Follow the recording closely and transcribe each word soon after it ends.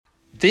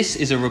This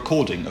is a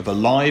recording of a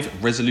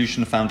live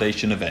Resolution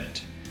Foundation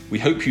event. We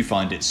hope you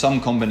find it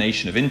some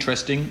combination of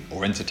interesting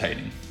or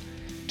entertaining.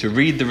 To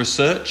read the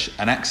research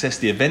and access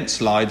the event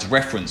slides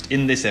referenced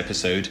in this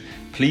episode,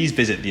 please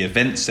visit the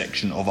events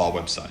section of our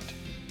website.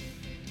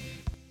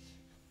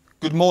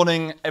 Good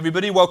morning,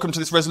 everybody. Welcome to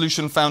this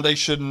Resolution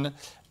Foundation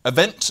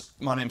event.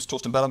 My name's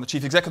Torsten Bell. I'm the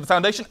Chief Executive of the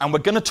Foundation, and we're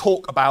going to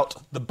talk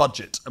about the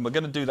budget. And we're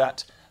going to do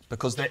that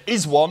because there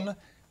is one.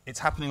 It's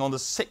happening on the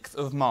 6th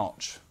of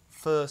March.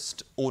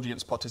 First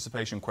audience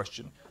participation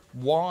question.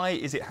 Why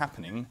is it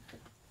happening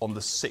on the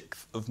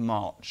 6th of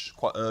March?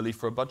 Quite early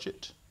for a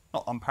budget.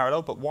 Not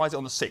unparalleled, but why is it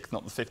on the 6th,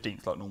 not the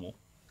 15th like normal?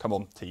 Come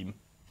on, team.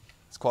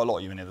 There's quite a lot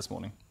of you in here this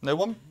morning. No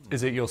one?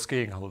 Is it your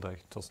skiing holiday,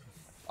 Torsten?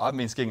 I haven't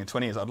been skiing in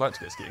 20 years. I'd like to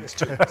go skiing. It's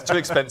too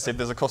expensive.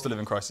 There's a cost of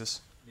living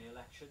crisis. The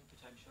election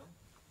potential.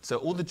 So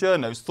all the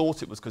journos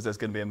thought it was because there's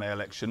going to be a May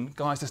election.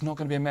 Guys, there's not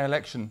going to be a May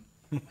election.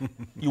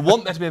 You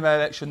want there to be a May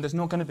election. There's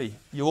not going to be.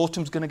 Your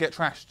autumn's going to get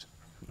trashed.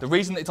 The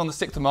reason it's on the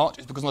 6th of March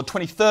is because on the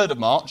 23rd of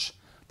March,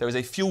 there is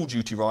a fuel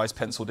duty rise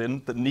penciled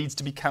in that needs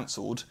to be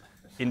cancelled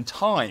in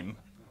time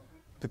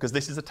because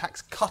this is a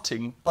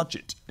tax-cutting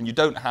budget, and you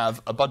don't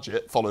have a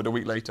budget followed a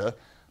week later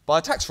by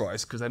a tax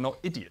rise because they're not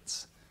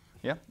idiots.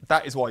 Yeah,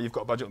 that is why you've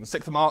got a budget on the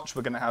 6th of March.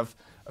 We're going to have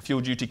a fuel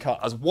duty cut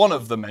as one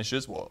of the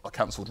measures, well, a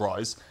cancelled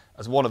rise,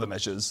 as one of the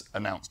measures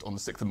announced on the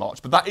 6th of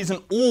March. But that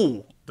isn't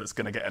all that's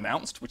going to get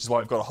announced, which is why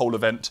we've got a whole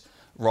event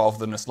rather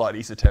than a slightly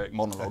esoteric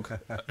monologue.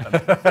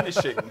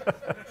 Finishing.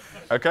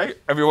 Okay,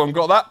 everyone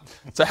got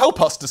that? To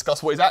help us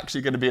discuss what is actually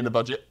going to be in the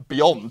budget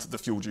beyond the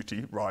fuel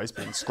duty rise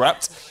being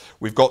scrapped,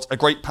 we've got a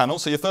great panel.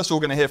 So you're first of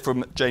all going to hear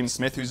from James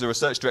Smith, who's the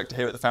research director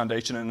here at the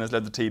Foundation and has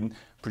led the team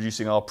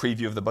producing our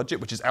preview of the budget,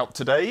 which is out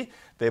today.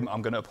 Then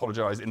I'm going to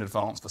apologise in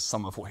advance for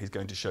some of what he's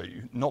going to show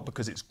you. Not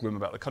because it's grim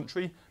about the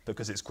country,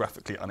 because it's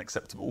graphically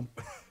unacceptable.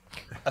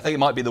 I think it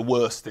might be the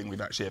worst thing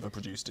we've actually ever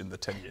produced in the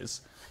 10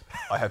 years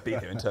I have been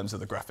here in terms of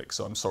the graphics,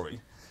 so I'm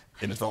sorry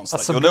in advance.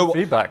 That's some good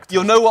feedback.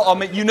 You'll know what I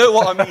mean. You know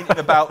what I mean in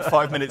about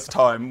 5 minutes'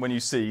 time when you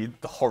see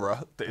the horror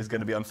that is going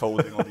to be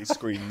unfolding on these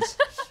screens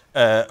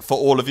for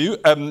all of you.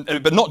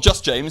 But not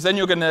just James. Then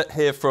you're going to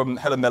hear from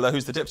Helen Miller,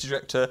 who's the Deputy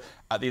Director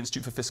at the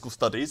Institute for Fiscal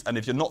Studies. And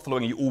if you're not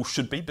following, you all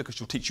should be, because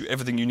she'll teach you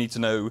everything you need to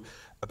know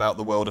about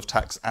the world of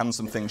tax and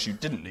some things you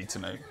didn't need to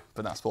know.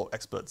 But that's what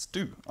experts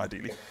do,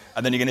 ideally.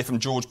 And then you're going to hear from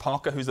George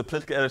Parker, who's the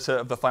political editor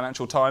of the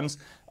Financial Times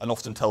and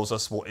often tells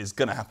us what is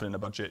going to happen in a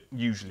budget,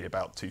 usually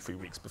about 2-3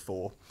 weeks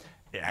before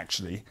it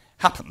actually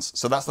happens.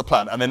 So that's the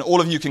plan. And then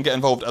all of you can get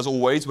involved as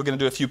always. We're going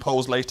to do a few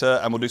polls later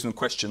and we'll do some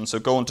questions. So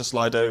go on to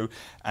Slido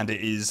and it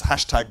is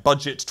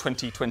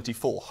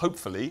 #budget2024.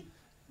 Hopefully,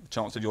 the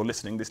chance that you're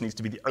listening, this needs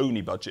to be the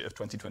only budget of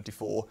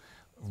 2024.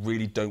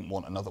 Really don't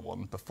want another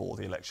one before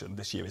the election.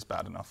 This year is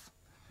bad enough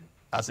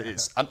as it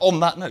is. And on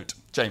that note,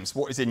 James,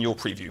 what is in your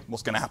preview?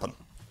 What's going to happen?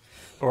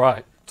 All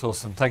right,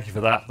 Torsten, thank you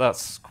for that.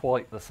 That's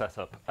quite the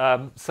setup.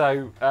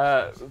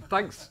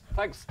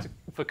 Thanks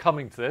for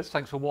coming to this.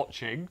 Thanks for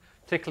watching,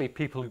 particularly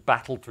people who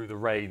battled through the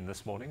rain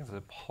this morning. It's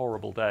a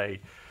horrible day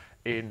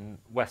in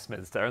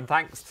Westminster. And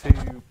thanks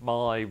to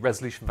my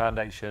Resolution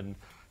Foundation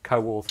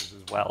co-authors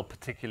as well,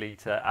 particularly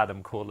to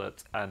Adam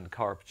Corlett and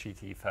Cara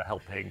Pacitti for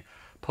helping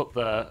put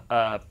the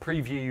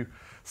preview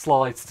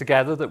slides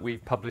together that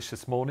we've published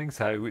this morning.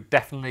 So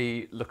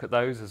definitely look at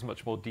those. There's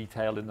much more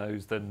detail in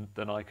those than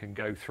I can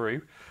go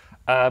through.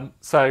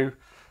 So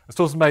as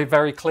Torsten made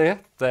very clear,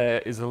 there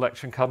is an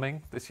election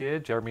coming this year.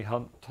 Jeremy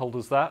Hunt told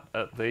us that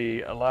at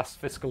the last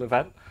fiscal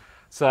event.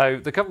 So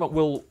the government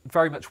will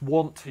very much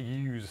want to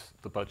use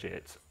the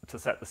budget to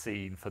set the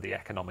scene for the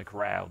economic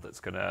row that's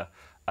going to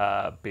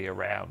be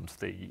around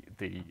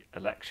the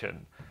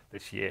election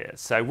this year.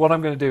 So what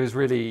I'm going to do is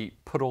really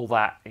put all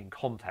that in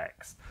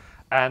context.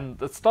 And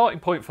the starting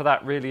point for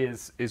that really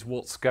is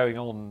what's going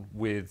on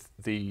with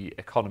the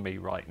economy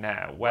right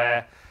now,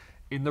 where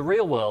in the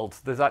real world,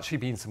 there's actually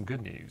been some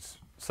good news.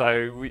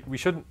 So we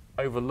shouldn't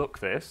overlook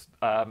this.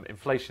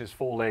 Inflation is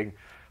falling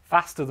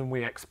faster than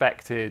we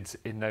expected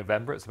in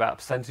November. It's about a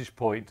percentage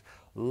point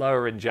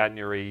lower in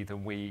January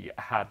than we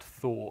had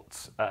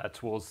thought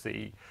towards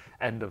the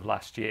end of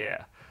last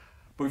year.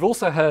 But we've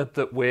also heard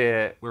that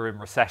we're in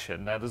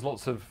recession. Now, there's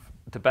lots of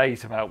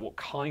debate about what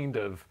kind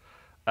of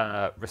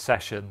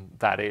recession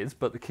that is,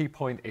 but the key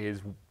point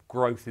is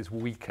growth is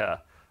weaker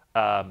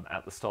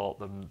at the start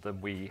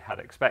than we had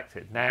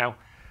expected. Now,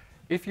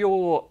 if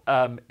you're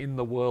in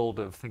the world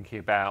of thinking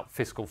about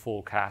fiscal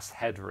forecast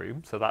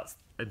headroom, so that's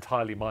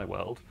entirely my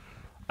world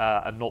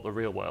and not the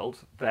real world,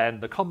 then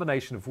the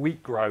combination of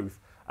weak growth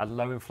and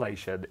low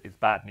inflation is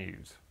bad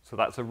news. So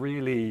that's a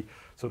really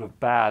sort of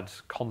bad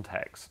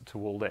context to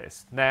all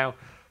this. Now,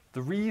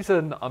 the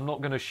reason I'm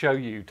not going to show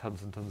you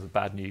tons and tons of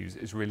bad news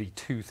is really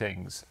two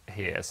things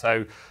here.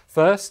 So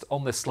first,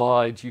 on this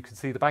slide, you can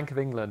see the Bank of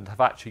England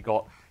have actually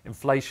got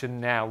inflation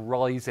now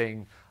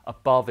rising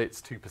above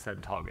its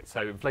 2% target.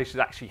 So inflation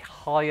is actually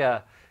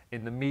higher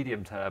in the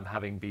medium term,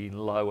 having been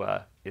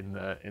lower in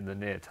the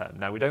near term.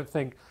 Now, we don't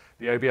think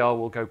the OBR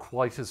will go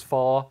quite as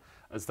far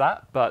as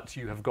that, but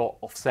you have got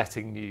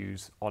offsetting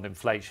news on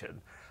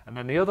inflation. And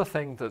then the other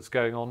thing that's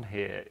going on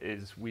here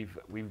is we've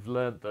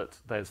learned that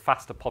there's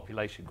faster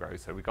population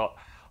growth. So we've got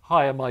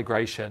higher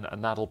migration,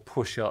 and that'll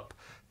push up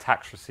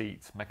tax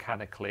receipts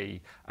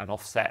mechanically and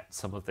offset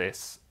some of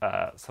this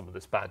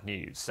bad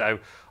news. So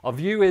our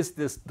view is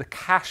the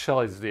cash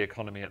size of the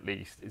economy, at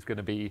least, is going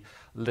to be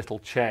little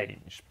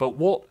changed. But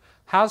what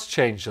has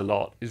changed a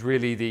lot is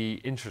really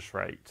the interest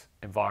rate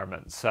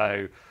environment.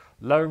 So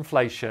low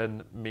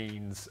inflation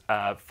means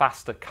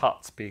faster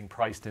cuts being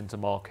priced into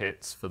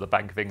markets for the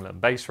Bank of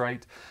England base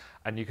rate.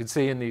 And you can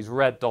see in these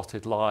red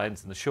dotted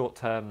lines, in the short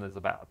term, there's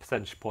about a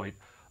percentage point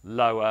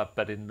lower,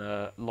 but in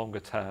the longer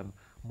term,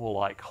 more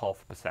like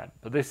 0.5%.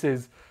 But this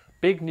is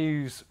big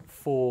news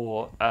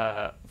for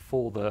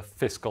the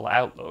fiscal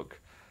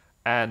outlook.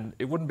 And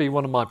it wouldn't be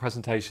one of my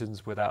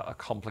presentations without a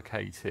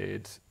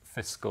complicated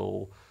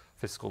fiscal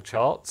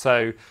chart.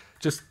 So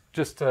just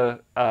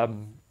to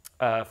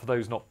for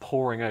those not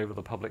poring over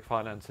the public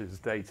finances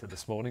data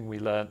this morning, we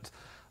learnt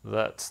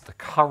that the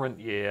current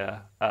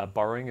year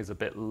borrowing is a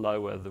bit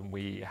lower than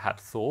we had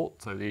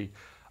thought. So the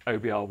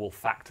OBR will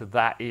factor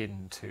that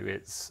into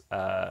its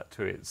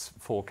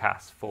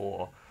forecast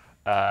for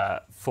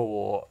the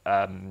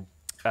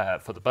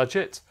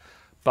budget.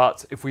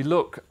 But if we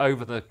look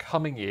over the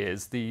coming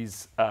years,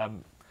 these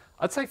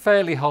I'd say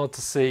fairly hard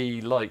to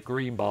see light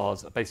green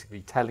bars are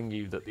basically telling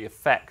you that the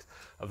effect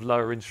of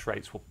lower interest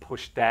rates will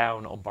push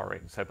down on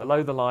borrowing. So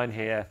below the line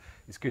here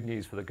is good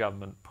news for the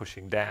government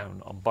pushing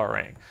down on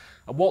borrowing.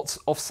 And what's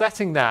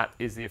offsetting that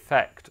is the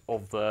effect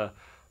of the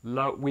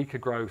weaker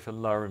growth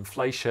and lower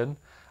inflation.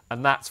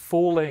 And that's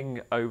falling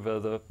over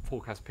the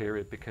forecast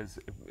period because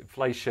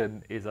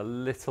inflation is a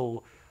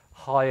little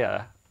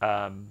higher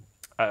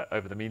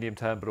over the medium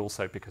term, but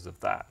also because of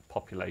that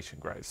population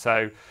growth.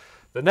 So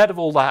the net of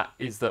all that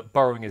is that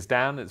borrowing is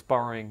down. It's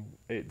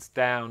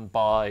down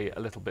by a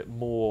little bit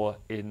more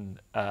in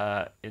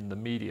the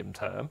medium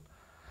term.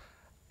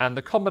 And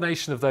the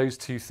combination of those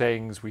two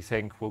things, we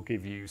think, will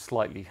give you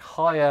slightly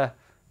higher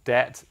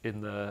debt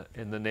in the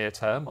near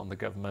term on the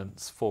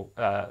government's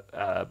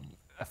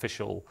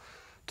official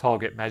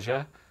target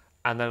measure,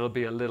 and then it'll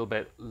be a little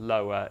bit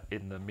lower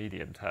in the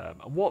medium term.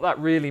 And what that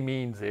really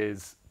means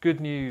is good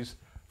news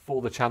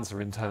for the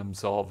Chancellor in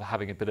terms of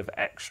having a bit of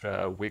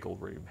extra wiggle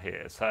room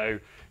here. So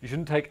you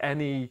shouldn't take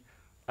any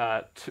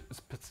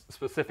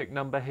specific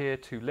number here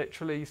too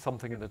literally.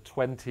 Something in the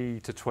 20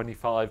 to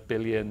 25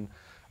 billion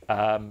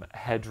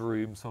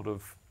headroom sort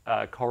of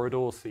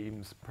corridor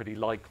seems pretty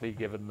likely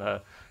given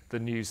the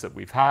news that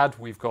we've had.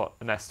 We've got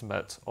an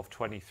estimate of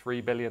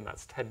 23 billion.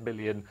 That's 10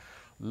 billion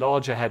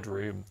larger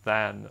headroom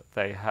than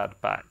they had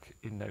back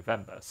in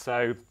November.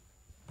 So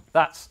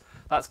that's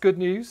good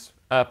news.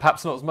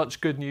 Perhaps not as much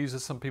good news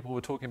as some people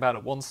were talking about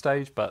at one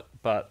stage, but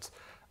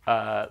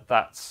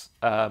that's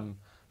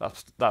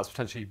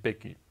potentially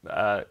big,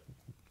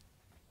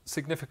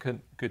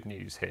 significant good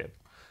news here.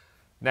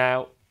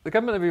 Now, the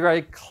government will be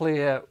very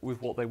clear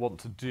with what they want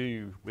to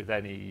do with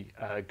any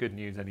good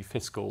news, any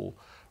fiscal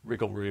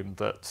wriggle room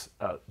that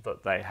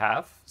they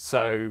have.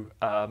 So,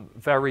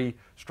 very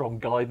strong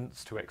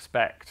guidance to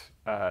expect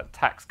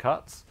tax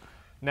cuts.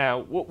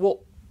 Now, what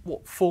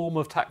form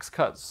of tax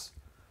cuts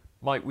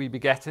might we be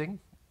getting?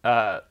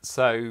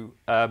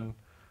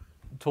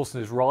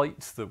 Torsten is right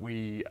that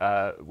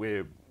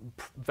we're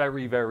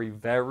very, very,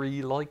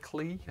 very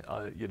likely,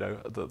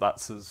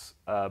 that's as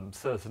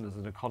certain as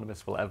an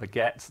economist will ever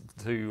get,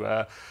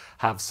 to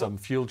have some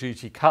fuel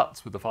duty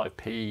cuts with the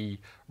 5p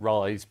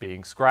rise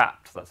being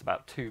scrapped. That's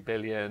about 2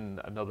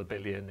 billion, another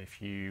billion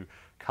if you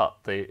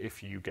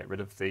get rid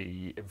of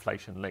the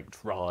inflation-linked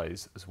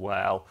rise as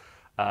well.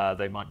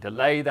 They might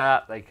delay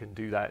that. They can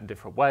do that in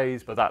different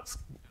ways, but that's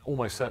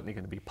almost certainly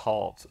going to be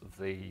part of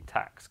the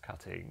tax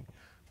cutting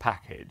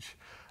package.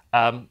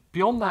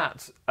 Beyond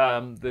that,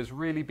 there's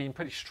really been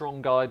pretty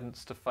strong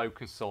guidance to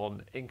focus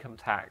on income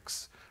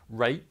tax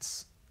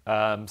rates.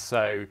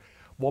 So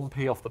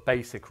 1p off the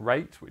basic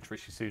rate, which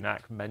Rishi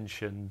Sunak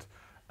mentioned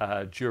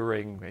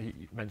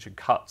he mentioned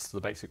cuts to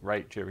the basic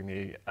rate during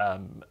the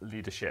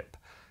leadership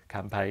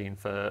campaign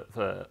for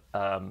the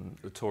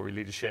Tory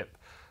leadership.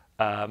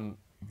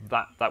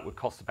 That would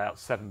cost about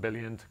 7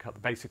 billion to cut the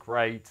basic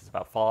rate. It's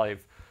about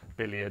 5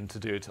 billion to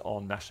do it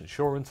on national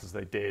insurance, as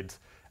they did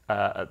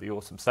at the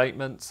autumn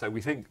statement. So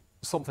we think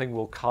something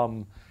will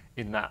come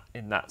in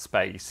that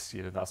space.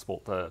 That's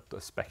what the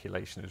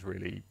speculation is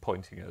really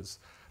pointing us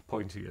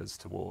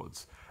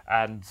towards.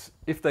 And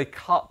if they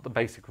cut the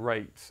basic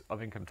rate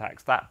of income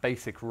tax, that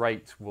basic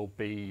rate will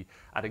be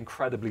at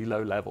incredibly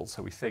low levels.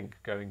 So we think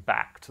going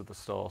back to the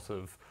start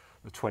of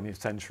the 20th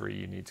century,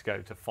 you need to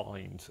go to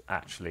find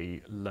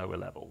actually lower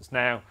levels.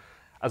 Now,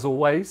 as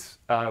always,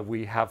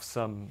 we have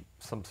some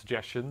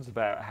suggestions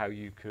about how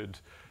you could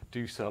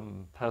do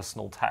some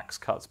personal tax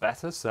cuts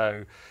better.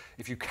 So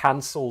if you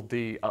cancelled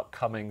the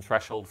upcoming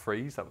threshold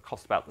freeze, that would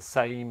cost about the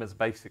same as a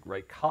basic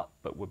rate cut,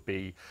 but would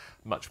be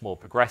much more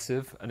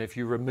progressive. And if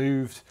you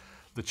removed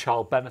the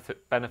child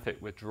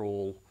benefit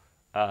withdrawal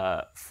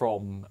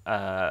from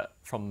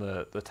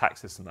the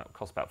tax system, that would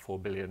cost about 4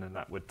 billion, and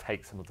that would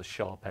take some of the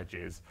sharp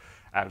edges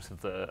out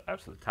of the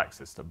tax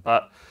system.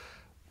 But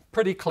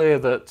pretty clear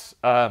that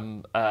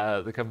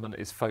the government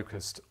is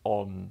focused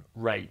on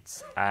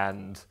rates,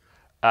 and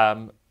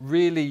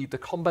really the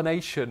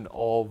combination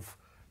of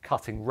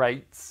cutting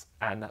rates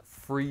and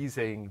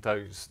freezing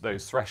those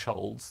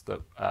thresholds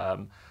that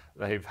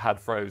they've had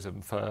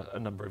frozen for a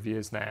number of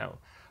years now.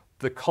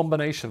 The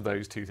combination of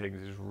those two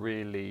things is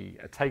really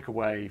a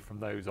takeaway from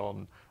those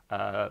on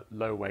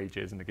low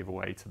wages and a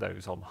giveaway to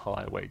those on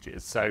higher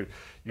wages. So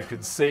you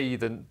can see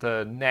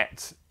the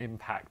net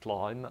impact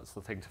line, that's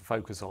the thing to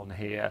focus on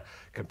here,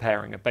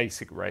 comparing a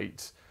basic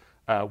rate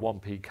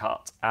 1p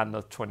cut and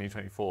the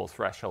 2024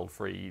 threshold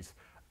freeze.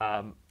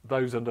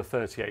 Those under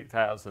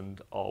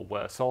 38,000 are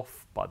worse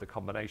off by the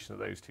combination of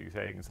those two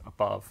things.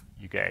 Above,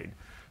 you gain.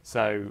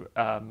 So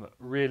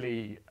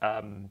really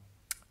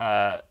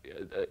a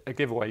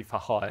giveaway for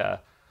higher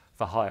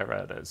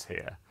earners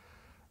here.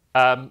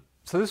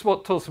 So this is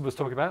what Torsten was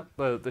talking about,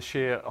 the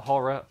sheer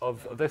horror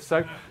of this.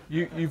 So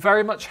you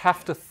very much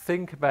have to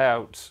think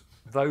about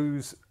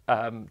those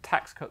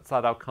tax cuts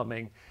that are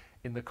coming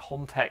in the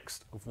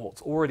context of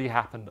what's already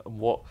happened and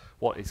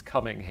what is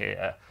coming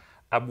here.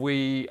 And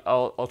we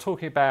are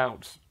talking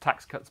about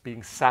tax cuts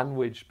being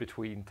sandwiched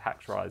between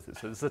tax rises.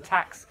 So there's a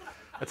tax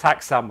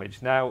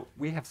sandwich. Now,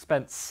 we have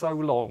spent so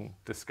long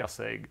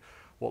discussing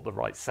what the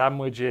right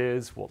sandwich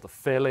is, what the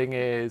filling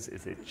is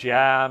it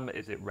jam,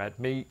 is it red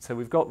meat? So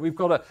we've got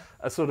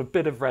a sort of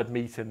bit of red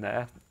meat in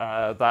there.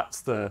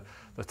 That's the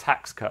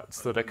tax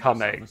cuts that are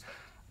coming.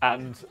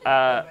 And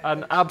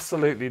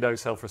absolutely no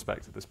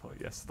self-respect at this point.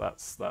 Yes,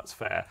 that's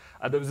fair.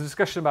 And there was a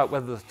discussion about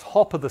whether the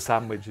top of the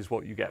sandwich is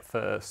what you get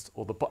first,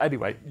 or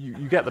anyway,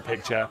 you get the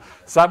picture.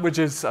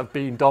 Sandwiches have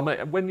been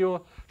dominant. And when you're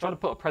trying to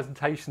put a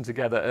presentation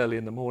together early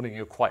in the morning,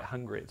 you're quite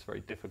hungry. It's very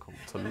difficult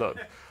to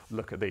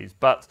look at these.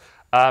 But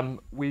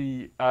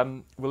we've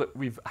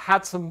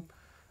had some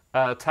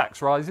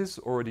tax rises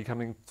already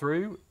coming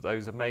through.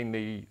 Those are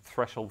mainly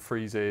threshold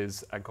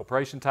freezes and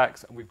corporation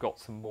tax, and we've got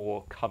some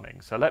more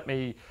coming. So let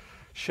me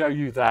show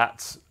you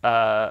that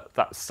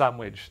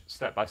sandwich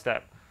step by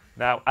step.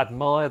 Now,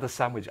 admire the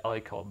sandwich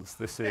icons.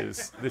 This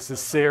is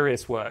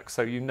serious work,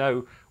 so you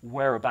know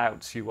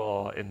whereabouts you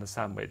are in the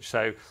sandwich.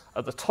 So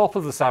at the top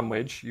of the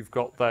sandwich, you've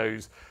got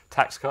those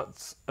tax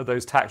cuts,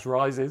 those tax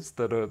rises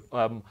that are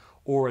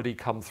already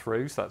come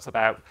through. So that's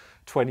about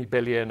 20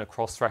 billion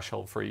across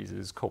threshold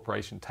freezes,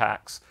 corporation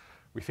tax.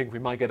 We think we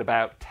might get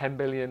about 10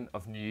 billion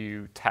of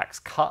new tax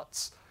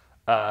cuts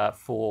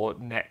for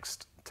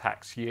next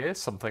tax year,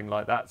 something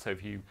like that. So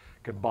if you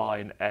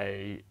combine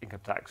a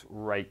income tax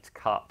rate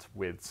cut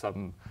with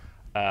some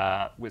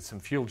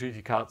fuel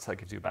duty cuts, that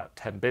gives you about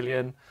 10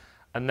 billion.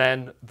 And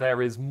then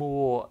there is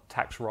more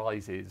tax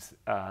rises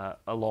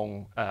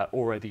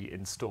already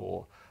in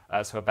store,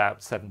 so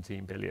about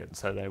 17 billion.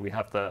 So there we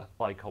have the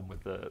icon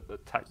with the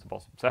tax at the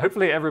bottom. So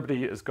hopefully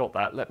everybody has got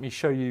that. Let me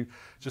show you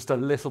just a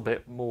little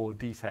bit more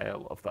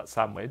detail of that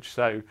sandwich.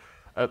 So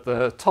at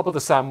the top of the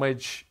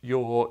sandwich,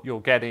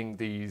 you're getting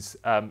these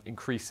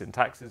increase in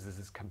taxes. This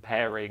is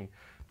comparing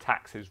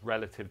taxes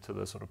relative to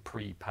the sort of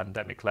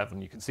pre-pandemic level.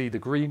 And you can see the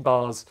green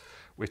bars,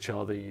 which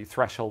are the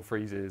threshold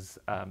freezes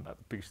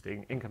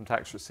boosting income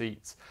tax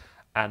receipts,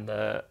 and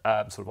the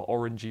sort of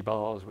orangey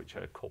bars, which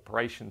are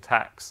corporation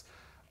tax,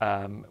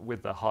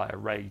 with the higher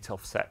rate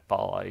offset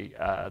by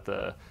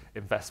the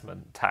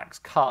investment tax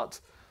cut.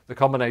 The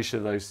combination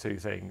of those two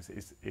things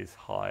is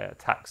higher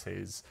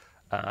taxes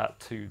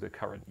to the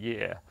current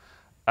year.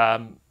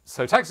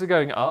 So taxes are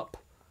going up.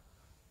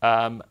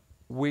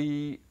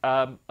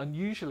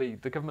 Unusually,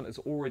 the government has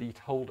already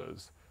told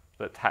us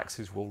that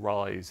taxes will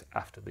rise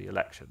after the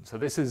election. So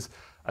this is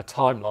a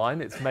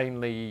timeline. It's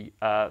mainly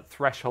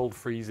threshold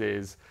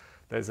freezes.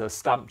 There's a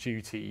stamp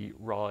duty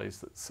rise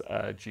that's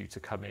due to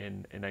come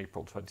in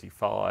April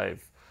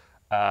 25.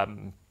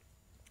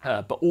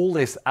 But all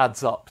this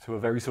adds up to a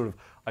very sort of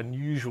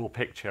unusual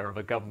picture of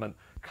a government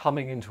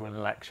coming into an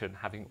election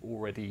having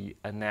already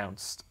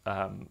announced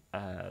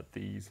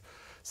these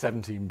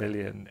 17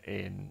 billion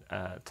in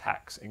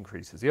tax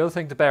increases. The other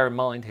thing to bear in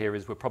mind here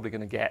is we're probably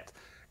going to get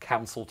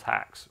council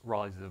tax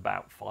rises of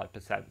about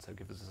 5%, so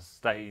give us a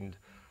sustained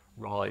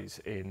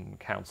rise in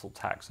council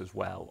tax as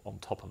well on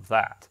top of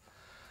that.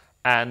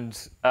 And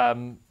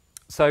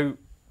so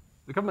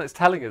the government is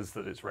telling us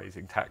that it's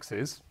raising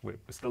taxes. We're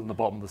still in the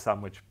bottom of the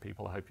sandwich,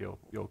 people. I hope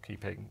you're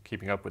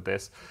keeping up with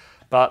this.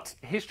 But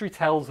history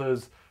tells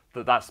us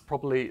that that's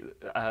probably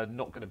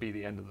not going to be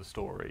the end of the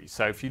story.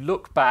 So if you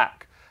look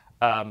back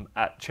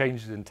at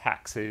changes in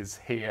taxes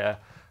here,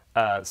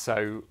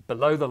 so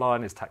below the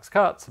line is tax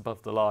cuts,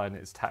 above the line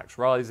is tax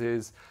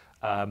rises.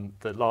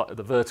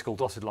 The vertical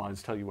dotted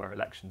lines tell you where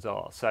elections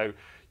are. So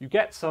you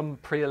get some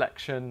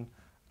pre-election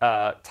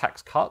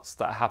tax cuts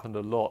that happened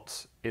a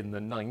lot in the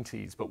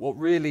 90s, but what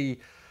really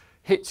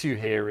hits you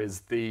here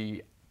is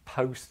the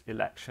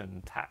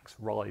post-election tax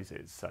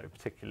rises. So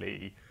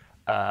particularly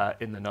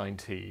in the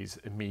 90s,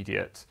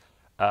 immediate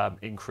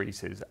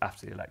increases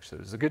after the election.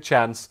 There's a good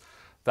chance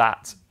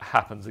that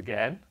happens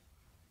again.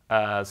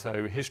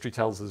 So history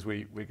tells us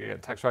we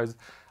get tax rises.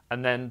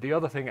 And then the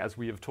other thing, as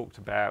we have talked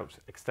about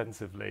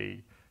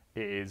extensively,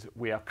 is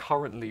we are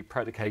currently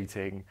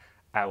predicating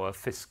our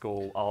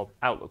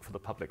outlook for the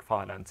public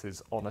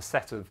finances on a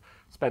set of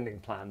spending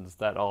plans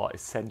that are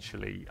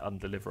essentially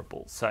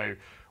undeliverable. So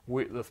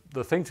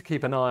the thing to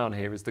keep an eye on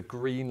here is the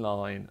green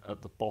line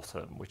at the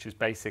bottom, which is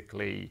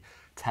basically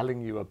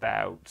telling you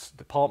about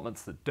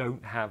departments that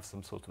don't have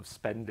some sort of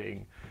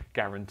spending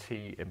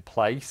guarantee in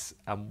place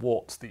and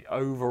what the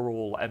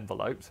overall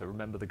envelope, so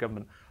remember the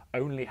government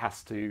only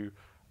has to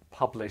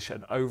publish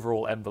an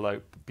overall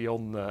envelope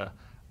beyond the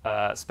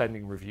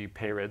spending review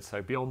period.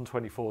 So beyond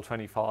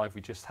 24-25,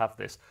 we just have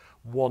this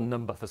one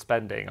number for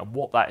spending, and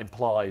what that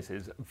implies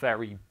is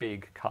very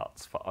big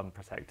cuts for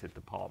unprotected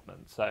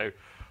departments. So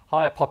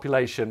higher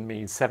population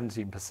means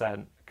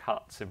 17%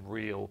 cuts in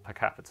real per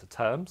capita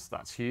terms.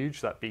 That's huge.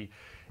 That'd be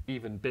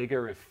even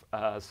bigger if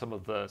some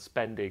of the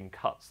spending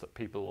cuts that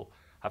people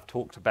have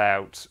talked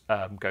about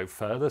go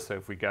further. So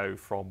if we go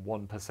from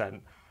 1%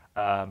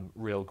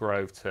 real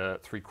growth to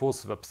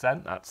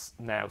 0.75%, that's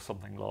now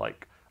something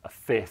like a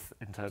fifth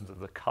in terms of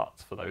the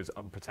cuts for those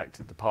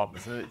unprotected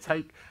departments. And it'd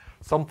take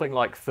something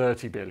like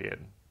 30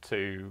 billion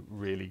to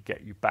really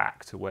get you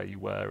back to where you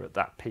were at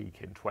that peak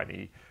in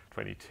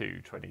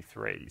 2022,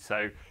 23.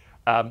 So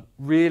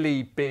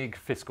really big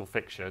fiscal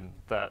fiction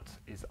that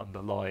is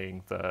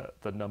underlying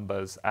the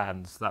numbers,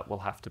 and that will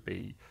have to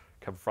be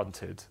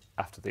confronted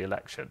after the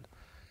election.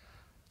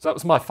 So that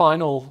was my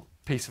final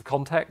piece of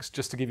context,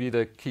 just to give you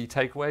the key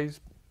takeaways.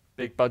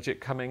 Big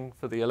budget coming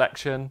for the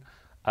election.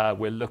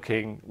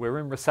 We're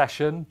in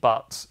recession,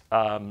 but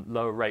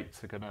lower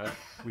rates are going to,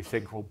 we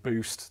think, will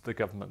boost the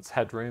government's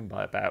headroom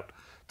by about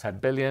 10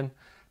 billion.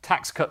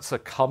 Tax cuts are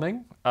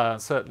coming,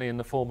 certainly in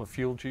the form of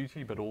fuel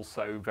duty, but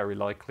also very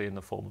likely in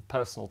the form of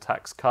personal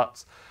tax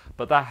cuts.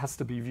 But that has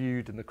to be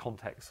viewed in the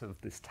context of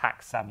this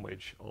tax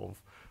sandwich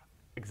of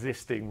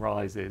existing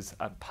rises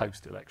and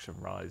post-election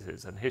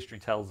rises. And history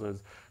tells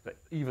us that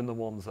even the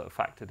ones that are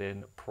factored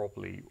in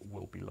probably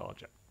will be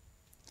larger.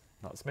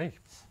 That's me.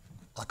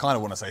 I kind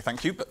of want to say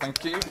thank you, but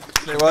thank you.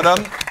 Well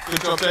done.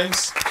 Good job,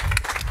 James.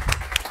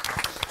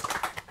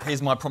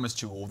 Here's my promise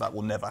to you all, that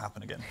will never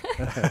happen again.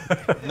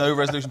 No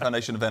Resolution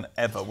Foundation event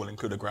ever will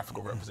include a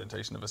graphical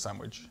representation of a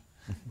sandwich,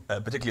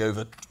 particularly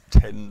over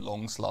 10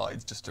 long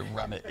slides just to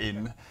ram it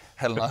in.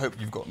 Helen, I hope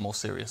you've got more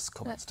serious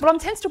comments. Well, I'm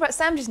tempted to talk about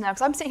sandwiches now,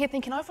 because I'm sitting here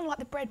thinking, I often like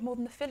the bread more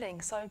than the filling,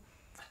 so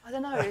I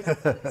don't know.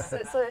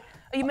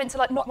 Are you meant to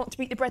not want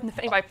to eat the bread and the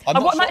filling? Anyway,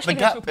 I'm not sure the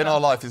gap in our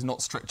life is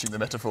not stretching the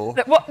metaphor.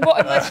 Look, what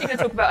I'm actually going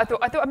to talk about,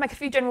 I thought I'd make a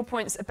few general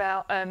points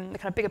about the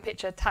kind of bigger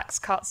picture, tax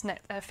cuts,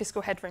 net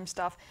fiscal headroom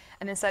stuff,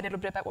 and then say a little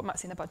bit about what might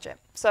see in the budget.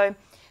 So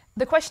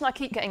the question I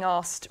keep getting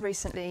asked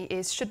recently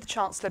is, should the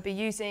Chancellor be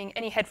using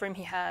any headroom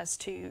he has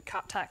to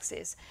cut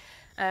taxes?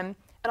 And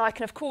I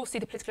can, of course, see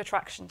the political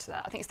attraction to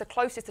that. I think it's the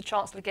closest the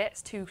Chancellor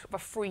gets to sort of a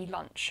free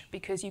lunch,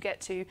 because you get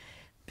to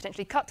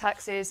potentially cut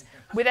taxes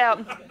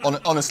without...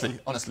 Honestly,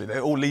 they're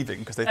all leaving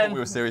because they thought we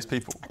were serious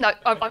people. No,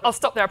 I'll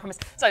stop there, I promise.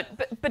 So,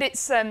 but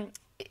it's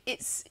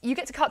you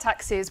get to cut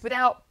taxes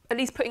without at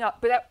least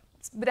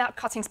without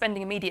cutting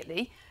spending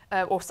immediately,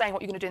 or saying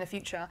what you're going to do in the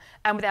future,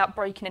 and without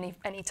breaking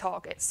any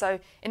targets. So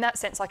in that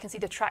sense, I can see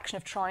the traction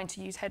of trying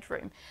to use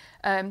headroom.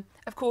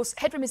 Of course,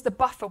 headroom is the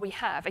buffer we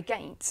have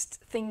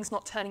against things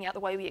not turning out the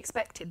way we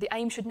expected. The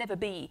aim should never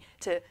be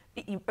to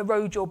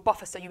erode your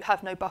buffer so you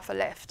have no buffer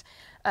left.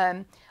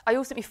 I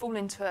also fall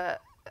into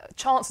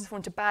chances fall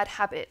into bad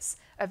habits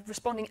of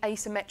responding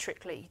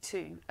asymmetrically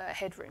to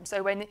headroom.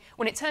 So when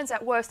it turns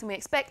out worse than we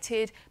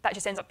expected, that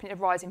just ends up in a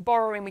rise in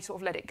borrowing, we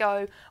sort of let it go.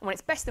 And when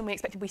it's better than we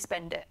expected, we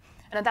spend it.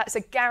 And that's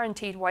a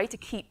guaranteed way to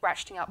keep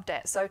ratcheting up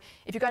debt. So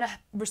if you're going to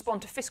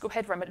respond to fiscal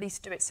headroom, at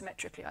least do it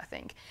symmetrically, I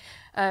think.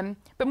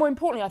 But more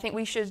importantly, I think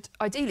we should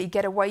ideally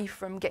get away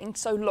from getting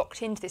so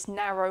locked into this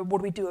narrow, what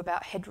do we do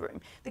about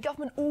headroom? The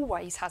government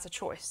always has a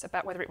choice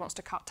about whether it wants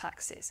to cut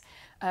taxes.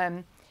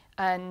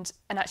 And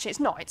actually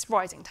it's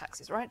rising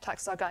taxes, right?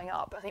 Taxes are going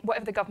up. I think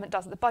whatever the government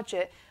does at the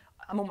budget,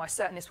 I'm almost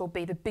certain this will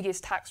be the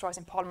biggest tax rise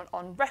in Parliament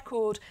on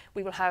record.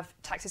 We will have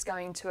taxes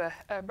going to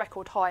a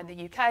record high in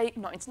the UK,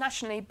 not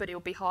internationally, but it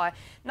will be high.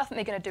 Nothing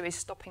they're going to do is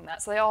stopping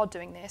that. So they are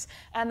doing this,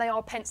 and they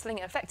are penciling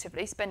in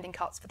effectively spending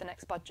cuts for the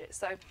next budget,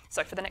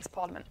 so for the next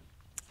Parliament.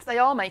 So they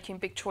are making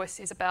big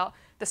choices about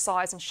the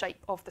size and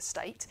shape of the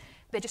state.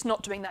 They're just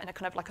not doing that in a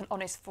kind of like an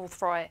honest,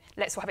 forthright,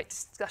 let's all have a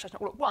discussion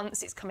all at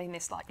once. It's coming in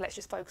this let's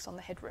just focus on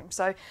the headroom.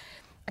 So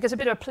I guess a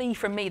bit of a plea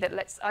from me that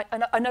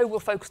I know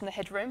we'll focus on the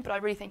headroom, but I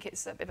really think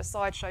it's a bit of a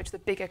sideshow to the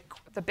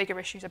bigger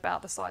issues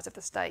about the size of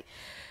the state.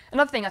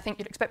 Another thing I think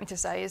you'd expect me to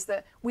say is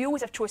that we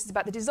always have choices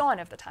about the design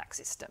of the tax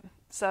system.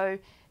 So,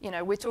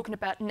 we're talking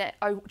about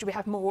do we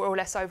have more or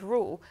less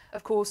overall?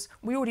 Of course,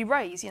 we already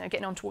raise,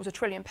 getting on towards £1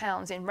 trillion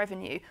in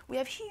revenue. We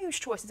have huge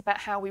choices about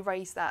how we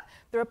raise that.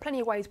 There are plenty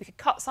of ways we could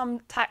cut some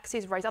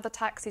taxes, raise other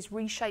taxes,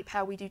 reshape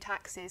how we do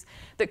taxes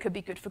that could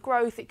be good for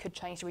growth. It could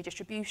change the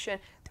redistribution.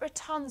 There are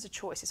tons of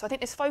choices. So I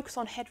think this focus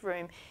on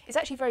headroom is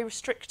actually very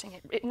restricting.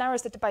 It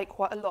narrows the debate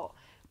quite a lot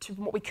to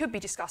what we could be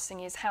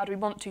discussing is how do we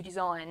want to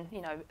design,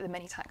 the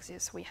many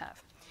taxes we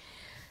have.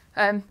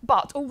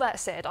 But all that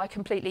said, I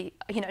completely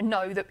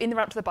know that in the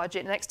run up to the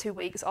budget, in the next 2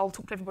 weeks, I'll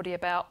talk to everybody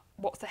about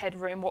what's the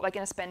headroom, what they're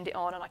going to spend it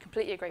on, and I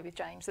completely agree with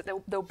James that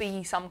there'll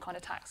be some kind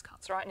of tax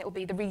cuts, right? And it'll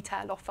be the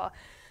retail offer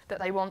that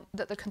they want,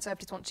 that the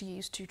Conservatives want to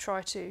use to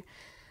try to,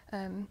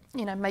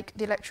 make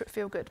the electorate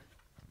feel good.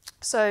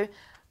 So,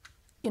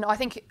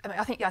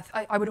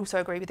 I would also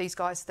agree with these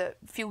guys that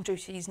fuel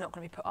duty is not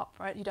going to be put up,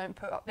 right? You don't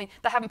put up. They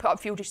haven't put up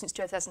fuel duty since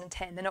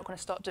 2010. They're not going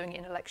to start doing it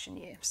in election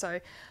year. So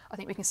I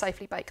think we can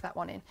safely bake that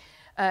one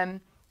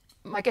in.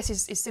 My guess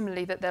is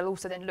similarly that they'll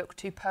also then look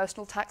to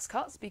personal tax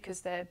cuts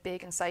because they're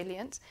big and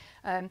salient.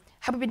 Had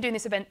we been doing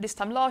this event this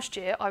time last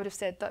year, I would have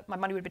said that my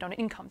money would have been on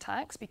income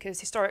tax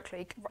because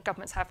historically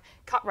governments have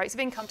cut rates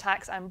of income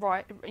tax and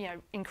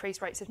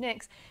increased rates of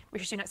NICs.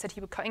 Rishi Sunak said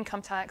he would cut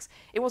income tax.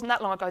 It wasn't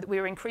that long ago that we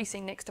were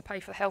increasing NICs to pay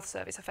for the health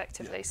service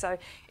effectively. Yeah. So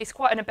it's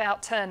quite an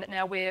about turn that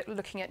now we're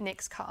looking at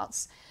NICs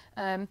cuts.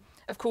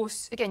 Of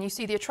course, again, you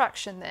see the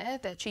attraction there.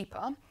 They're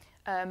cheaper,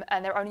 and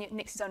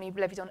NICs is only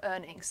levied on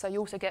earnings. So you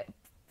also get,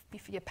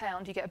 for your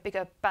pound, you get a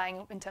bigger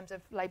bang in terms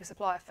of labour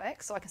supply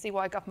effects. So I can see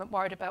why a government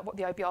worried about what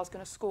the OBR is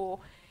going to score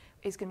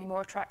is going to be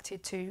more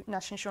attracted to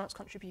national insurance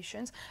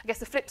contributions. I guess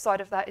the flip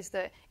side of that is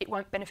that it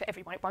won't benefit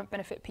everyone. It won't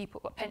benefit people,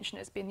 but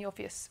pensioners being the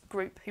obvious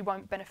group who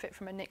won't benefit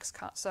from a NICs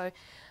cut. So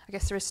I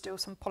guess there is still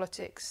some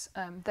politics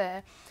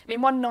there. I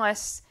mean, one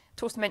nice,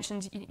 Torsten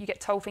mentioned you get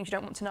told things you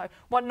don't want to know.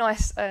 One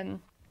nice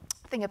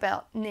thing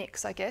about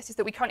NICs, I guess, is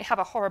that we currently have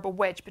a horrible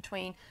wedge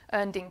between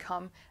earned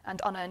income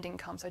and unearned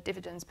income, so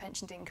dividends,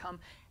 pensions income,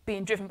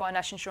 being driven by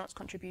national insurance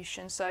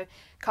contributions. So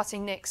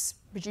cutting NICs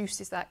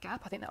reduces that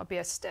gap. I think that would be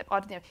a step.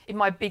 In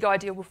my big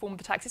ideal reform of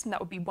the tax system,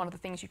 that would be one of the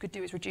things you could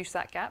do is reduce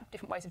that gap.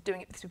 Different ways of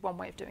doing it, but this is one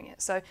way of doing it.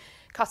 So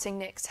cutting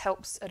NICs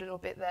helps a little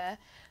bit there.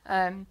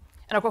 And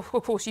of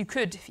course, you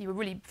could, if you were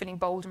really feeling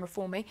bold and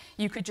reformy,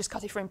 you could just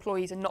cut it for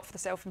employees and not for the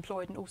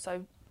self-employed, and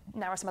also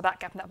narrow some of that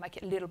gap, and that would make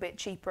it a little bit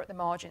cheaper at the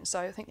margin.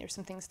 So I think there's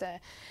some things there.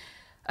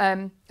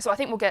 So I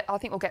think we'll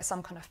get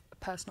some kind of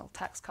personal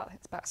tax cut.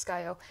 It's about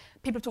scale.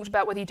 People have talked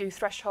about whether you do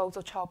thresholds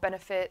or child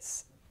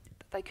benefits.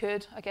 They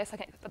could, I guess. I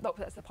think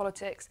that's the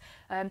politics.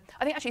 I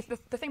think actually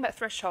the thing about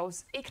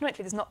thresholds,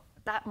 economically, there's not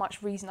that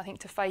much reason, I think,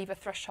 to favour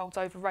thresholds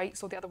over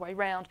rates or the other way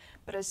round.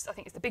 But I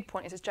think it's the big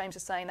point is, as James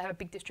was saying, they have a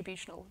big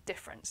distributional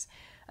difference.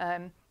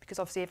 Because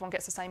obviously everyone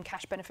gets the same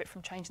cash benefit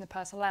from changing the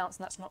personal allowance,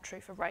 and that's not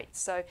true for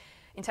rates. So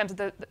in terms of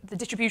the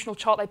distributional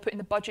chart they put in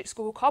the budget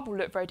scorecard will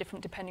look very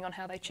different depending on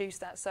how they choose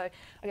that. So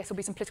I guess there'll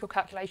be some political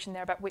calculation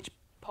there about which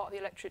part of the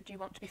electorate do you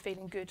want to be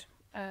feeling good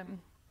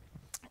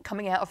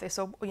coming out of this,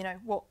 or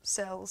what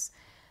sells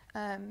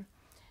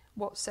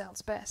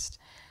best.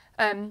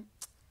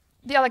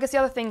 The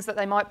other things that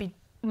they might be.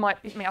 I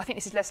think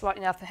this is less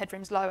likely now if the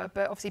headroom's lower,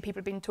 but obviously people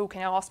have been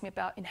talking now, asking me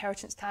about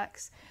inheritance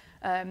tax.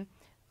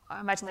 I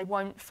imagine they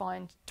won't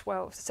find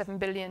 12 to 7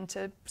 billion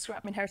to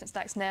scrap inheritance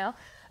tax now.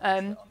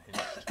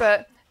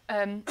 But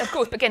of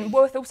course, but again,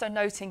 worth also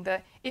noting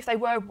that if they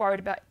were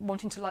worried about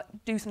wanting to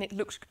do something that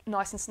looks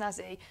nice and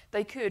snazzy,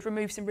 they could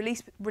remove some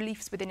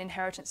reliefs within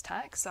inheritance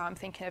tax. So I'm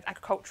thinking of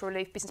agricultural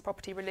relief, business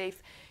property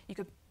relief. You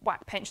could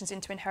whack pensions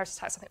into inheritance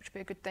tax, I think, which would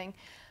be a good thing.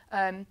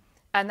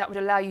 And that would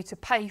allow you to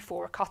pay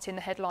for a cut in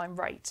the headline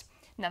rate.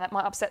 Now, that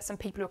might upset some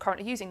people who are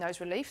currently using those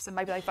reliefs, and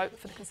maybe they vote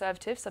for the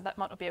Conservatives, so that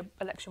might not be an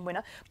election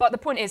winner. But the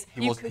point is...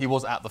 He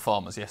was at the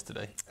Farmers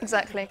yesterday.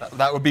 Exactly.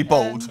 That would be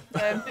bold.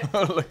 But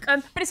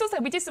it's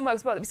also, we did some work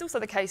as well, it's also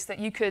the case that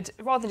you could,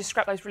 rather than just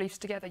scrap those reliefs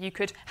together, you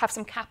could have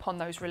some cap on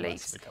those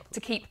reliefs to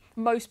keep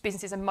most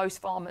businesses and most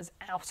farmers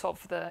out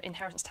of the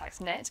inheritance tax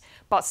net,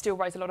 but still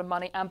raise a lot of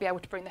money and be able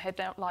to bring the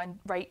headline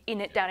rate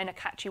down in a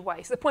catchy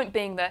way. So the point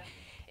being that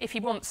if he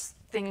wants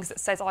things that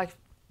says, I've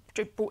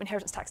brought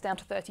inheritance tax down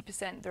to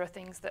 30%, there are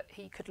things that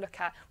he could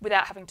look at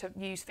without having to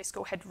use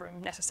fiscal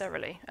headroom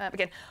necessarily.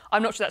 Again,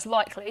 I'm not sure that's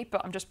likely,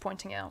 but I'm just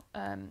pointing out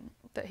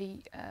that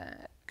he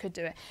could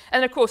do it.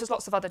 And of course, there's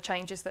lots of other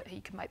changes that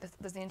he can make.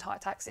 There's the entire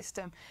tax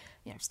system.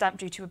 Stamp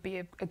duty would be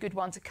a good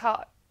one to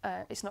cut.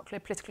 It's not clear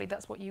politically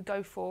that's what you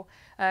go for.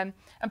 And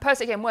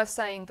personally, again, worth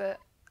saying that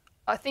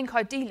I think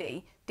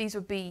ideally these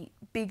would be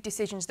big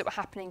decisions that were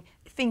happening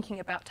thinking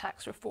about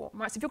tax reform.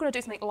 Right? So if you're going to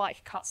do something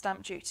like cut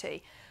stamp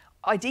duty,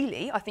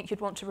 ideally, I think you'd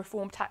want to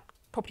reform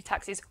property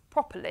taxes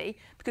properly,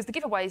 because the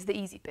giveaway is the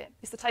easy bit.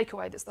 It's the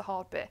takeaway that's the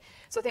hard bit.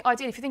 So I think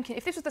ideally,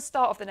 if this was the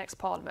start of the next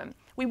Parliament,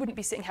 we wouldn't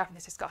be sitting having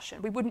this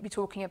discussion. We wouldn't be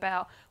talking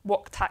about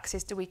what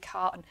taxes do we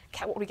cut and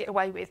what do we get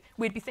away with.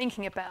 We'd be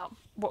thinking about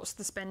what's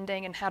the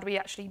spending and how do we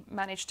actually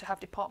manage to have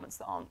departments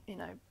that aren't,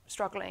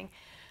 struggling.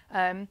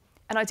 And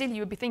ideally,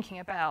 you would be thinking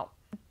about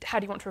how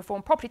do you want to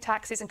reform property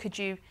taxes, and could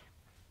you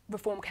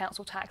reform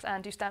council tax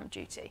and do stamp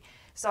duty?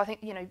 So I think,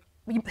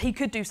 he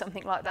could do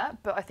something like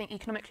that, but I think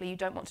economically you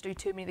don't want to do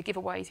too many of the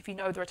giveaways. If you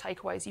know there are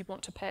takeaways, you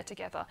want to pair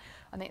together.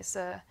 I think it's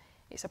a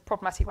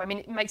problematic way. I mean,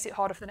 it makes it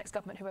harder for the next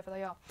government, whoever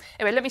they are.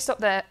 Anyway, let me stop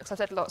there because I've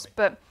said lots.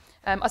 But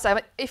I say,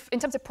 if in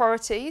terms of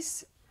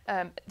priorities,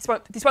 this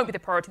won't be the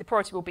priority. The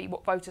priority will be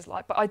what voters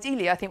like. But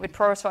ideally, I think we'd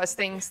prioritise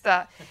things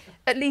that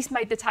at least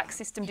made the tax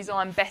system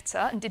design better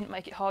and didn't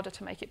make it harder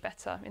to make it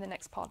better in the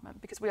next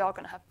Parliament, because we are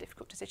going to have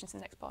difficult decisions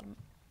in the next Parliament.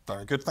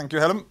 Very good. Thank you,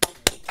 Helen.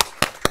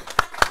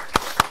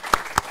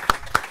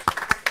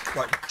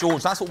 Right,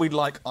 George, that's what we'd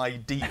like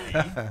ideally.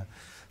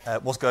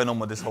 What's going on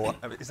with this whole...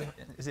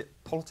 Is it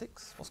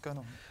politics? What's going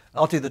on?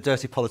 I'll do the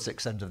dirty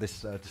politics end of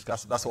this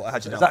discussion. That's what I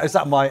had you down. That's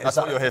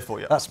what you're here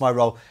for, yeah. That's my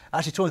role.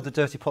 Actually, talking of the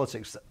dirty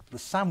politics, the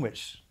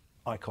sandwich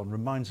icon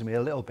reminds me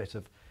a little bit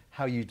of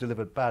how you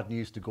delivered bad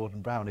news to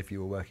Gordon Brown if you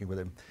were working with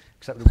him.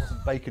 Except it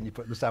wasn't bacon you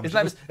put in the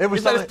sandwich. It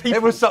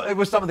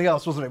was something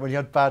else, wasn't it, when you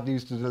had bad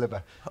news to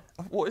deliver?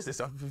 What is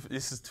this?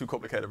 This is too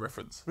complicated a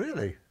reference.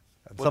 Really?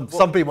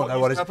 Some people know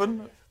what is.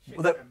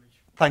 Well,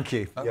 thank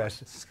you.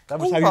 Yes. That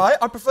was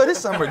I prefer this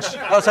sandwich.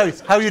 I'll tell you,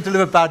 how you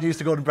deliver bad news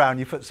to Gordon Brown,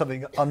 you put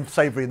something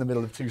unsavoury in the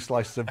middle of two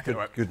slices of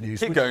good news.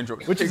 Keep going,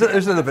 George. Which is a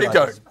little bit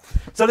like this.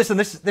 So listen,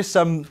 this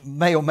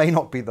may or may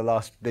not be the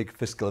last big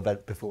fiscal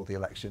event before the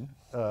election.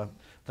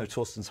 Though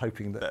Torsten's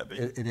hoping that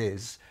it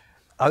is.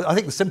 I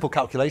think the simple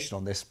calculation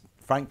on this,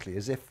 frankly,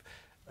 is if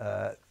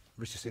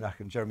Rishi Sunak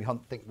and Jeremy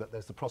Hunt think that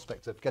there's the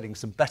prospect of getting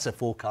some better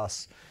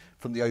forecasts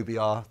from the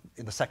OBR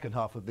in the second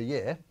half of the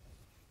year,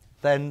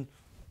 then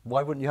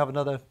why wouldn't you have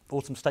another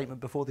autumn statement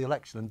before the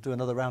election and do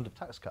another round of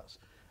tax cuts?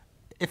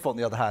 If, on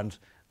the other hand,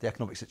 the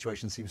economic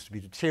situation seems to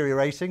be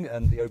deteriorating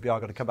and the OBR are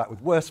going to come back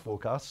with worse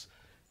forecasts,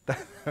 then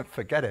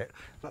forget it.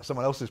 That's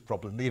someone else's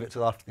problem. Leave it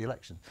till after the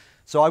election.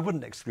 So I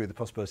wouldn't exclude the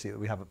possibility that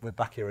we're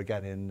back here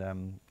again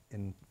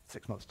in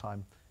 6 months'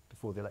 time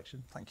before the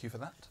election. Thank you for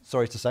that.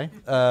 Sorry to say.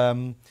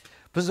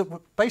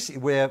 But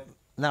basically, we're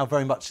now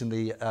very much in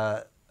the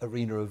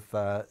arena of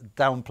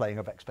downplaying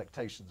of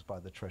expectations by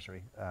the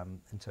Treasury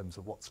in terms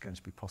of what's going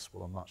to be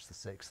possible on March the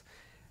 6th.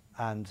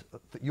 And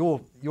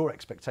your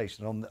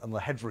expectation on the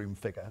headroom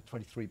figure,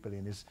 23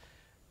 billion, is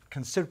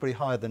considerably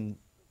higher than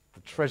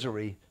the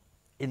Treasury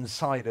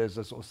insiders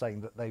are sort of saying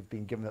that they've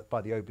been given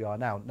by the OBR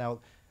now. Now,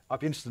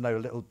 I'd be interested to know a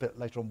little bit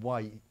later on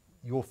why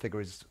your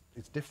figure is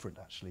different,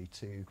 actually,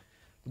 to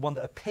the one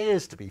that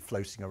appears to be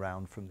floating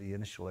around from the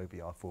initial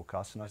OBR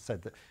forecast. And I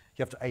said that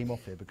you have to aim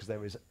off here because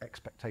there is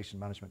expectation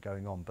management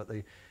going on. But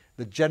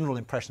the general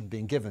impression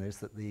being given is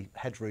that the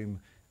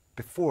headroom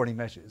before any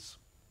measures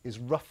is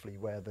roughly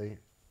where they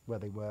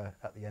were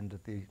at the end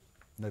of the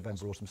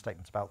November autumn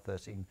statement, about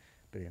 13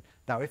 billion.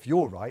 Now, if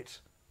you're right,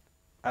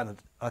 and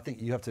I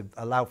think you have to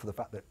allow for the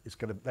fact that it's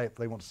going to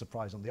they want to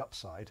surprise on the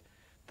upside,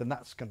 then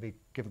that's going to be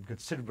given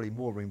considerably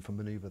more room for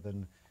manoeuvre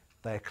than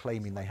they're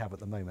claiming they have at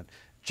the moment.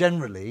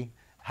 Generally,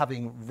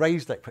 having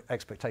raised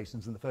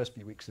expectations in the first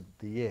few weeks of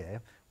the year,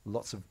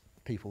 lots of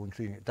people,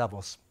 including at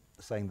Davos,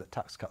 saying that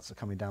tax cuts are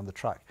coming down the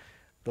track.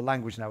 The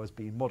language now has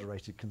been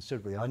moderated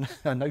considerably.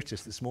 I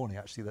noticed this morning,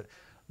 actually, that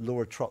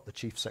Laura Trott, the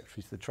Chief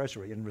Secretary to the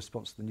Treasury, in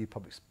response to the new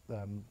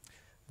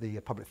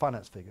public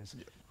finance figures,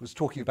 was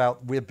talking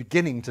about we're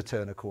beginning to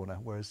turn a corner,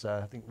 whereas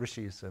I think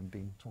Rishi has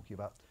been talking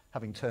about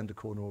having turned a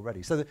corner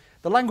already. So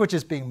the language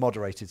is being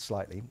moderated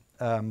slightly.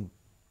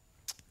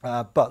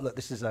 But look,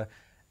 this is an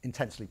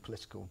intensely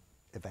political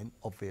event,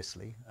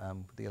 obviously,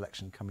 with the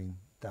election coming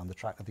down the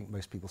track. I think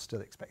most people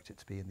still expect it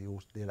to be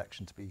the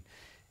election to be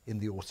in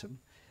the autumn.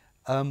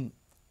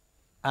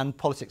 And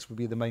politics would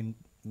be the main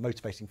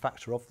motivating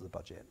factor of the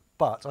budget.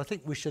 But I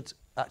think we should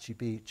actually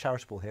be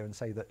charitable here and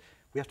say that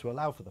we have to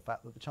allow for the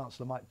fact that the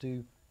Chancellor might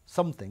do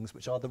some things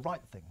which are the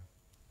right thing.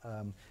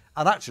 And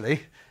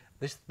actually,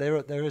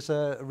 there is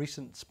a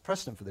recent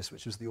precedent for this,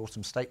 which was the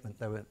autumn statement.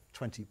 There were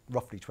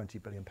roughly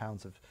 £20 billion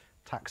of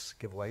tax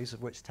giveaways,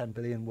 of which 10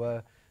 billion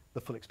were the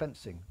full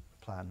expensing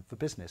plan for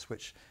business,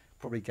 which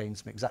probably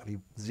gains exactly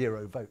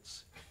 0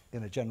 votes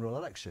in a general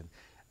election.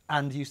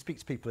 And you speak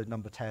to people at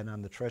Number 10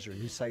 and the Treasury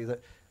who say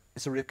that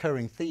it's a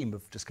recurring theme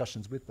of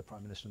discussions with the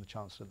Prime Minister and the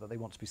Chancellor that they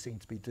want to be seen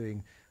to be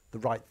doing the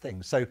right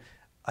thing. So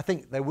I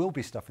think there will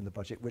be stuff in the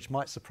budget which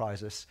might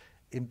surprise us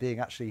in being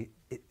actually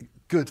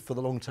good for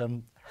the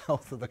long-term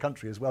health of the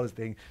country, as well as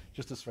being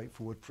just a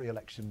straightforward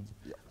pre-election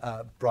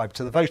bribe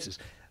to the voters.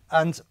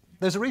 And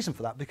there's a reason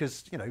for that,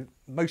 because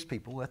most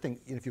people, I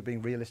think, if you're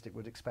being realistic,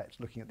 would expect,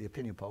 looking at the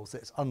opinion polls,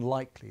 that it's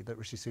unlikely that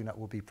Rishi Sunak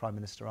will be Prime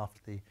Minister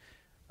after the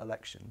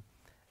election,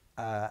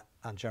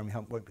 and Jeremy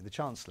Hunt won't be the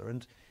Chancellor.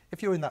 And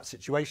if you're in that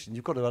situation,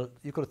 you've got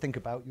to think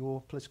about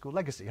your political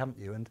legacy, haven't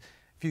you? And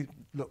if you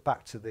look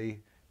back to the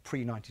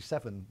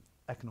pre-97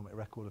 economic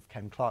record of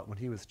Ken Clarke when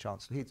he was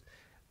Chancellor,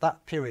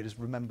 that period is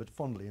remembered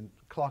fondly, and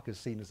Clarke is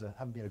seen as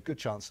having been a good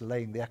Chancellor,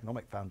 laying the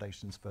economic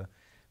foundations for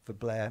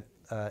Blair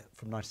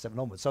from 97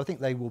 onwards. So I think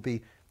they will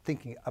be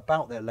thinking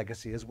about their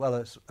legacy as well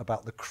as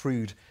about the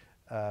crude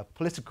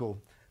political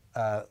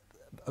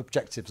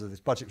objectives of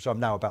this budget, which I'm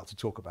now about to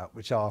talk about,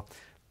 which are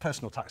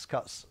personal tax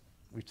cuts.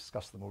 We've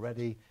discussed them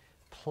already.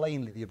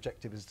 Plainly, the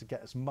objective is to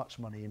get as much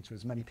money into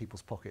as many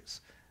people's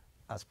pockets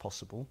as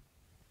possible.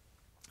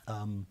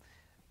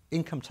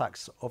 Income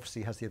tax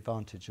obviously has the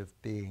advantage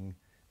of being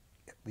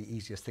the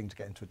easiest thing to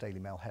get into a Daily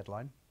Mail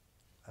headline.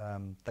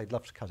 They'd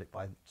love to cut it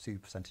by 2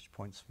 percentage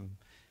points from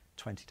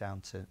 20 down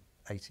to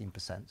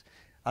 18%.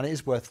 And it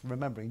is worth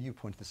remembering, you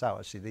pointed this out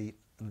actually,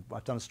 and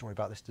I've done a story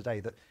about this today,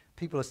 that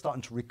people are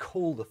starting to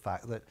recall the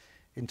fact that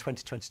in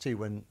 2022,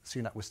 when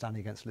Sunak was standing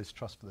against Liz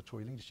Truss for the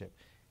Tory leadership,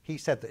 he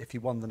said that if he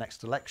won the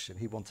next election,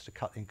 he wanted to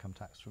cut income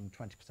tax from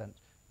 20%,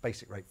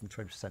 basic rate from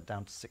 20%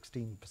 down to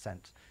 16%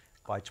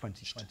 by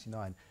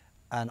 2029.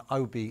 And I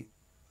would be,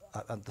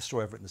 the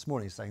story I've written this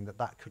morning is saying that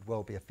that could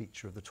well be a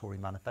feature of the Tory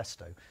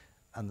manifesto,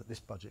 and that this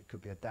budget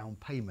could be a down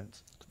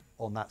payment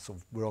on that sort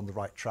of, we're on the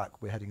right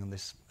track, we're heading on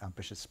this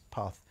ambitious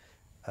path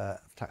of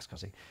tax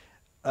cutting.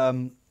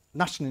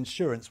 National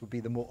insurance would be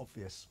the more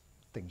obvious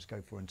thing to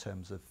go for in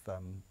terms of,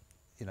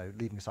 you know,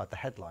 leaving aside the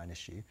headline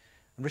issue.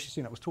 And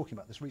Rishi Sunak was talking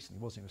about this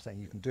recently, wasn't he? He was saying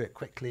you can do it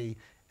quickly,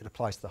 it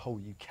applies to the whole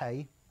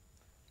UK.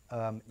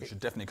 We should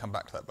definitely come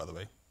back to that, by the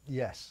way.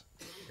 Yes.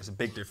 There's a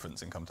big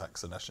difference in income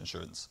tax and national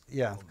insurance.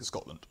 Yeah. In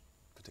Scotland,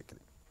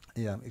 particularly.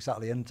 Yeah,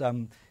 exactly.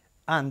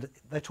 And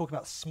they're talking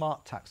about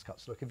smart tax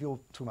cuts. Look, if you're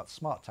talking about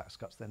smart tax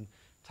cuts, then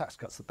tax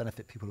cuts that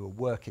benefit people who are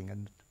working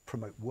and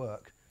promote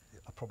work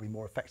are probably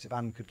more effective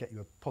and could get you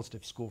a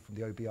positive score from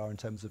the OBR in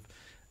terms of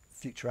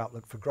future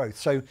outlook for growth.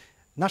 So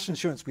national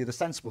insurance would be the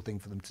sensible thing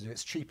for them to do.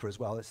 It's cheaper as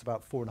well. It's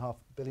about 4.5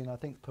 billion, I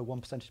think, per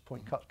 1 percentage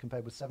point cut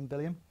compared with 7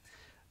 billion.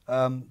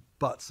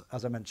 But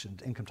as I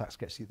mentioned, income tax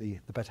gets you the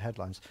better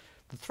headlines.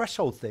 The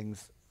threshold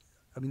things,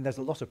 I mean, there's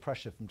a lot of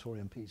pressure from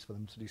Tory MPs for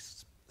them to do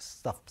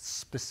stuff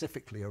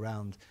specifically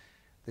around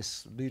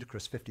this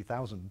ludicrous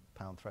 £50,000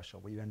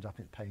 threshold, where you end up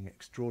paying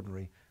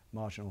extraordinary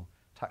marginal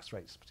tax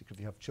rates, particularly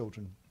if you have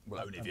children.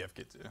 Well, only if you have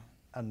kids, yeah.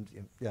 And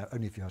yeah,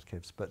 only if you have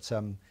kids. But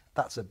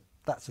that's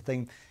a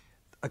thing.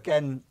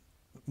 Again,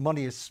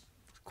 money is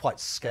quite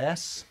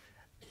scarce,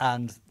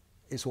 and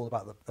it's all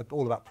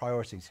about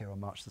priorities here on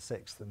March the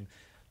 6th. And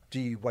do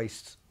you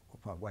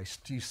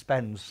do you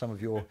spend some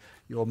of your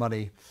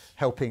money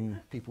helping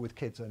people with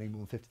kids earning more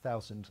than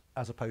 50,000,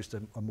 as opposed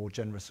to a more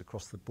generous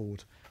across the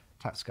board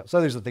tax cut?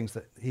 So those are the things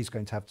that he's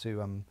going to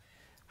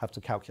have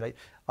to calculate.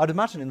 I'd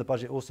imagine in the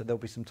budget also there'll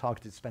be some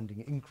targeted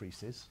spending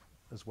increases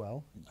as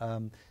well.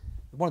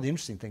 One of the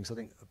interesting things I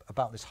think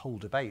about this whole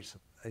debate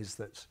is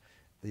that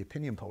the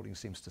opinion polling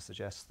seems to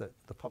suggest that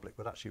the public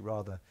would actually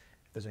rather,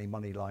 if there's any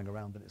money lying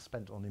around, than it's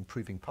spent on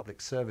improving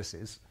public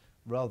services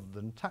rather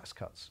than tax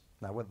cuts.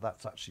 Now, whether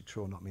that's actually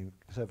true or not, I mean,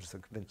 Conservatives are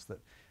convinced that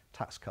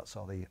tax cuts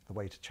are the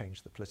way to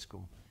change the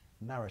political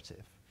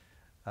narrative.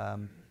 But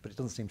it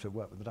doesn't seem to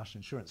work with the national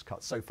insurance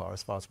cuts so far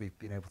as we've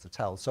been able to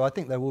tell. So I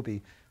think there will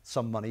be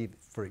some money,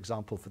 for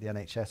example, for the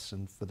NHS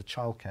and for the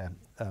childcare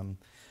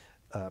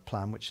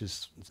plan, which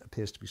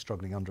appears to be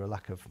struggling under a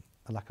lack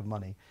of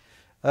money.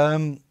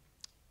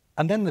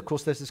 And then, of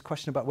course, there's this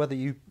question about whether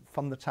you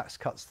fund the tax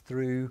cuts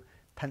through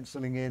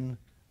penciling in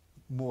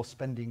more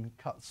spending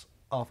cuts,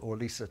 or at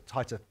least a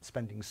tighter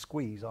spending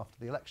squeeze after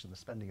the election. The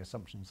spending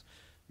assumptions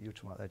you were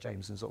talking about there,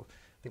 James, and sort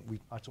of,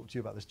 I talked to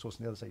you about this, Torsten,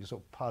 the other day. You're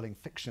sort of piling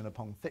fiction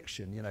upon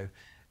fiction. You know,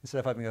 instead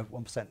of having a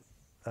 1%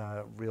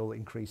 real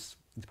increase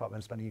in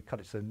departmental spending, you cut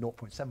it to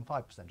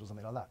 0.75% or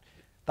something like that.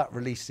 That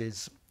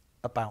releases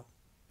about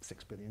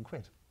 £6 billion.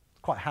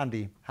 Quite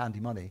handy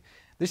money.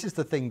 This is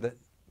the thing that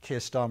Keir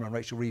Starmer and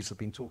Rachel Reeves have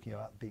been talking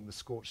about, being the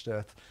scorched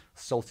earth,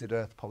 salted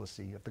earth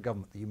policy of the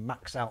government, that you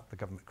max out the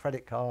government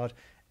credit card,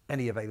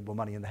 any available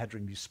money in the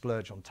headroom you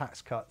splurge on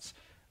tax cuts,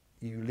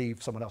 you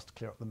leave someone else to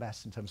clear up the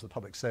mess in terms of the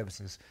public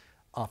services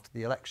after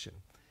the election.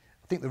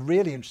 I think the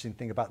really interesting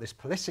thing about this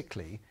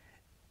politically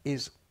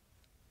is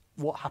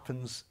what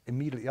happens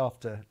immediately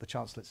after the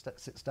Chancellor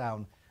sits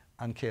down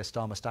and Keir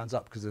Starmer stands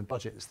up, because in the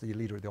budget it's the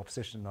leader of the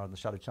opposition or the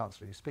Shadow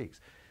Chancellor who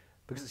speaks.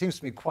 Because it seems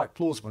to me quite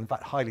plausible, in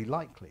fact highly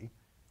likely,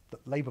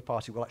 that the Labour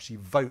Party will actually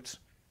vote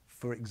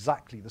for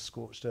exactly the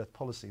scorched earth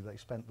policy they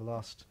spent the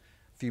last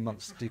few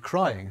months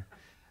decrying.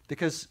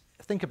 Because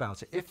think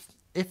about it,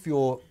 if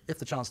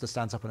the Chancellor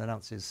stands up and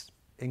announces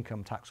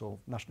income tax or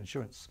national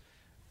insurance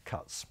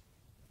cuts,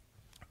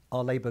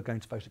 are Labour going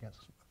to vote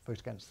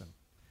against them?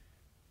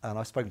 And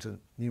I've spoken to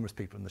numerous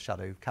people in the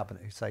shadow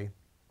cabinet who say,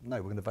 no,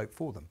 we're going to vote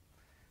for them.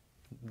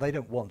 They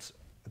don't want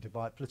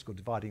a political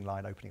dividing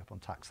line opening up on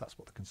tax. That's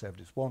what the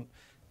Conservatives want.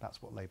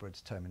 That's what Labour are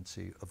determined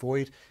to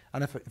avoid.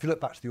 And if you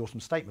look back to the autumn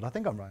statement, I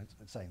think I'm right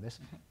in saying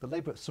this, but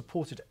Labour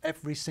supported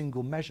every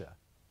single measure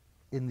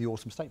in the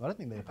autumn statement. I don't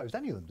think they opposed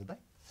any of them, did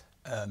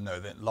they?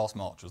 No, last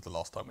March was the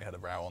last time we had a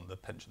row on the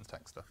pensions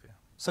tax stuff, yeah.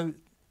 So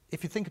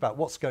if you think about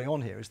what's going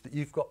on here, is that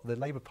you've got the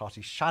Labour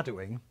Party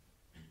shadowing,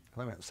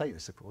 I won't say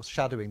this of course,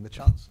 shadowing the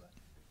Chancellor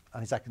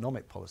and his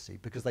economic policy,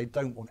 because they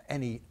don't want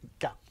any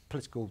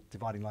political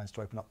dividing lines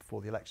to open up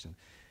before the election.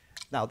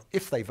 Now,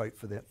 if they vote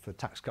for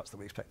tax cuts that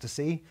we expect to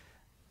see,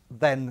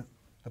 then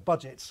the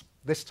budget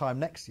this time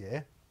next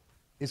year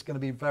is going to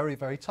be very,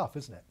 very tough,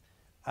 isn't it?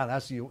 And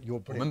as you're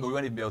remember, we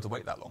won't even be able to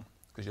wait that long,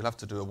 because you'll have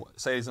to do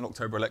say it's an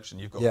October election,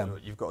 you've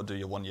got to do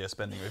your 1 year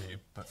spending review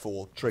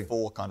before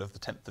kind of the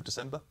 10th of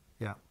December,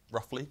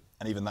 roughly,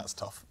 and even that's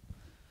tough.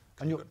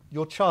 And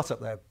your chart up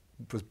there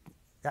was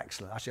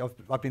excellent. Actually,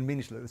 I've been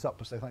meaning to look this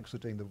up, so thanks for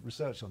doing the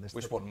research on this.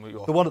 Which one were you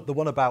on? The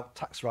one about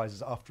tax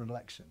rises after an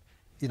election.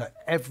 You know,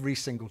 every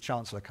single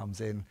Chancellor comes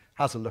in,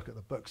 has a look at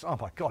the books. Oh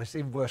my God, it's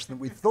even worse than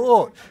we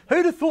thought.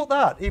 Who'd have thought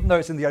that? Even though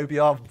it's in the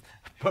OBR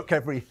book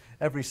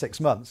every 6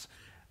 months.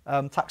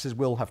 Taxes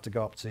will have to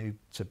go up to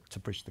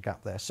bridge the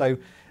gap there. So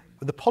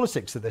the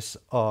politics of this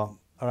are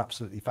are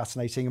absolutely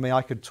fascinating. I mean,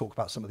 I could talk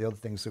about some of the other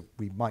things that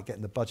we might get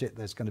in the budget.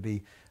 There's going to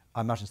be,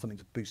 I imagine, something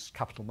to boost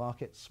capital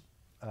markets,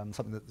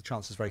 something that the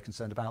Chancellor is very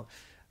concerned about.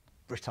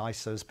 Brit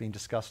ISA has been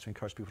discussed to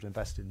encourage people to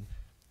invest in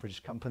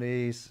British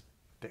companies,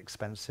 a bit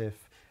expensive.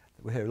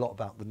 We hear a lot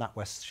about the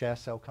NatWest share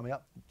sale coming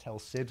up,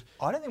 TelSid.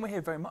 I don't think we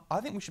hear very much.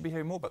 I think we should be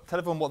hearing more about. Tell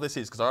everyone what this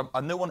is, because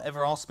no one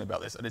ever asked me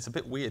about this, and it's a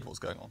bit weird what's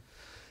going on.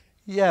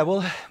 Yeah,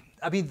 well,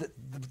 I mean,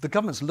 the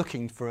government's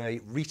looking for a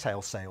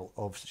retail sale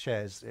of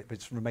shares,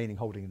 its remaining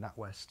holding in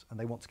NatWest, and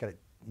they want to get it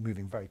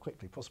moving very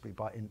quickly, possibly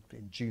by in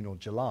June or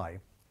July,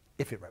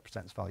 if it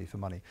represents value for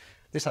money.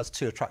 This has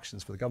two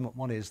attractions for the government.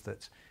 One is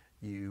that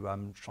you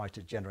try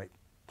to generate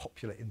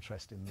popular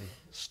interest in the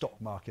stock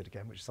market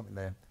again, which is something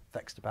they're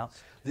vexed about.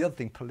 The other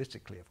thing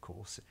politically, of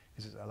course,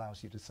 is it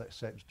allows you to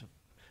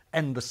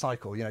end the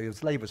cycle. You know, it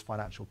was Labour's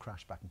financial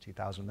crash back in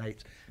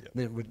 2008.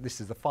 Yep. This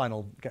is the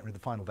final, getting rid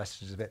of the final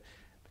vestiges of it.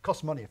 It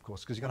costs money, of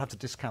course, because you're going to have to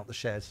discount the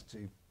shares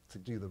to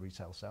do the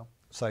retail sale.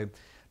 So,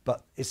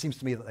 but it seems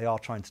to me that they are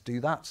trying to do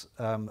that.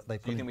 Do you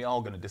think we are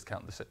going to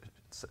discount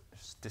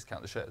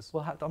the shares?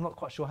 Well, I'm not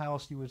quite sure how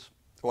else you would.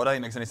 Well, I don't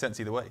think it makes any sense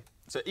either way.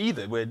 So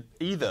either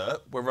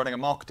we're running a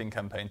marketing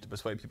campaign to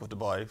persuade people to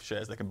buy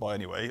shares they can buy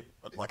anyway,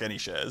 like any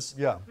shares,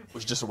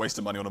 which is just a waste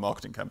of money on a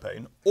marketing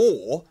campaign,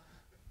 or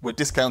we're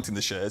discounting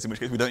the shares, in which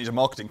case we don't need a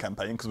marketing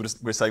campaign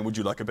because we're saying, would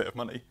you like a bit of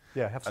money?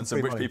 Yeah, have some and some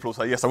free rich money. people will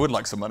say, yes, I would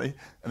like some money,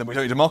 and then we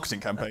don't need a marketing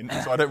campaign.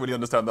 So I don't really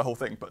understand the whole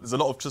thing, but there's a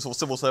lot of just sort of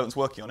civil servants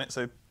working on it.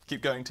 So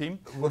keep going, team.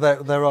 Well,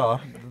 there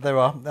are,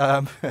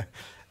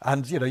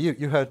 and you know,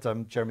 you heard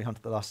Jeremy Hunt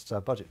at the last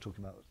budget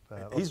talking about.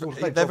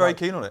 They're very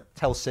keen on it.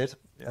 TelSid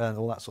and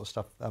all that sort of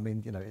stuff. I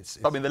mean, you know, it's.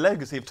 I mean, the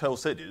legacy of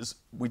TelSid is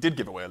we did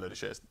give away a load of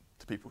shares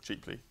to people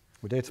cheaply.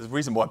 We did. There's a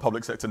reason why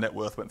public sector net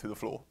worth went through the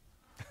floor.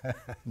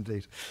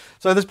 Indeed.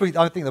 So I think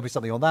there'll be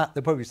something on that.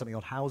 There'll probably be something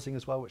on housing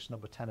as well, which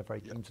Number 10 are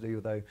very keen to do,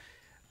 although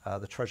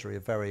the Treasury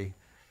are very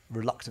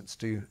reluctant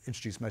to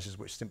introduce measures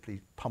which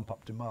simply pump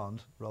up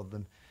demand rather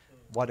than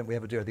why don't we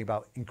ever do anything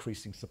about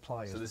increasing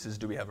supply. So this is,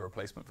 do we have a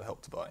replacement for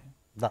Help to Buy?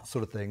 That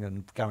sort of thing,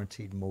 and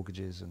guaranteed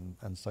mortgages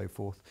and so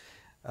forth.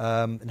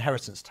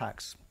 Inheritance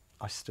tax,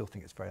 I still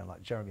think it's very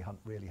unlikely. Jeremy Hunt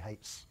really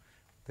hates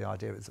the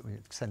idea. It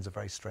sends a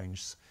very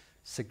strange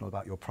signal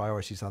about your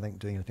priorities, I think,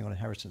 doing anything on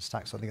inheritance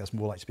tax. I think that's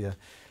more likely to be a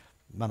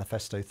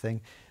manifesto thing.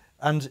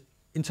 And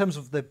in terms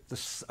of the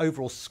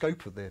overall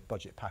scope of the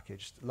budget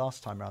package,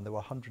 last time around there were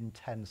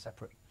 110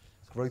 separate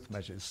growth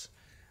measures,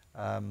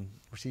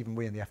 which even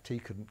we in the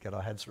FT couldn't get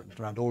our heads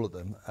around all of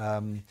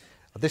them.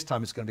 This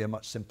time it's going to be a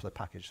much simpler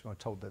package. I'm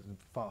told there's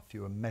far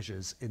fewer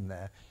measures in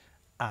there,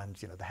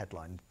 and you know the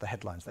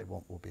headlines they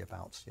want will be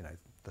about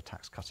the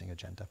tax cutting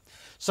agenda.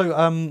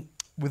 So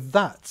with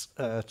that,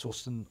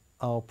 Torsten,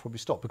 I'll probably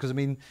stop, because I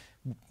mean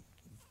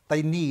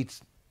they need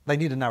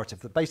a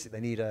narrative that basically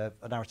they need a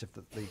narrative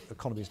that the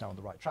economy is now on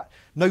the right track.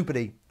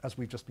 Nobody, as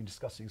we've just been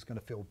discussing, is going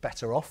to feel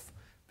better off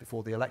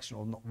before the election,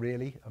 or not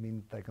really. I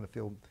mean, they're going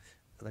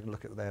to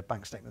look at their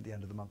bank statement at the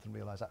end of the month and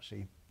realise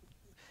actually.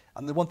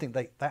 And the one thing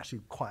they're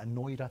actually quite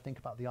annoyed, I think,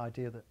 about the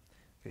idea that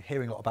you're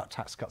hearing a lot about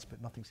tax cuts, but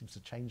nothing seems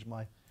to change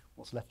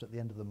what's left at the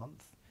end of the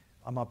month.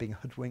 Am I being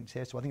hoodwinked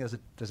here? So I think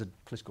there's a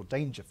political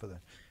danger for the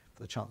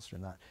Chancellor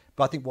in that.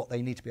 But I think what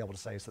they need to be able to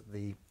say is that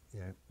we're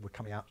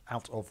coming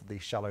out of the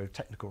shallow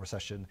technical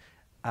recession,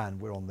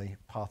 and we're on the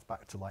path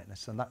back to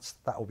lightness, and that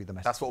will be the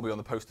message. That's what will be on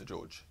the poster,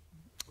 George.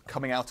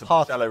 Coming out of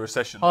the shallow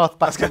recession. Path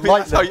back to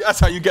lightness. That's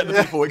how you get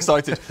the people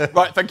excited.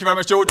 Right, thank you very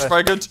much, George.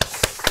 Very good.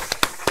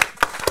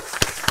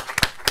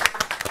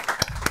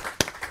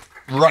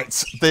 Right,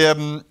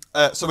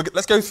 so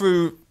let's go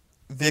through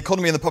the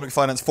economy and the public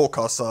finance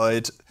forecast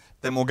side.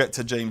 Then we'll get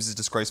to James's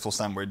disgraceful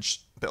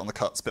sandwich, bit on the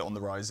cuts, bit on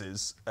the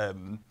rises,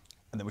 and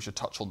then we should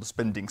touch on the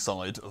spending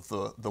side of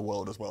the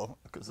world as well,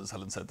 because as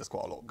Helen said, there's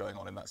quite a lot going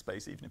on in that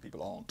space, even if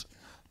people aren't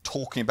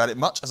talking about it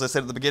much. As I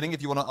said at the beginning,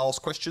 if you want to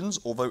ask questions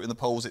or vote in the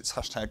polls, it's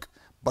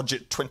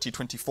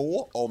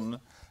 #budget2024 on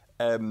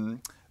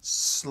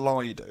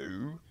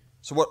Slido.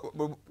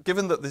 So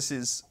given that this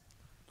is,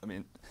 I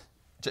mean,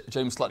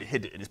 James slightly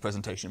hid it in his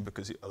presentation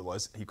because he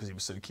was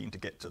so keen to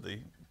get to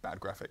the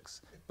bad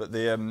graphics. But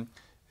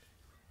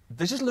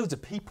there's just loads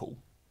of people.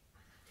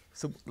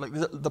 So like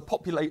the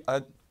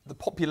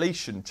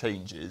population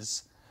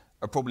changes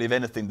are probably, if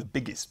anything, the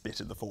biggest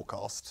bit of the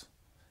forecast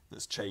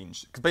that's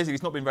changed. Because basically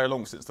it's not been very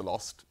long since the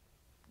last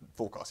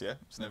forecast, yeah?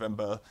 It's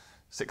November,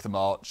 6th of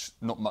March,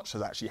 not much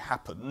has actually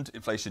happened.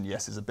 Inflation,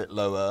 yes, is a bit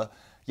lower.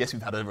 Yes,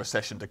 we've had a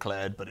recession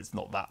declared, but it's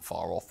not that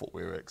far off what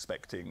we were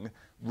expecting.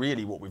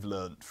 Really what we've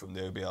learned from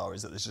the OBR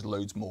is that there's just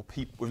loads more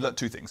people. We've learned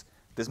two things.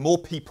 There's more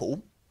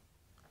people,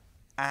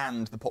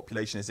 and the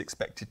population is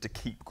expected to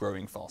keep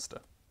growing faster.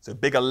 So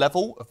bigger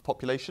level of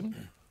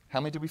population. How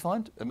many did we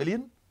find? 1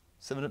 million?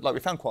 700? Like we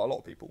found quite a lot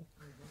of people.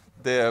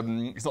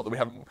 It's not that we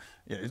haven't,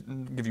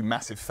 give you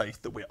massive faith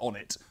that we're on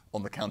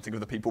the counting of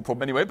the people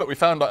problem anyway, but we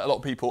found like a lot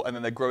of people, and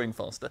then they're growing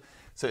faster.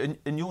 So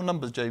in your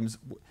numbers, James,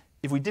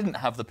 if we didn't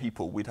have the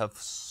people, we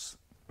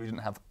didn't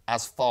have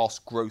as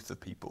fast growth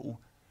of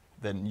people,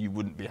 then you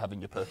wouldn't be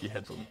having your perky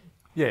headroom.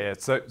 Yeah,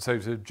 so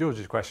to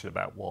George's question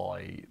about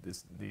why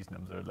these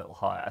numbers are a little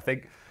higher, I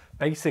think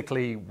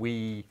basically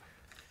we're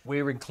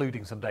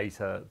including some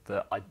data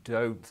that I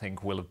don't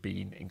think will have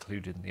been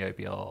included in the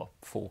OBR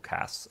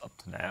forecasts up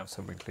to now.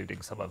 So we're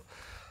including some of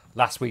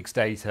last week's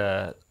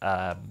data.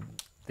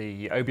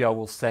 The OBR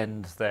will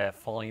send their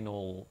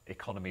final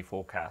economy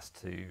forecast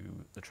to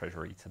the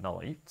Treasury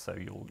tonight, so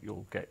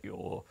you'll get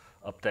your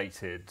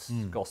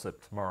updated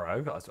gossip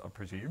tomorrow, I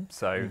presume.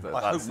 So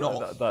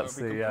that's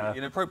the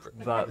inappropriate.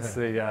 That's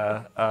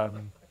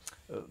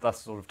that's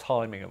sort of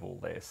timing of all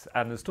this.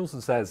 And as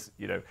Dawson says,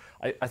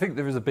 I think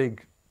there is a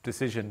big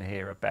decision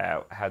here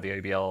about how the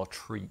OBR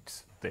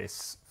treat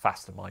this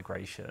faster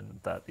migration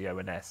that the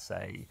ONS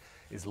say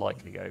is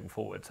likely going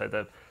forward.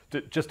 So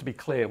just to be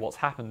clear, what's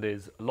happened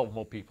is a lot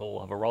more people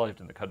have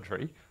arrived in the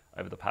country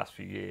over the past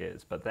few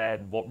years, but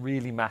then what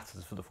really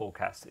matters for the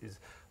forecast is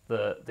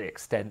the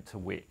extent to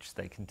which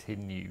they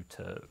continue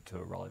to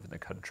arrive in the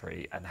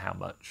country and how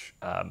much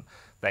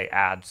they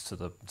add to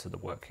the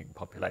working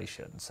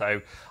population.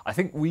 So I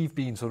think we've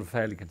been sort of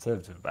fairly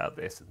conservative about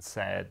this and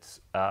said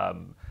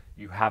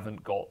you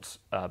haven't got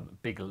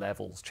big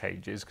levels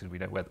changes because we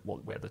know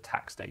where the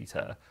tax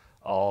data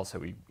are. So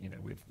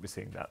we're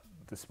seeing that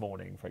this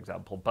morning, for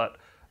example. But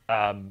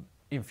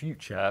in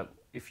future,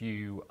 if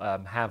you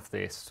have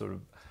this sort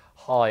of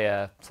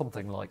higher,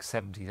 something like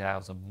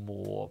 70,000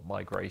 more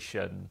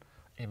migration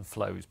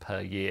inflows per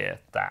year,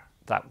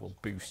 that will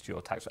boost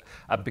your tax rate.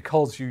 And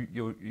because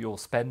your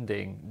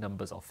spending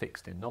numbers are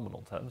fixed in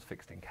nominal terms,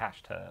 fixed in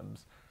cash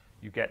terms,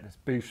 you get this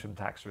boost from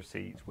tax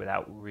receipts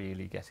without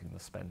really getting the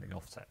spending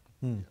offset.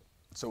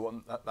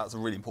 So that's a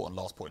really important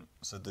last point.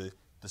 So the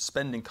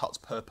spending cuts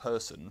per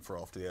person for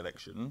after the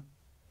election,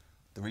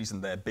 the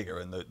reason they're bigger,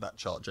 and that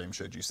chart James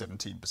showed you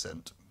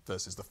 17%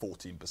 versus the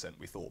 14%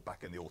 we thought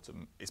back in the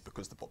autumn, is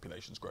because the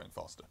population's growing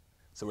faster.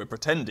 So we're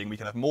pretending we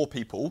can have more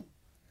people.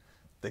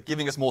 They're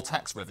giving us more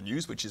tax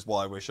revenues, which is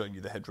why we're showing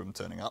you the headroom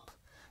turning up.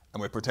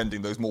 And we're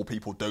pretending those more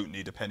people don't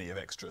need a penny of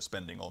extra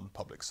spending on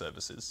public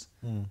services.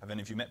 Have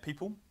any of you met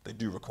people? They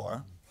do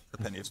require a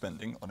penny of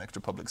spending on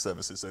extra public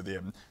services. So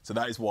so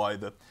that is why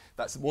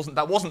that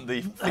wasn't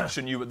the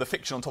fiction the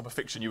fiction on top of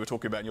fiction you were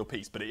talking about in your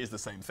piece, but it is the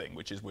same thing,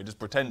 which is we're just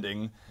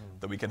pretending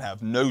that we can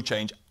have no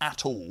change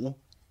at all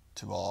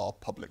to our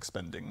public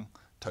spending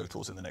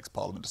totals in the next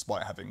parliament,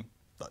 despite having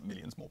like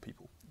millions more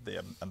people.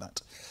 And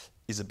that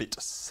is a bit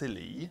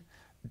silly,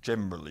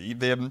 generally.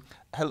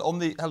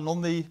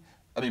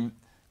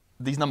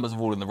 These numbers are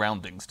all in the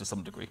roundings to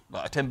some degree.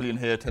 Like 10 billion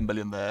here, 10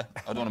 billion there.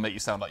 I don't want to make you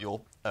sound like you're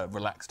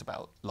relaxed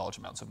about large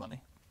amounts of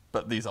money,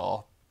 but these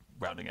are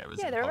rounding errors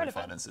in they're public relevant.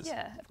 finances.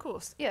 Yeah, of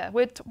course. Yeah,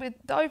 with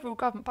the overall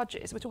government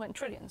budget we're talking in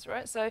trillions,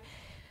 right? So,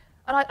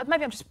 and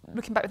maybe I'm just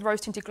looking back with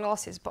rose-tinted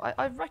glasses, but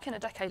I reckon a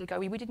decade ago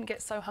we didn't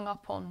get so hung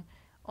up on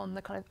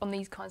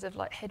these kinds of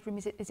like headroom.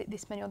 Is it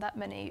this many or that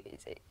many?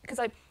 Because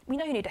we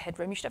know you need a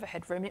headroom. You should have a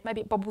headroom.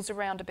 Maybe it bobbles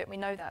around a bit. We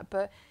know that,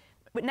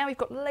 but now we've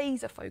got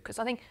laser focus.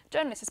 I think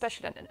journalists,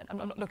 especially, and I'm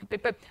not looking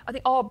big, but I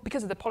think are,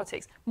 because of the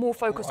politics, more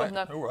focused on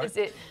the. Right. Is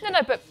it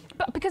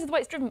but because of the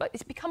way it's driven, but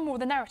it's become more of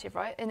the narrative,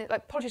 right? And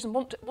like politicians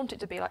want it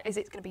to be like, is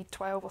it going to be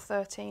 12 or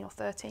 13 or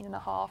 13 and a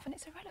half? And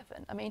it's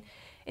irrelevant. I mean,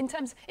 in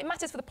terms, it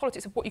matters for the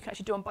politics of what you can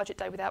actually do on budget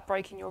day without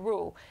breaking your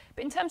rule.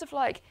 But in terms of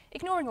like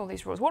ignoring all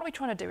these rules, what are we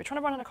trying to do? We're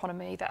trying to run an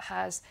economy that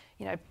has,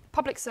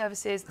 public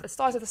services, the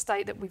size of the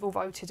state that we've all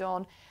voted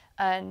on,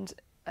 and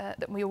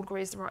that we all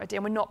agree is the right idea,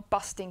 and we're not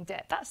busting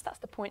debt. That's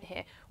the point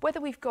here. Whether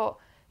we've got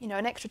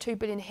an extra 2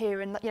 billion here,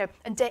 and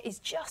and debt is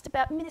just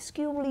about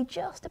minusculely,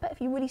 just about,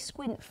 if you really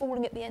squint,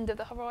 falling at the end of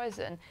the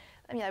horizon,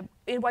 in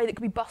a way that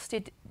could be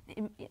busted.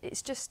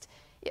 It's just,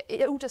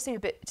 it all just seems a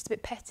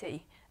bit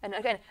petty. And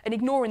again,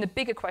 ignoring the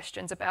bigger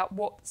questions about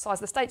what size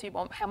of the state do we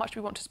want, how much do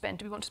we want to spend,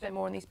 do we want to spend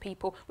more on these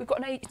people? We've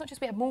got it's not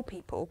just we have more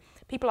people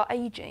are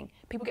aging,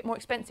 people get more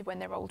expensive when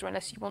they're older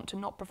unless you want to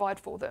not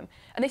provide for them.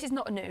 And this is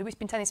not new, we've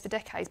been telling this for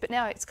decades, but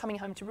now it's coming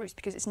home to roost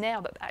because it's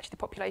now that actually the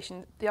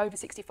population, the over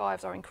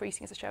 65s are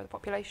increasing as a share of the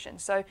population.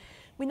 So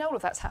we know all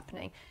of that's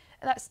happening.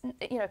 And that's,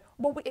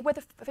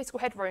 whether fiscal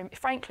headroom,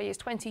 frankly, is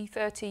 20,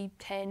 30,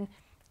 10,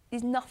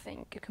 is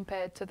nothing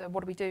compared to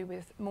what do we do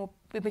with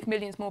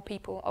millions more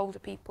people, older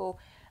people,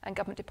 and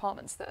government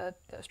departments that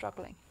are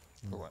struggling.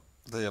 All right.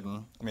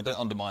 Don't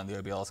undermine the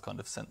OBR's kind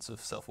of sense of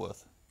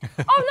self-worth.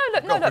 Oh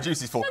no, produce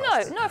these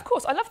forecasts. No, of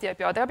course, I love the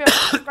OBR. The OBR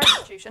is a great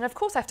institution, and of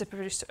course I have to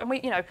produce. And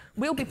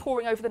we'll be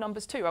poring over the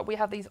numbers too. Right? We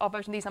have our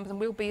vote on these numbers, and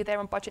we'll be there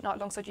on budget night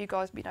alongside you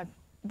guys.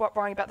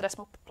 Worrying about the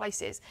decimal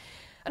places,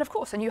 and of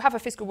course, and you have a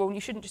fiscal rule, and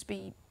you shouldn't just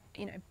be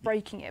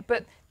breaking it.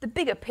 But the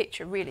bigger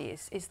picture really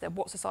is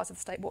what's the size of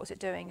the state, what is it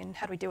doing, and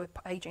how do we deal with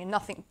ageing? And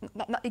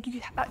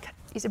that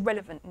is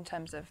irrelevant in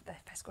terms of the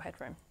fiscal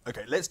headroom.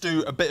 Okay, let's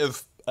do a bit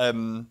of.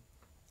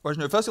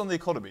 Firstly on the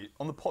economy,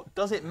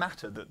 does it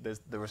matter that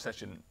there's the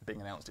recession being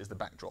announced is the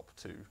backdrop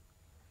to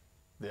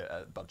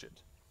the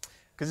budget?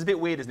 Because it's a bit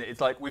weird, isn't it?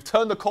 It's like we've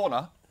turned the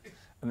corner,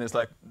 and there's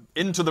like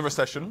into the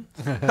recession.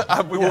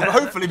 We will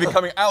hopefully be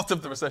coming out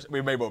of the recession.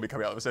 We may well be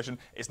coming out of the recession.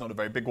 It's not a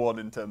very big one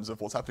in terms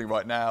of what's happening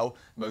right now.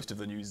 Most of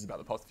the news is about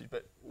the past few.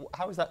 But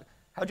how is that?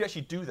 How do you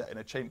actually do that in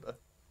a chamber?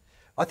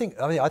 I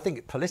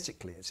think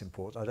politically it's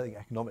important. I don't think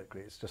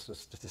economically it's just a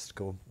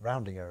statistical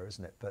rounding error,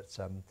 isn't it? But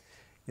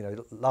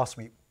last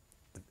week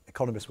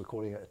economists were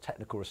calling it a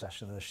technical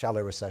recession and a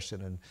shallow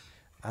recession, and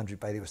Andrew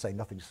Bailey was saying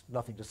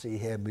nothing to see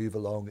here, move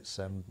along. It's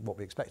what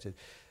we expected.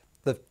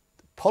 The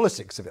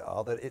politics of it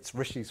are that it's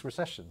Rishi's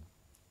recession.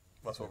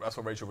 That's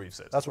what Rachel Reeves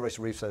says. That's what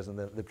Rachel Reeves says, and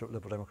the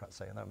Liberal Democrats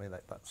say, and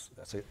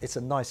it's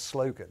a nice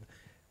slogan.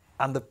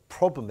 And the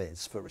problem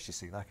is for Rishi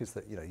Sunak is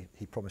that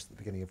he promised at the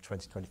beginning of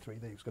 2023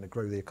 that he was going to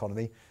grow the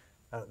economy,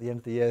 and at the end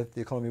of the year the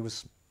economy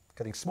was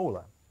getting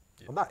smaller,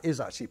 and that is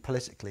actually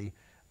politically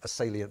a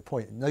salient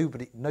point.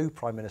 No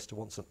Prime Minister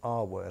wants an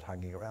R word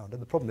hanging around,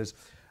 and the problem is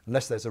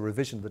unless there's a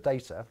revision of the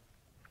data,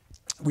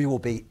 we will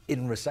be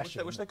in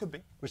recession. Which there could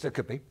be. Which there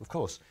could be, of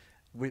course.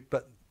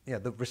 But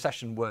the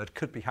recession word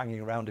could be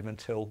hanging around him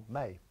until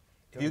May.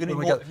 When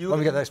we get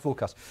the next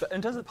forecast. But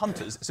in terms of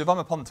punters, so if I'm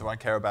a punter, I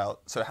care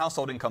about, so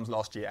household incomes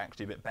last year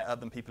actually a bit better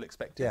than people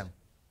expected. Yeah.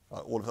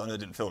 All of a sudden, it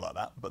didn't feel like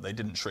that, but they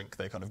didn't shrink.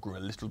 They kind of grew a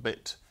little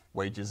bit.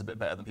 Wages a bit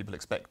better than people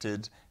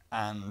expected,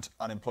 and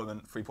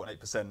unemployment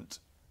 3.8%.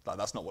 Like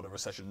that's not what a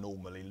recession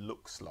normally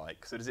looks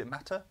like. So does it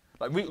matter?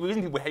 Like the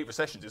reason people hate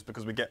recessions is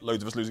because we get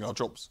loads of us losing our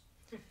jobs.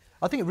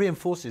 I think it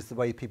reinforces the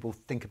way people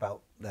think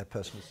about their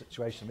personal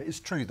situation. It's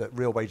true that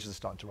real wages are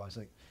starting to rise.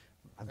 I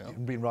think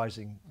have been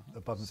rising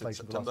above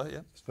inflation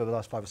for the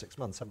last 5 or 6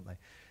 months, haven't they?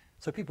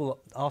 So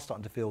people are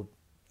starting to feel,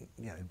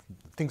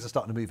 things are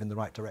starting to move in the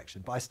right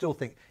direction. But I still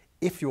think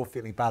if you're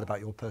feeling bad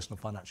about your personal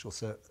financial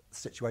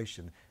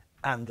situation,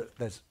 and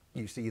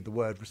you see the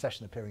word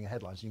recession appearing in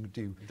headlines, you can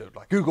do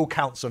Google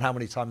counts on how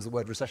many times the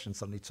word recession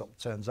suddenly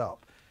turns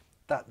up.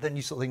 Then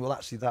you sort of think, well,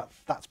 actually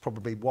that's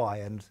probably why,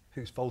 and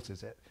whose fault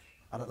is it?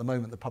 And at the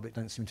moment, the public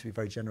don't seem to be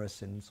very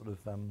generous in sort of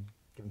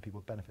giving people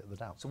the benefit of the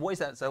doubt. So what is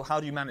that? So how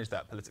do you manage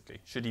that politically?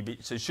 Should you be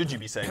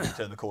saying you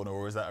turn the corner,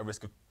 or is that a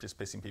risk of just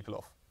pissing people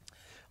off?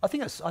 I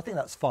think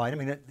that's fine. I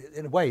mean,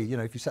 in a way,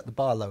 if you set the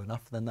bar low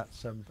enough, then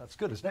that's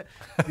good, isn't it?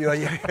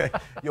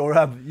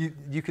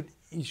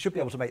 You should be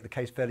able to make the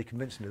case fairly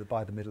convincingly that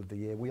by the middle of the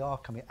year we are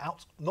coming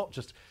out. Not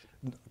just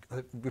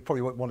we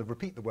probably won't want to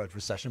repeat the word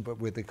recession, but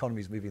with the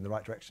economy's moving in the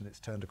right direction, it's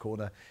turned a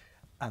corner,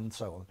 and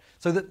so on.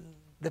 So that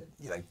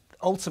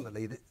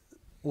ultimately,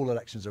 all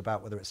elections are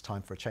about whether it's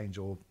time for a change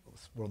or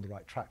we're on the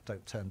right track.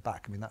 Don't turn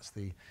back. I mean, that's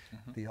the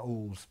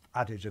old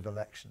adage of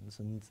elections,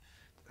 and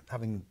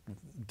having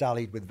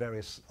dallied with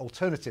various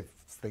alternative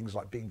things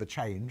like being the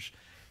change,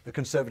 the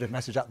Conservative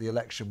message at the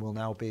election will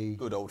now be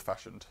good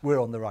old-fashioned.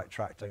 We're on the right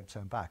track. Don't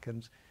turn back.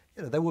 And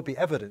there will be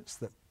evidence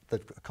that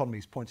the economy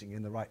is pointing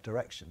in the right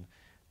direction,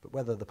 but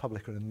whether the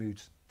public are in the mood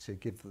to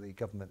give the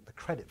government the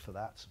credit for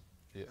that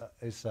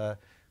is the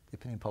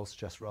opinion polls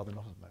suggest rather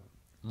not at the moment.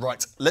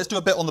 Right, let's do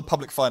a bit on the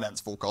public finance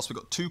forecast. We've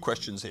got 2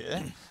 questions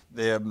here.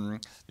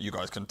 You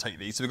guys can take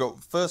these. So we've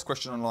got first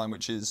question online,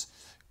 which is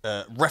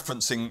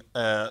referencing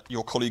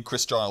your colleague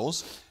Chris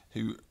Giles,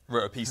 who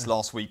wrote a piece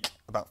last week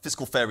about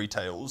fiscal fairy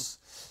tales.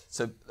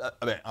 So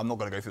I'm not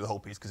going to go through the whole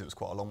piece because it was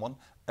quite a long one.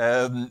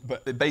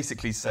 But it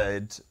basically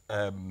said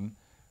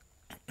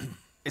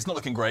it's not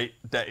looking great.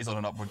 Debt is on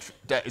an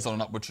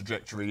upward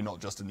trajectory,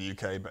 not just in the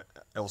UK but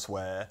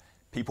elsewhere.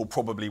 People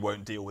probably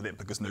won't deal with it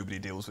because nobody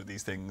deals with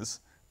these things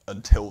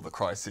until the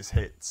crisis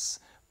hits.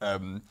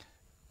 The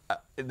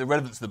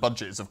relevance of the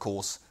budget is, of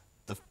course,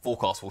 the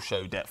forecast will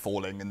show debt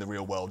falling. In the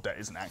real world, debt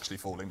isn't actually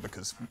falling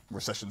because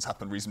recessions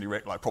happen reasonably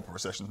like proper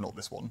recessions, not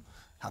this one,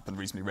 happen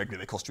reasonably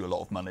regularly. They cost you a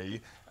lot of money,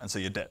 and so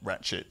your debt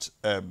ratchet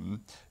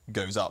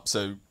goes up.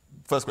 So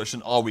first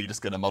question, are we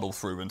just going to muddle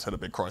through until a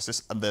big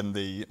crisis? And then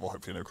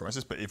hopefully no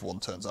crisis, but if one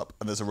turns up.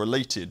 And there's a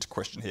related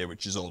question here,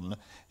 which is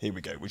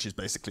which is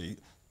basically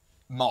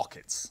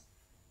markets.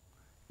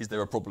 Is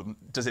there a problem?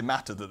 Does it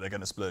matter that they're going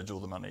to splurge all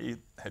the money,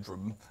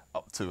 headroom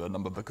up to a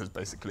number, because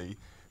basically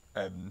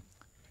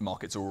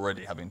markets are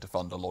already having to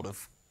fund a lot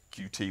of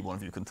QT. One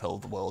of you can tell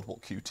the world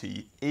what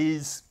QT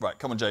is. Right,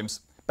 come on,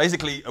 James.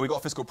 Basically, have we got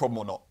a fiscal problem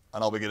or not?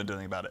 And are we going to do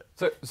anything about it?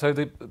 So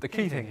the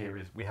key thing here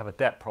is we have a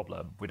debt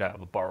problem, we don't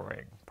have a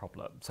borrowing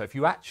problem. So if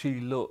you actually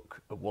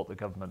look at what the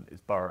government is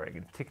borrowing,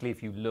 and particularly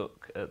if you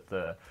look at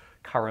the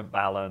current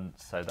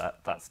balance, so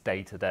that's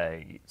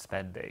day-to-day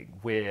spending,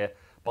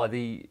 by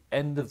the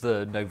end of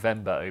the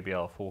November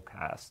OBR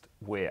forecast,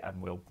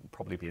 we'll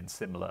probably be in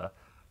similar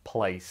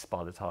place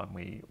by the time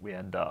we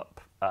end up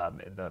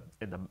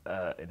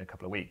in a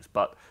couple of weeks.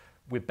 But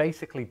we're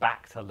basically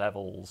back to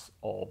levels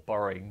of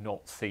borrowing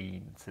not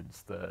seen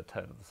since the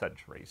turn of the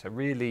century. So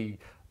really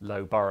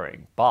low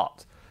borrowing.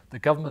 But the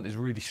government is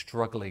really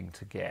struggling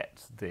to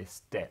get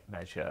this debt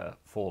measure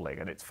falling,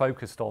 and it's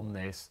focused on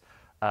this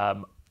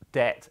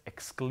debt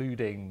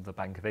excluding the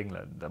Bank of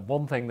England. And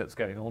one thing that's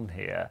going on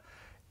here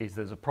is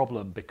there's a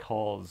problem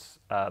because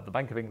the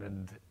Bank of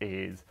England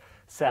is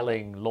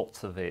selling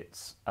lots of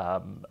its,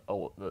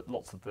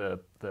 lots of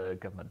the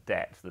government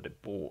debt that it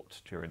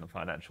bought during the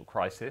financial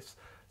crisis.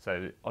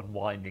 So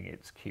unwinding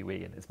its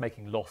QE, and it's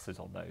making losses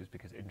on those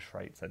because interest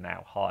rates are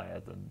now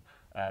higher than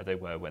they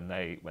were when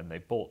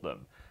they bought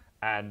them.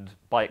 And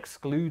by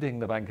excluding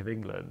the Bank of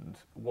England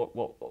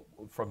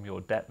from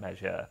your debt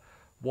measure,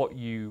 what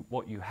you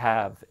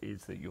have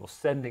is that you're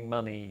sending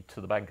money to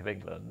the Bank of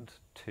England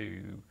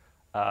to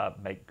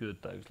make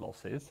good those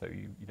losses. So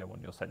you don't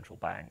want your central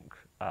bank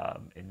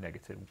in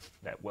negative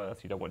net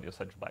worth. You don't want your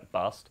central bank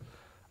bust.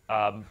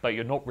 But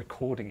you're not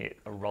recording it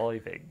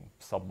arriving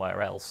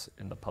somewhere else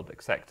in the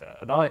public sector.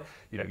 And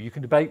you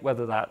can debate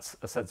whether that's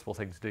a sensible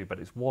thing to do, but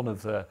it's one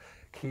of the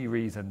key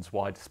reasons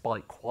why,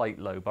 despite quite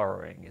low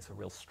borrowing, it's a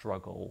real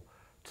struggle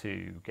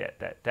to get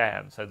debt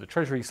down. So the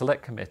Treasury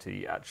Select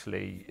Committee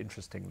actually,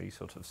 interestingly,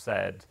 sort of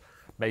said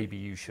maybe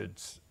you should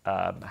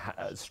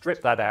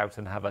strip that out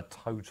and have a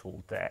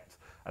total debt,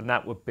 and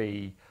that would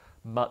be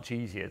much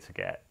easier to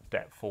get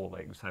debt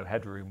falling. So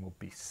headroom would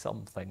be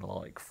something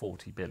like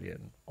 40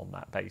 billion on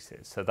that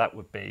basis. So that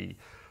would be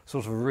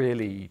sort of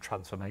really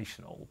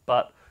transformational.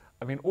 But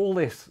I mean, all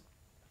this,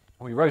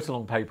 we wrote a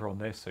long paper on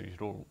this, so you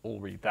should all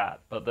read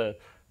that. But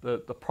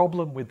the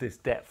problem with this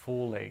debt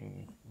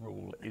falling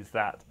rule is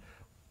that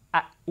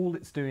all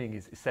it's doing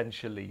is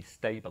essentially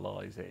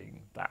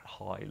stabilizing that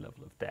high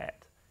level of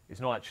debt.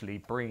 It's not actually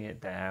bringing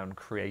it down,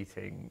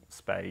 creating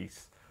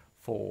space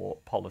for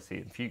policy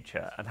in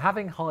future. And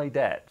having high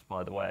debt,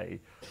 by the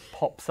way,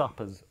 pops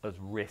up as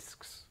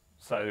risks.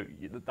 So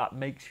that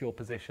makes your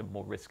position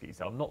more risky.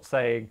 So I'm not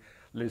saying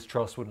Liz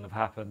Truss wouldn't have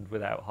happened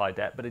without high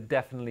debt, but it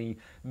definitely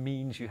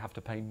means you have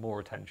to pay more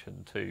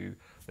attention to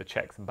the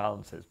checks and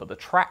balances. But the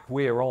track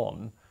we're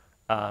on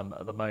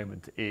at the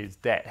moment is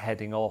debt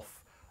heading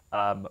off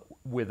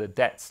with a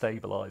debt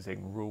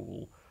stabilizing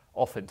rule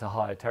off into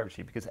higher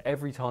territory, because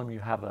every time you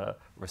have a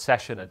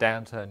recession, a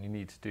downturn, you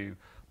need to do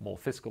more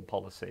fiscal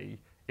policy,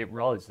 it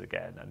rises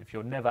again. And if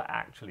you're never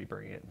actually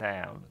bringing it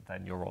down,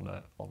 then you're on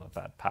a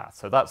bad path.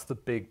 So that's the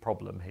big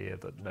problem here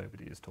that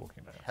nobody is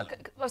talking about. I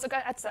was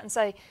going to add to that and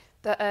say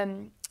that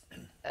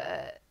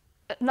another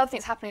thing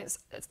that's happening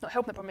that's not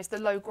helping the problem is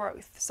the low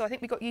growth. So I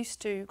think we got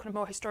used to kind of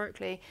more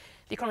historically,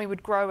 the economy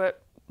would grow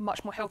at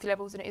much more healthy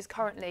levels than it is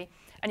currently,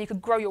 and you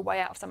could grow your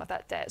way out of some of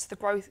that debt. So the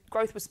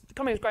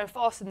economy was growing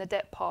faster than the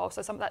debt pile,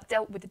 so some of that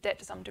dealt with the debt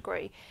to some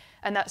degree,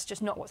 and that's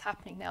just not what's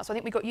happening now. So I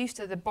think we got used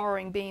to the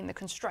borrowing being the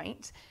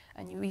constraint,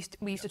 and we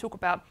used to talk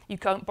about you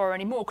can't borrow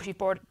anymore because you've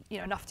borrowed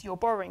enough to your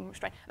borrowing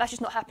restraint. That's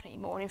just not happening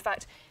anymore. And in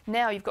fact,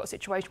 now you've got a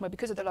situation where,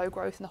 because of the low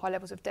growth and the high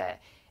levels of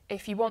debt,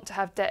 if you want to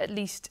have debt at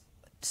least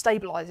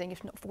stabilising,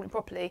 if not falling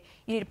properly,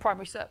 you need a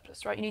primary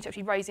surplus, right? You need to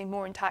actually raising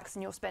more in tax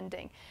than you're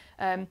spending.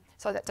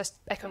 So that just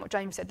echoing what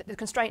James said, the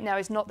constraint now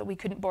is not that we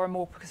couldn't borrow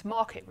more because of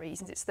market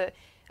reasons, it's that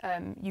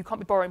you can't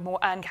be borrowing more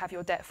and have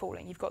your debt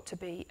falling. You've got to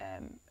be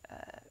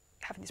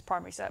having this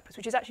primary surplus,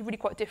 which is actually really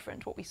quite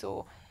different to what we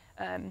saw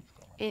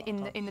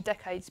in the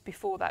decades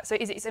before that. So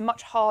it's a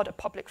much harder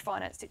public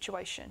finance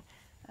situation.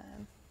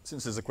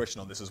 Since there's a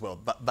question on this as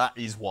well, that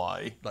is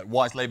why,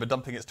 why is Labour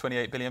dumping its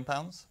 £28 billion?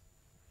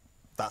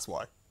 That's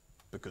why.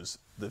 Because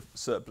the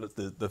surplus,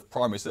 the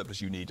primary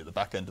surplus you need at the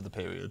back end of the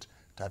period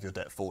to have your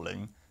debt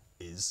falling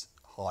is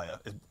higher,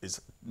 is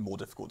more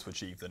difficult to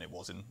achieve than it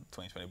was in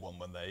 2021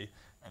 when they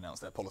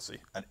announced their policy.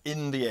 And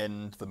in the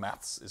end, the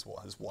maths is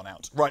what has won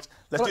out. Right,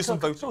 let's do some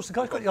voting.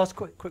 Can I quickly ask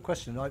a quick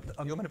question?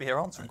 You're meant to be here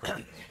answering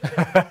questions.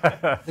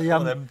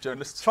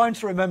 Journalists. Trying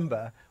to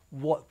remember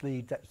what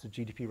the debt to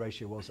GDP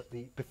ratio was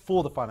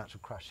before the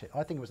financial crash hit.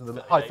 I think it was in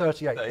the high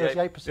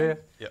 38%.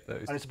 Yeah.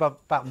 And it's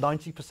about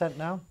 90%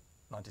 now.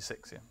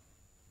 96, yeah.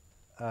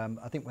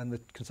 I think when the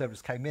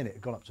Conservatives came in, it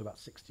had gone up to about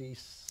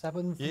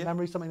 67, from Yeah.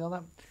 memory, something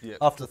like that, Yeah.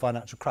 after the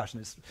financial crash.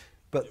 And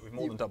We've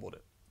more than doubled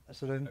it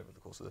over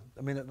the course of the...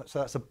 I mean, so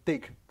that's a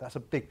big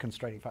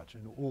constraining factor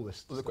in all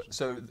this.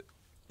 So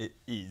it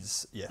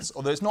is, yes.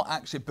 Although it's not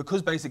actually,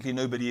 because basically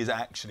nobody is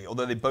actually,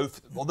 although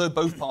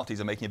both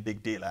parties are making a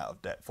big deal out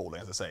of debt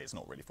falling, as I say, it's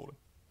not really falling.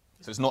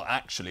 So it's not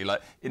actually,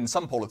 in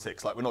some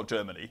politics, we're not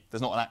Germany,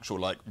 there's not an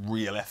actual,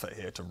 real effort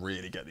here to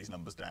really get these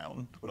numbers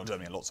down. We're not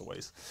Germany in lots of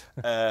ways.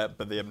 Right,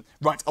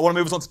 I want to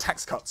move us on to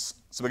tax cuts.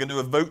 So we're going to do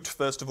a vote,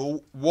 first of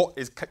all. What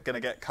is going to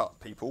get cut,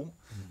 people?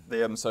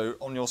 So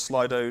on your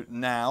Slido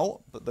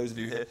now, but those of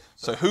you here,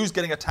 so who's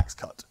getting a tax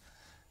cut?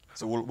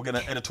 So we're going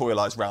to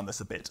editorialise around this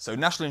a bit. So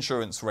national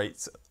insurance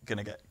rates are going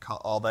to get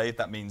cut, are they?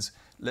 That means,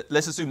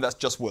 let's assume that's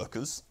just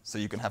workers, so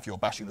you can have your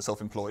bashing the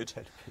self-employed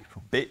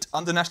bit.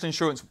 Under national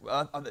insurance,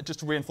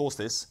 just to reinforce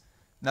this,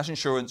 national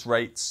insurance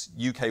rates,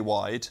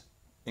 UK-wide,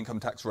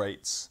 income tax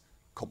rates,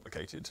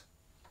 complicated,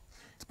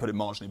 to put it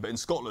marginally. But in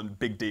Scotland,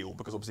 big deal,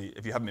 because obviously,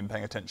 if you haven't been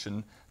paying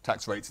attention,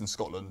 tax rates in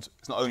Scotland,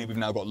 it's not only we've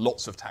now got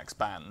lots of tax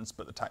bans,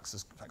 but the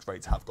tax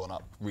rates have gone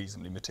up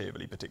reasonably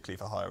materially, particularly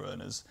for higher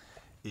earners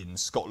in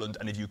Scotland.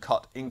 And if you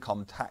cut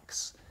income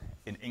tax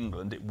in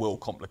England, it will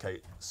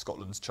complicate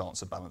Scotland's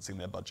chance of balancing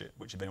their budget,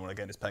 which, if anyone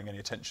again is paying any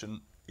attention,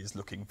 is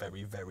looking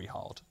very, very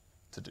hard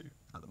to do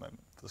at the moment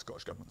for the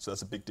Scottish government. So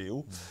that's a big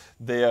deal.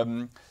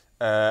 The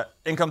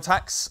income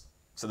tax,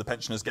 so the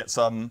pensioners get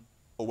some,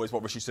 always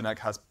what Rishi Sunak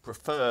has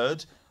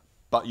preferred,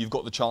 but you've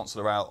got the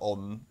Chancellor out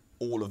on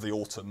all of the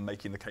autumn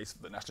making the case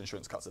that national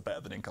insurance cuts are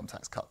better than income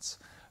tax cuts.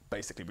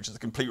 basically, which is a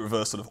complete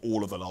reversal of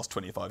all of the last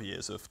 25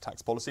 years of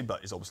tax policy,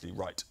 but is obviously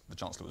right. The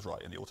Chancellor was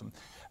right in the autumn.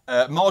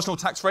 Marginal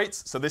tax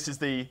rates. So this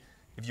is if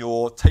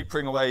you're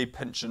tapering away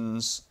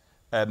pensions,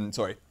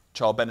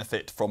 child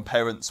benefit from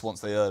parents once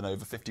they earn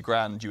over 50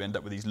 grand, you end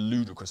up with these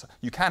ludicrous.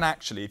 You can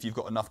actually, if you've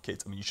got enough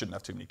kids, I mean, you shouldn't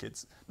have too many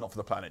kids, not for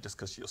the planet, just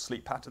because of your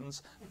sleep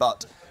patterns,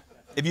 but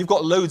if you've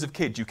got loads of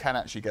kids, you can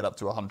actually get up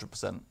to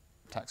 100%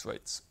 tax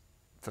rates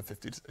for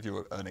 50 if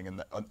you're earning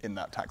in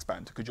that tax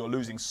band, because you're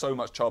losing so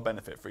much child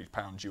benefit for each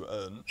pound you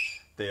earn.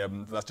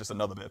 That's just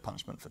another bit of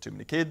punishment for too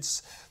many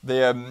kids.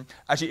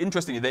 Actually,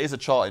 interestingly, there is a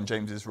chart in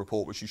James's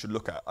report which you should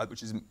look at,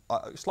 which is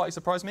slightly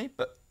surprised me,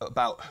 but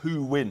about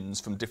who wins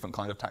from different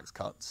kind of tax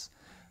cuts.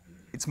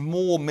 It's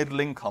more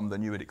middle income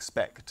than you would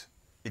expect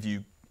if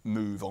you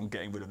move on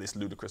getting rid of this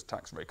ludicrous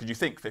tax rate. Because you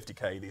think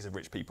 50k, these are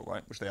rich people,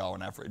 right? Which they are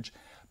on average,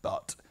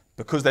 but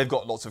because they've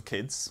got lots of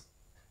kids,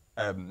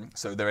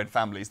 so they're in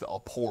families that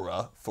are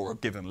poorer for a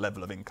given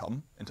level of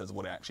income in terms of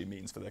what it actually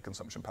means for their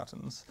consumption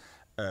patterns.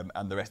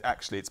 And the rest,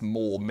 actually, it's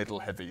more middle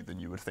heavy than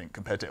you would think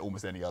compared to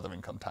almost any other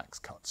income tax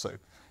cut. So,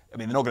 I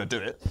mean, they're not going to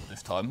do it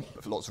this time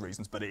for lots of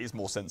reasons, but it is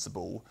more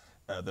sensible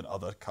than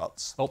other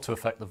cuts. Not to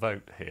affect the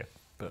vote here.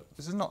 But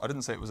this is not, I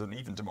didn't say it was an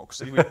even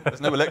democracy.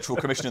 There's no electoral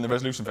commission in the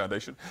Resolution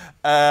Foundation.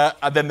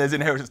 And then there's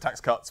inheritance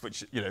tax cuts,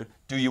 which,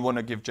 do you want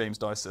to give James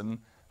Dyson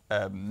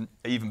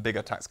even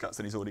bigger tax cuts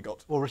than he's already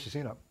got? Or Rishi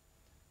Sunak.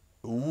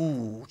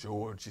 Ooh,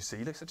 George, you see,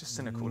 he looks such a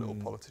cynical little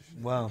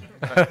politician. Well,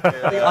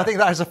 I think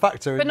that is a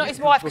factor. But not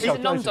his wife, because he's a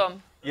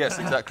non-dom.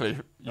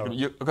 Go on,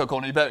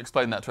 you better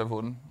explain that to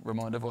everyone,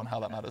 remind everyone how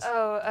that matters.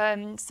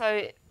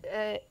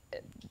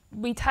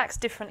 We tax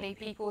differently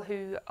people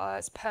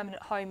whose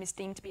permanent home is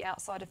deemed to be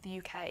outside of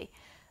the UK.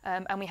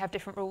 And we have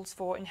different rules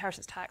for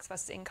inheritance tax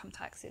versus income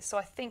taxes. So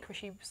I think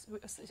Rishi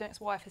Sunak's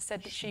wife has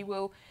said that she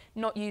will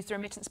not use the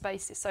remittance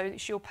basis, so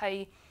she'll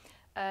pay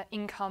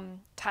income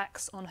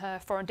tax on her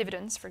foreign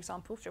dividends, for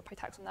example. She'll pay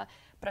tax on that.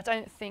 But I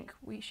don't think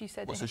she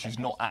said... Well, so she's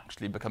not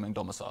actually becoming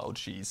domiciled,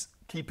 she's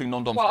keeping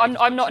non-dom... Well,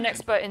 I'm not an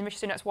expert in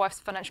Rishi Sunak's wife's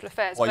financial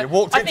affairs. Well, you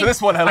walked into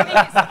this one, Helen.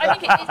 I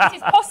think it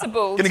is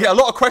possible. Going to get a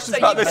lot of questions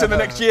about this in the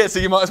next year, so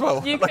you might as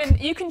well.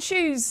 You can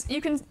choose...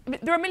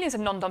 There are millions of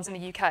non-doms in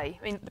the UK. I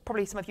mean,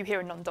 probably some of you here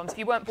are non-doms. If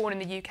you weren't born in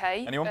the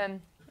UK...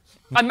 Anyone?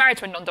 I'm married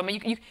to a non-dom.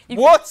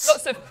 What?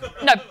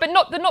 No, but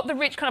not the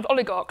rich kind of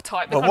oligarch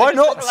type. Well, why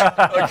not?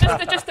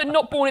 Just the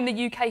not born in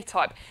the UK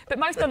type. But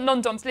most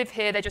non-doms live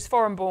here. They're just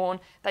foreign born.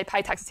 They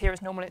pay taxes here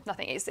as normal. It's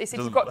nothing. If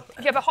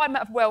you have a high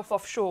amount of wealth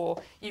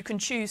offshore, you can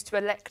choose to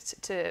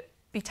elect to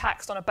be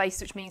taxed on a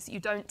basis, which means that you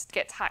don't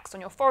get taxed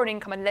on your foreign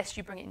income unless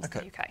you bring it into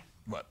the UK.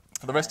 Right.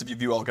 For the rest of you,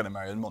 if you are going to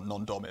marry a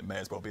non-dom, it may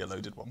as well be a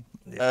loaded one.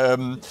 Yeah.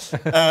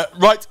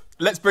 Right.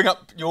 Let's bring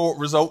up your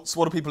results.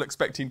 What are people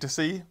expecting to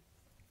see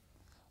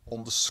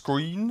on the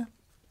screen?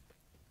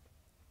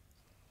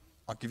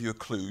 I'll give you a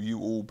clue. You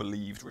all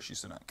believed Rishi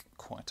Sunak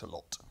quite a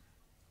lot.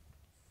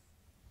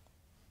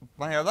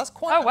 Wow, that's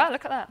quite... Oh, wow,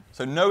 look at that.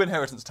 So no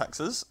inheritance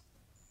taxes.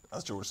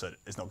 As George said,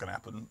 it's not going to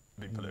happen.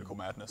 Big political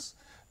madness.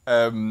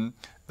 They're not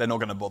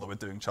going to bother with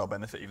doing child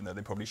benefit, even though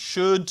they probably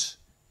should.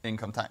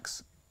 Income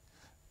tax.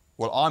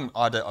 Well,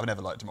 I've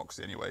never liked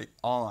democracy anyway.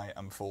 I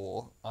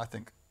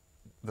think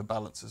the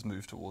balance has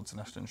moved towards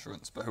national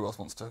insurance. But who else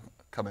wants to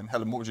come in?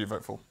 Helen, what would you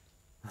vote for?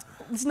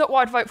 It's not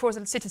what I'd vote for as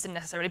a citizen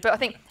necessarily, but I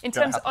think in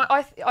terms,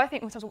 I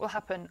think in terms of what will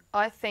happen,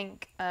 I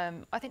think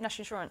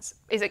national insurance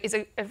is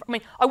a. I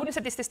mean, I wouldn't have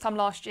said this time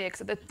last year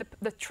because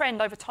the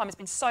trend over time has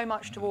been so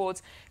much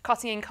towards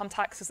cutting income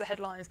tax as the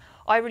headlines.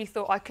 I really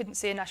thought I couldn't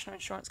see a national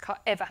insurance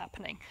cut ever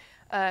happening,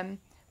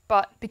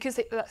 but because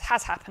that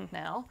has happened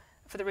now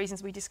for the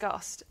reasons we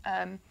discussed,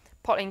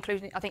 partly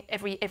including I think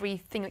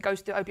everything that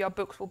goes through OBR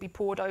books will be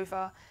poured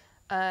over,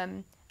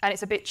 and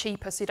it's a bit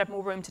cheaper, so you'd have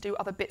more room to do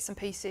other bits and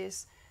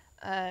pieces.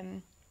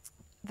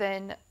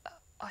 Then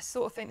I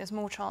sort of think there's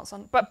more chance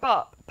on, but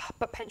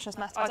pensions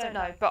matter. I don't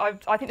know,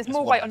 but I think there's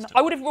more weight on.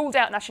 I would have ruled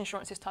out national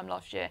insurance this time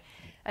last year,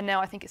 and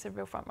now I think it's a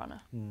real front runner.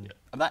 Yeah.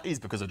 And that is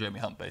because of Jeremy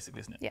Hunt, basically,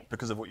 isn't it? Yeah.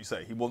 Because of what you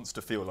say, he wants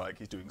to feel like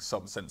he's doing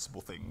some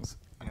sensible things,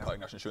 and cutting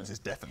national insurance is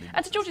definitely.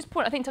 And to George's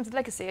point, I think in terms of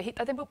legacy,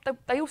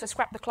 they also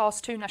scrapped the Class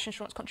 2 national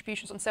insurance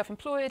contributions on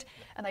self-employed,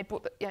 and they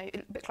brought a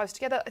bit closer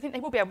together. I think they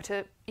will be able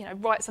to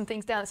write some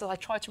things down. So I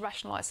tried to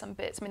rationalise some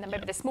bits. I mean,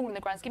 maybe they're small in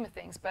the grand scheme of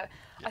things, but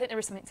I think there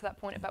is something to that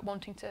point about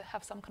wanting to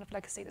have some kind of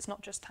legacy that's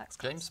not just tax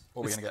cuts. James,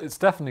 what are we going to get? It's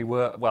definitely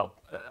well.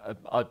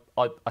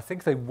 I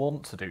think they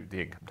want to do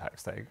the income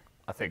tax thing.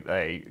 I think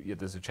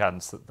there's a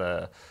chance that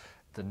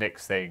the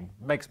next thing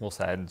makes more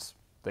sense.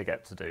 They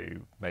get to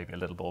do maybe a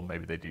little more.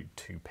 Maybe they do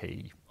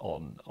 2p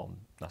on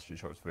national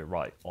insurance. We're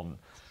right on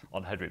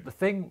headroom. The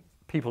thing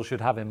people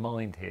should have in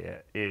mind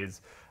here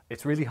is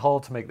it's really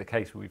hard to make the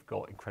case where we've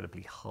got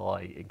incredibly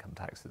high income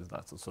taxes.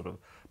 That's a sort of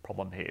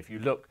problem here. If you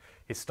look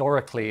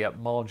historically at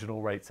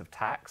marginal rates of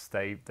tax,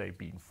 they've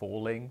been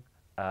falling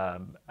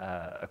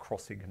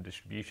across income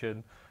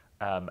distribution.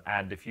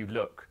 And if you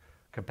look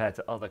compared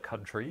to other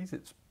countries,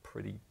 it's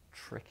pretty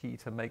tricky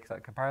to make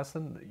that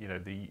comparison.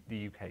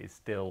 The UK is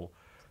still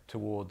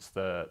towards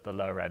the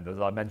lower end. As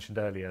I mentioned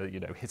earlier,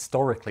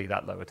 historically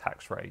that lower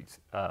tax rate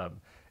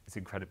is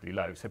incredibly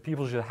low. So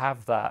people should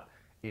have that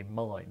in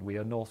mind. We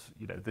are not,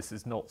 this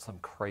is not some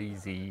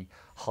crazy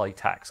high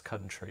tax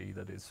country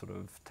that is sort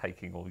of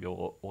taking all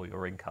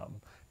your income.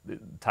 The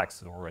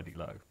taxes are already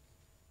low.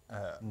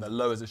 They're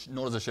low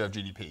not as a share of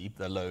GDP.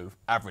 They're low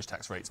average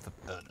tax rates for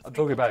earners. I'm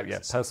talking about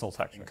personal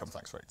tax income rates.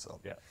 tax rates.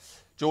 Yeah.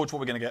 George, what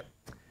are we going to get?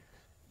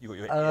 You got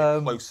your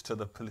ear close to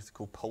the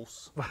political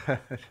pulse.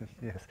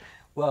 Yes.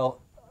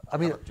 Well, I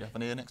mean, Do you have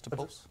an ear next to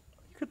pulse?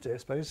 you could do, I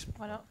suppose.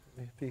 Why not?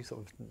 Be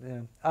sort of,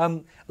 yeah.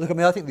 Look, I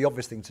mean, I think the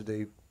obvious thing to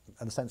do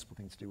and the sensible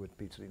thing to do would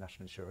be to do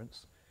national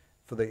insurance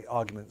for the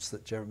arguments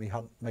that Jeremy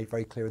Hunt made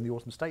very clear in the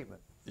autumn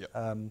statement. Yep.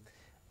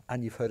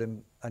 And you've heard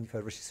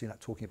Rishi Sunak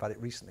talking about it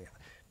recently.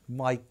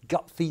 My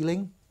gut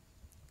feeling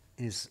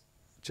is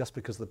just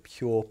because of the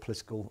pure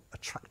political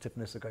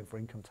attractiveness of going for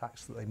income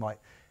tax that they might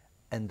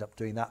end up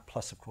doing that.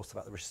 Plus, of course, the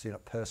fact that Rishi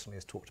Sunak personally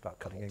has talked about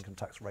cutting income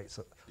tax rates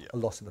a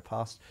lot in the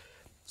past.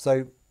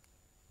 So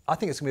I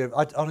think it's going to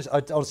be, I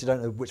honestly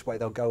don't know which way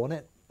they'll go on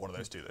it. One of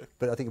those two, though.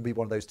 But I think it'll be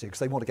one of those two because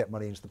they want to get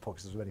money into the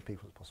pockets of as many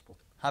people as possible.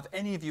 Have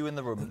any of you in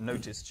the room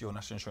noticed your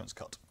national insurance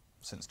cut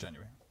since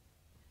January?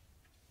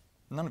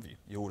 None of you.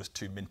 You're all just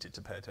too minted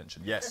to pay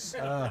attention. Yes.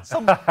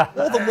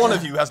 More than one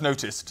of you has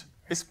noticed.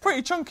 It's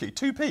pretty chunky,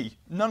 2p.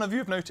 None of you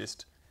have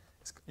noticed.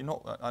 You're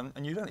not,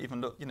 and you don't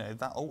even look,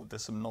 that old.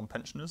 There's some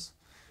non-pensioners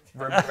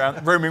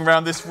roaming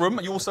around this room.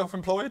 Are you all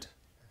self-employed?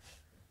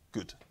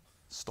 Good.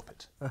 Stop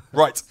it.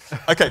 Right.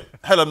 Okay,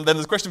 Helen, then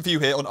there's a question for you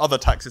here on other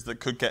taxes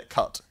that could get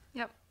cut.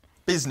 Yep.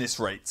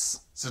 Business rates.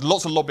 So there's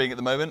lots of lobbying at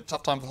the moment.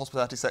 Tough time for the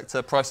hospitality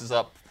sector. Prices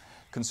up.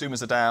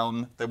 Consumers are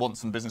down. They want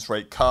some business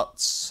rate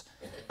cuts.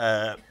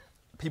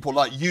 People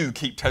like you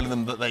keep telling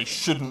them that they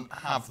shouldn't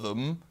have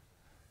them.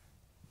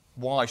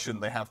 Why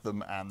shouldn't they have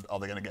them, and are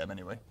they going to get them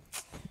anyway?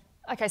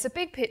 Okay, so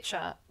big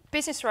picture,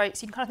 business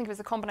rates, you can kind of think of it as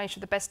a combination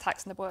of the best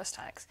tax and the worst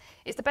tax.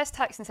 It's the best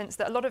tax in the sense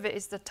that a lot of it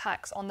is the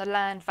tax on the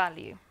land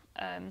value.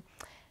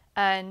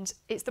 And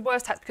it's the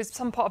worst tax because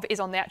some part of it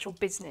is on the actual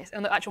business,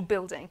 on the actual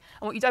building.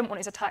 And what you don't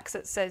want is a tax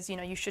that says,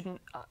 you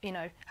shouldn't,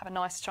 have a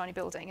nice shiny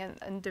building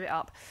and do it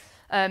up.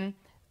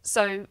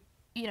 So,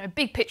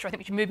 big picture, I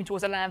think we should move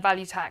towards a land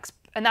value tax,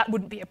 and that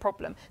wouldn't be a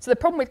problem. So the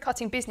problem with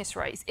cutting business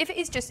rates, if it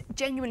is just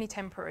genuinely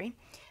temporary,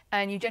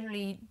 and you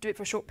generally do it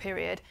for a short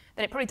period,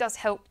 then it probably does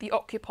help the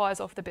occupiers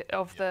of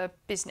the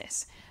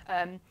business.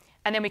 And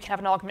then we can have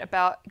an argument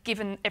about,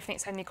 given everything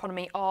that's happening in the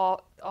economy,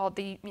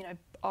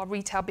 are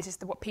retail business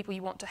what people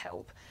you want to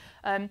help?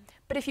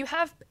 But if you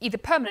have either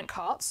permanent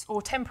cuts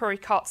or temporary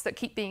cuts that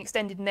keep being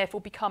extended and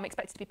therefore become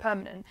expected to be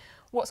permanent,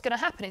 what's going to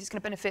happen is it's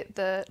going to benefit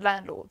the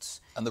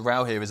landlords. And the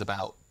row here is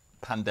about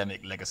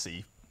pandemic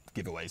legacy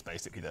giveaways,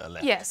 basically, that are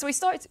left. Yeah, so we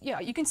started,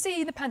 you can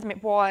see in the pandemic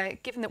why,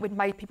 given that we'd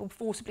made people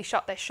forcibly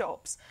shut their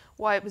shops,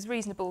 why it was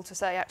reasonable to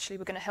say, actually,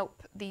 we're going to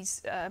help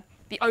these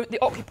the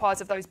occupiers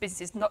of those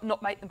businesses,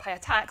 not make them pay a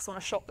tax on a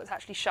shop that's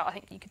actually shut. I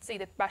think you could see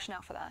the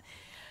rationale for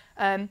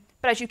that.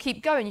 But as you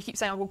keep going, you keep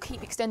saying, we'll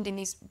keep extending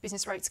these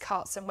business rates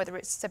cuts, and whether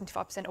it's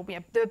 75% or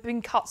there have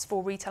been cuts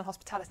for retail and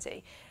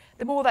hospitality.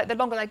 The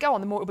longer they go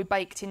on, the more it will be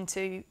baked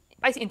into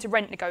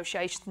rent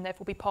negotiations and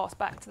therefore be passed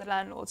back to the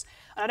landlords.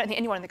 And I don't think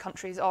anyone in the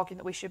country is arguing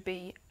that we should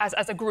be, as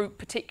a group,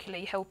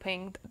 particularly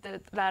helping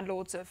the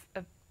landlords of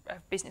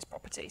business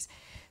properties.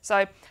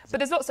 So, but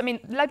there's lots, the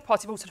Labour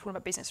Party have also talked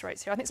about business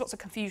rates here. I think there's lots of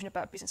confusion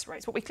about business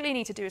rates. What we clearly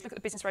need to do is look at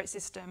the business rate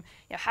system,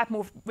 have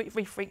more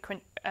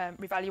frequent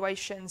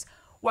revaluations,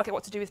 work out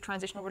what to do with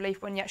transitional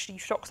relief when you actually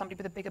shock somebody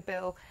with a bigger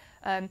bill,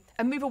 and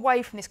move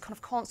away from this kind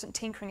of constant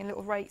tinkering in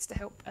little rates to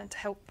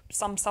help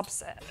some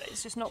subset.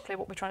 It's just not clear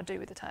what we're trying to do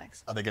with the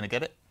tax. Are they going to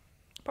get it?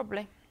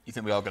 Probably. You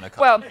think we are going to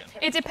cut Well, it?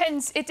 it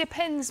depends. It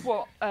depends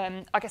what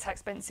how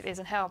expensive it is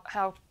and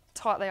how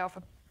tight they are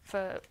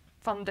for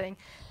funding.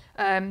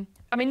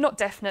 Not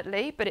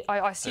definitely, but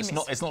I assume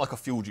it's not like a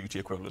fuel duty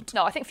equivalent.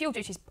 No, I think fuel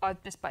duties,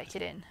 I'd just bake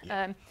it in.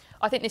 Yeah.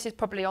 I think this is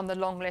probably on the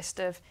long list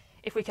of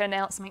if we can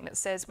announce something that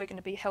says we're going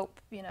to be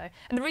and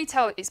the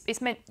retail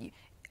is meant.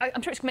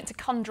 I'm sure it's meant to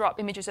conjure up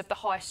images of the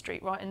high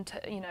street, right, and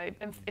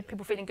and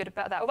people feeling good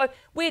about that. Although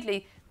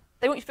weirdly,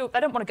 they want you to feel they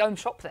don't want to go and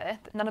shop there.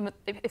 None of them,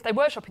 if they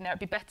were shopping there, it'd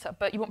be better.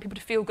 But you want people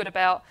to feel good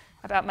about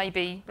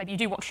maybe you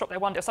do want to shop there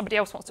one day, or somebody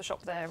else wants to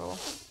shop there, or.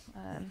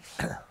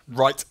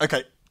 Right.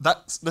 Okay.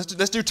 Let's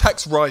do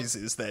tax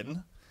rises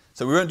then.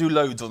 So we won't do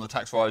loads on the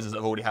tax rises that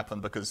have already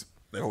happened because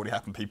they've already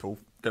happened. People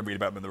go read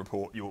about them in the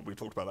report. We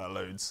talked about that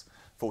loads.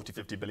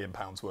 40-50 billion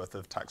pounds worth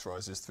of tax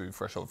rises through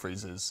threshold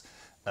freezes,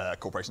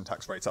 corporation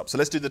tax rates up. So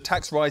let's do the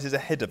tax rises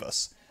ahead of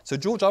us. So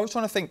George, I was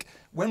trying to think,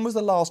 when was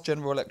the last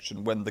general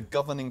election when the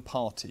governing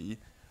party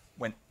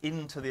went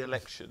into the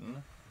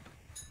election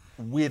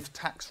with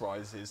tax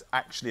rises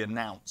actually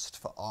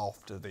announced for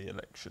after the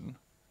election?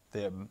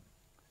 Is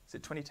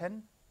it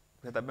 2010?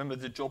 Remember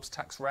the jobs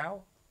tax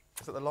row?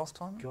 Was that the last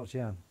time? God,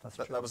 yeah, that's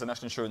true. That was a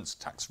national insurance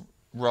tax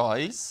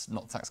rise,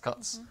 not tax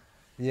cuts.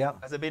 Mm-hmm. Yeah.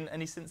 Has there been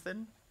any since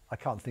then? I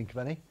can't think of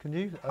any. Can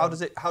you? How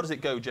does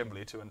it go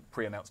generally to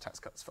pre-announce tax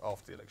cuts for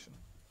after the election?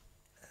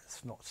 It's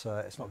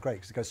it's not great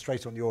because it goes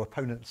straight on your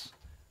opponent's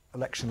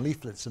election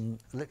leaflets and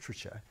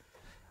literature.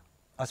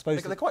 I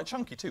suppose They're quite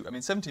chunky too. I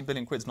mean, 17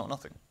 billion quid's not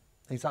nothing.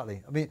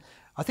 Exactly. I mean,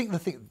 I think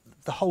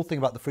the whole thing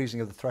about the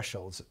freezing of the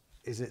thresholds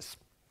is it's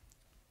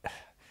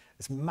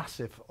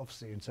massive,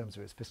 obviously, in terms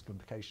of its fiscal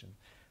implication,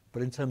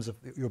 but in terms of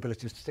your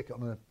ability to stick it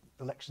on an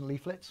election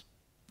leaflet,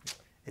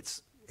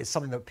 it's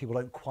something that people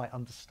don't quite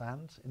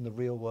understand in the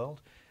real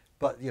world.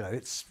 But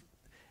it's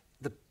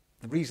the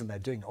reason they're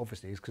doing it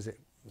obviously is because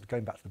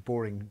going back to the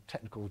boring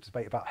technical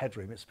debate about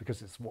headroom, it's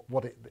because it's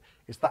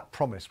it's that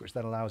promise which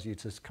then allows you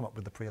to come up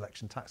with the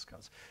pre-election tax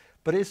cuts.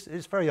 But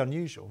it's very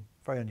unusual,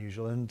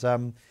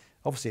 and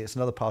obviously it's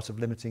another part of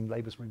limiting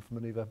Labour's room for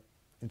manoeuvre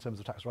in terms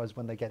of tax rises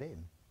when they get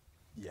in.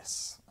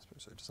 Yes, I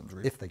suppose so to some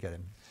degree. If they get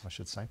in, I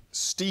should say.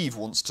 Steve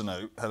wants to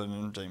know, Helen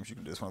and James, you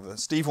can do this one over there.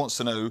 Steve wants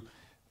to know,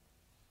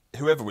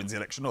 whoever wins the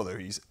election, although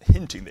he's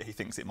hinting that he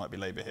thinks it might be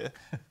Labour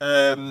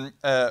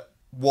here,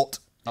 what...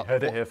 You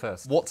heard it here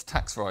first. What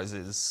tax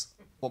rises,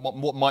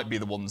 what might be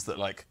the ones that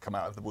come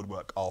out of the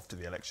woodwork after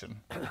the election?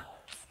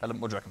 Helen,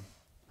 what do you reckon?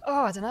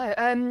 Oh, I don't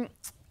know.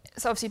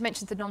 So obviously you've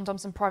mentioned the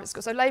non-doms and private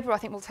schools. So Labour, I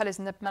think, will tell us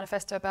in the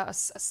manifesto about a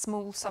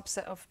small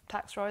subset of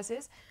tax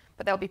rises,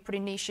 but they'll be pretty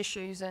niche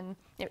issues and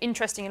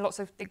interesting and lots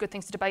of good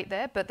things to debate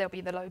there, but they'll be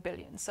the low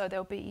billions. So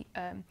they'll be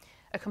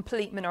a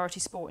complete minority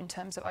sport in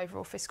terms of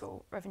overall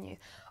fiscal revenue.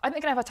 I think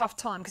they're going to have a tough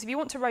time because if you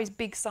want to raise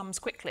big sums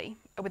quickly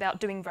without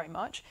doing very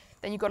much,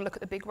 then you've got to look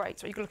at the big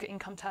rates, or you've got to look at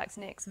income tax,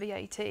 NICs,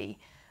 VAT,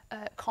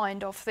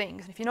 kind of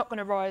things. And if you're not going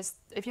to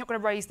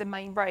raise the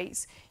main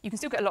rates, you can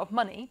still get a lot of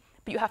money,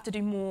 but you have to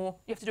do more.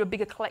 You have to do a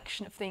bigger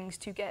collection of things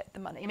to get the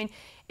money. I mean,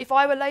 if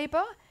I were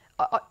Labour,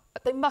 I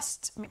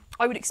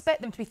would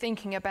expect them to be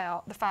thinking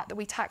about the fact that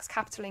we tax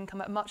capital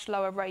income at a much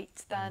lower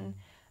rate than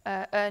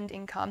earned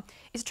income.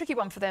 It's a tricky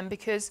one for them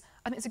because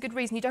I think it's a good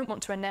reason you don't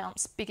want to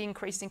announce big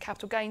increases in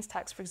capital gains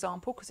tax, for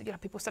example, because you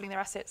have people selling their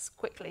assets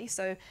quickly.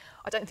 So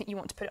I don't think you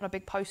want to put it on a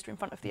big poster in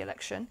front of the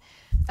election.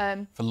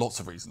 For lots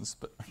of reasons,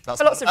 but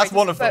that's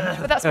one of them.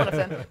 But that's one of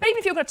them. But even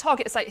if you're going to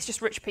target, say, it's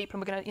just rich people,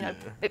 and we're going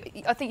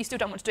to, I think you still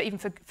don't want to do it even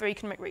for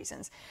economic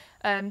reasons.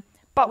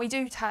 But we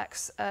do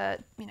tax,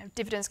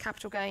 dividends,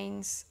 capital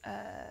gains,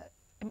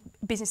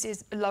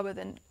 businesses lower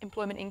than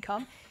employment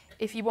income.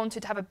 If you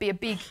wanted to have be a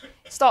big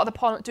start of the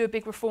parliament, do a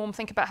big reform,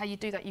 think about how you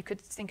do that. You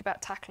could think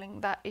about tackling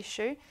that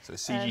issue. So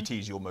CGT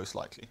is your most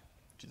likely,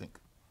 do you think?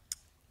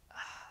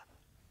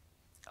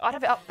 I'd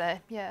have it up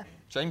there, yeah.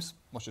 James,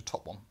 what's your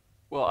top one?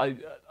 Well, I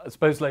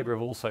suppose Labour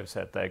have also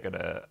said they're going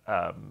to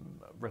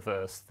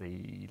reverse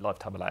the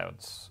lifetime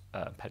allowance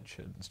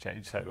pensions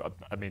change. So,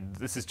 I mean,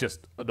 this is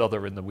just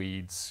another in the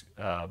weeds,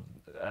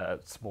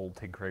 small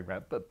tinkering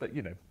around, but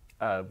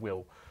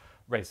we'll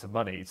raise some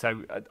money.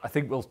 So I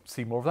think we'll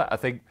see more of that. I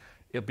think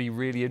it'll be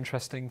really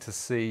interesting to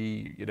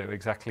see,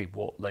 exactly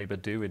what Labour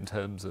do in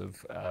terms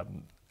of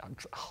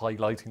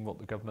highlighting what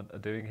the government are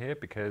doing here,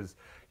 because,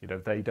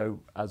 they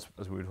don't, as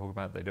we were talking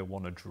about, they don't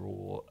want to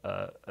draw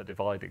a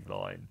dividing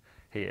line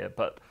here.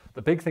 But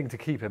the big thing to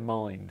keep in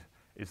mind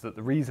is that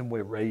the reason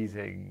we're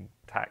raising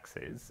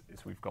taxes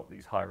is we've got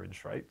these higher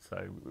interest rates.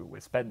 So we're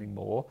spending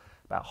more.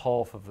 About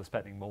half of the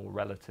spending more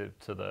relative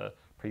to the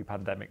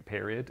pre-pandemic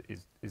period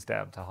is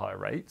down to higher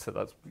rates. So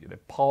that's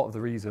part of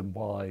the reason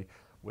why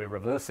we're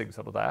reversing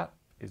some of that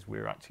is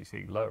we're actually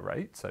seeing lower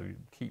rates. So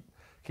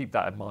keep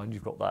that in mind.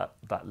 You've got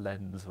that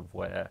lens of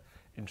where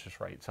interest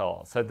rates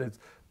are. So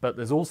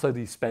there's also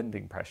these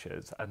spending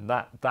pressures, and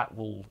that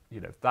will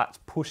that's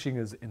pushing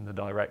us in the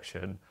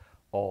direction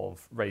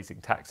of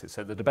raising taxes.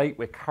 So the debate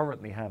we're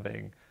currently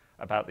having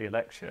about the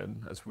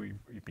election, as we've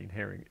been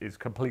hearing, is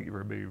completely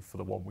removed for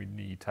the one we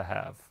need to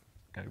have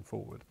going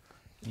forward.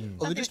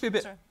 Well, just be a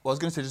bit. Well, I was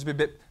going to say, just be a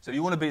bit. So, if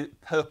you want to be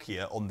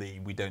perkier on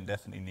we don't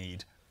definitely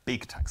need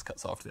big tax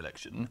cuts after the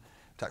election,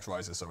 tax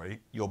rises. Sorry,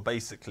 you're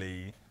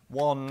basically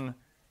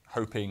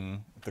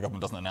hoping the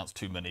government doesn't announce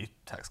too many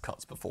tax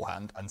cuts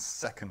beforehand, and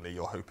secondly,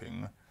 you're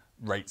hoping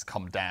rates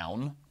come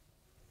down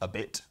a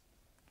bit.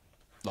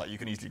 Like you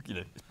can easily,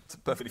 it's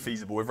perfectly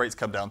feasible. If rates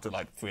come down to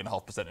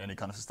 3.5% on any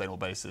kind of sustainable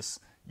basis,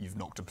 you've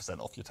knocked 1%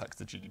 off your tax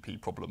to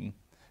GDP problem.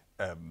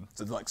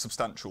 So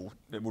substantial,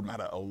 it wouldn't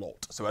matter a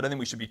lot. So I don't think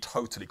we should be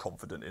totally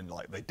confident in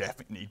they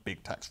definitely need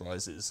big tax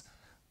rises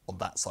on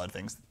that side of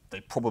things.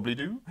 They probably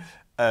do.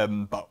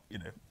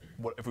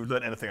 But if we've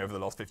learned anything over the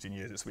last 15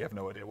 years, it's we have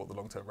no idea what the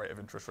long-term rate of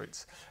interest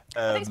rates.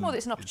 I think it's more that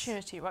it's an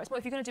opportunity, right? It's more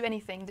if you're going to do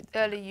anything, the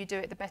earlier you do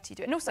it, the better you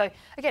do it. And also,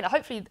 again,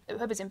 hopefully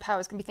whoever's in power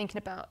is going to be thinking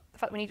about the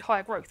fact that we need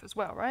higher growth as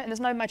well, right? And there's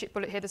no magic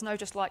bullet here. There's no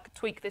just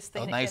tweak this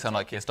thing. Now you sound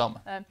like Keir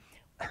Starmer.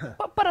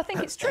 But I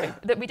think it's true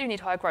that we do need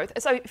higher growth.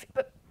 So,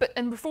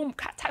 and reform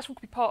tax will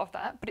be part of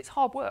that. But it's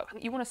hard work. I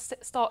think you want to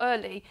start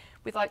early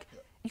with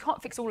you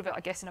can't fix all of it, I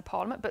guess, in a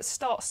parliament. But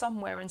start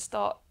somewhere and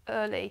start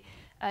early.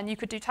 And you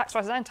could do tax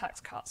rises and tax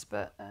cuts.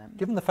 But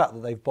given the fact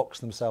that they've boxed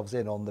themselves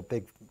in on the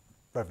big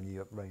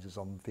revenue raises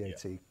on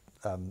VAT,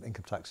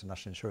 income tax and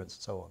national insurance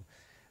and so on,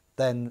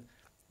 then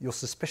your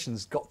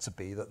suspicion's got to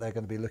be that they're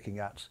going to be looking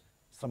at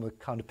some of the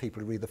kind of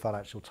people who read the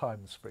Financial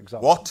Times, for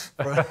example. What?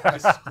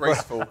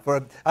 Disgraceful.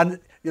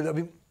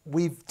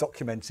 we've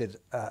documented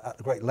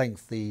at great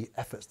length the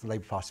efforts the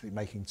Labour Party have been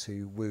making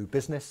to woo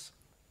business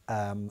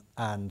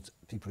and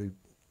people who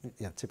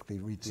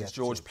typically read This is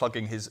George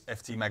plugging his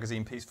FT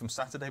magazine piece from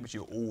Saturday, which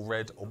you all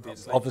read,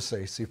 obviously.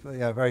 Obviously, super,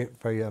 very,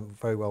 very,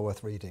 very well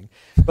worth reading.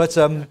 But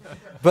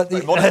but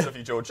Very modest of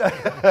you, George.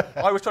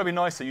 I was trying to be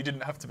nicer. You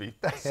didn't have to be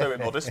so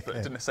immodest, but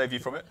it didn't save you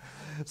from it.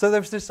 So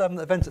there was this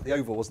event at the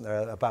Oval, wasn't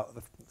there, about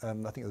I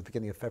think at the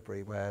beginning of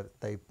February, where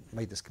they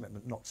made this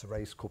commitment not to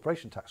raise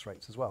corporation tax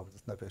rates as well.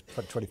 There's no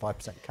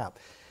 25% cap.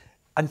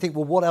 And you think,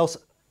 well, what else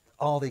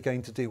are they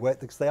going to do?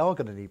 Because they are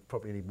going to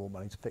probably need more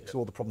money to fix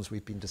all the problems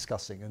we've been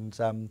discussing.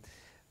 And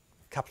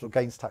capital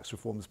gains tax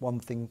reform is one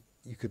thing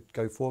you could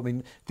go for. I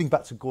mean, think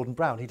back to Gordon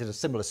Brown. He did a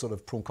similar sort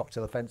of prawn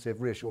cocktail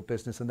offensive, reassured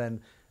business, and then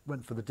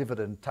went for the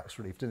dividend tax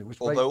relief, didn't he? Which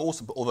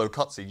Although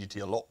cut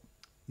CGT a lot.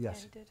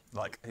 Yes. Yeah, he did.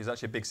 Like, he's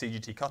actually a big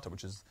CGT cutter,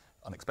 which is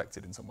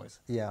unexpected in some ways.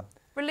 Yeah.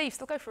 Reliefs,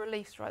 they'll go for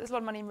reliefs, right? There's a lot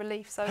of money in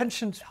relief, so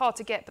Pensions- it's hard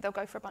to get, but they'll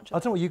go for a bunch of I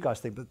don't know what you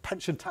guys think, but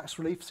pension tax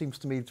relief seems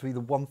to me to be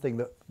the one thing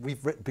that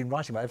we've been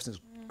writing about ever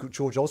since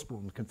George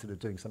Osborne considered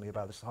doing something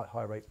about this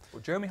high rate.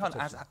 Well, Jeremy Hunt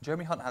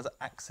has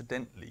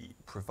accidentally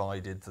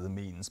provided the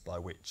means by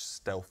which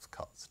stealth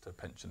cuts to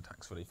pension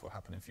tax relief will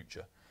happen in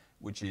future,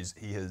 which is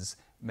he has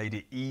made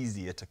it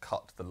easier to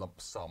cut the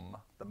lump sum,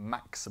 the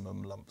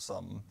maximum lump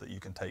sum that you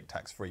can take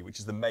tax-free, which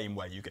is the main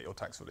way you get your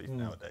tax relief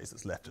nowadays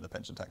that's left in the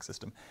pension tax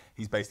system.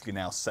 He's basically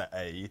now set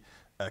a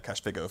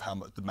cash figure of how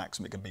much the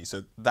maximum it can be.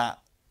 So that,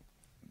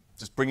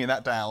 just bringing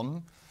that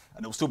down,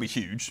 and it'll still be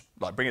huge,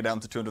 like bring it down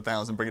to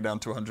 200,000, bring it down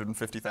to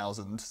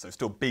 150,000, so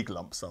still big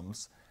lump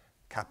sums,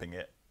 capping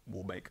it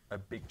will make a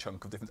big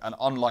chunk of difference. And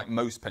unlike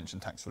most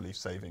pension tax relief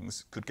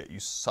savings, could get you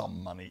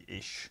some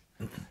money-ish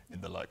in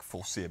the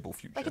foreseeable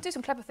future. They could do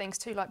some clever things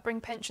too, like bring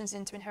pensions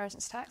into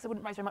inheritance tax. They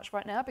wouldn't raise very much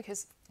right now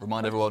because...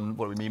 Remind everyone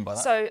what we mean by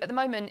that. So at the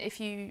moment, if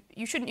you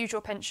shouldn't use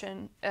your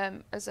pension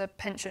as a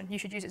pension, you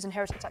should use it as an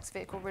inheritance tax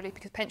vehicle really,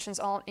 because pensions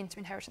aren't into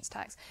inheritance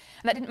tax.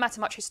 And that didn't matter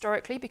much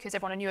historically because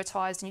everyone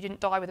annuitised and you didn't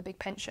die with a big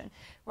pension.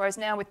 Whereas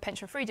now with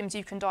pension freedoms,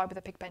 you can die with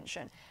a big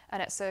pension,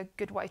 and it's a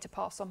good way to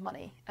pass on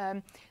money. So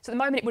at the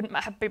moment, it wouldn't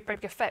have a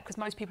big effect because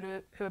most people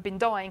who have been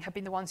dying have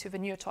been the ones who have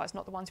annuitised,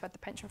 not the ones who had the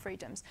pension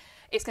freedoms.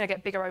 It's going to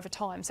get bigger over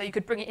time, so you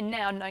could bring it in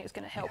now knowing it's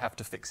going to help. You have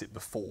to fix it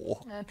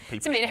before.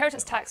 Similarly,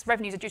 inheritance tax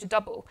revenues are due to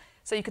double,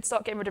 so you could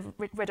start getting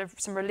rid of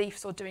some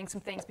reliefs or doing some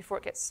things before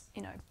it gets,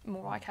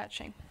 more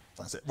eye-catching.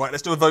 That's it. Right,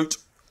 let's do a vote.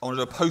 I want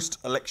to do a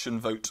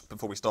post-election vote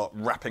before we start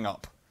wrapping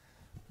up.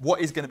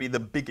 What is going to be the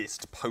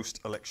biggest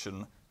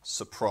post-election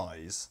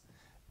surprise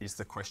is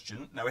the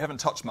question. Now, we haven't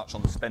touched much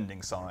on the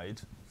spending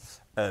side,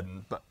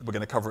 but we're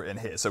going to cover it in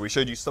here. So we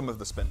showed you some of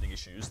the spending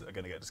issues that are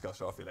going to get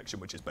discussed after the election,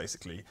 which is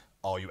basically,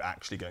 are you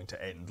actually going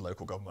to end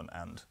local government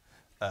and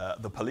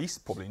the police?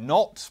 Probably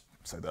not,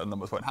 so the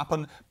numbers won't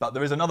happen. But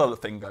there is another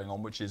thing going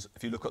on, which is,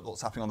 if you look at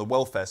what's happening on the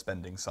welfare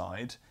spending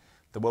side,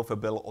 the welfare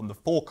bill on the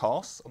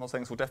forecast, I'm not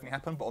saying this will definitely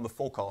happen, but on the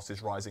forecast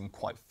is rising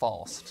quite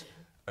fast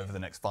over the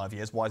next 5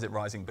 years. Why is it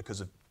rising? Because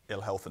of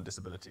ill health and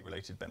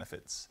disability-related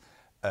benefits.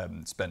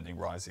 Spending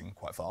rising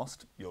quite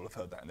fast. You'll have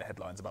heard that in the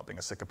headlines about being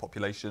a sicker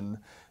population.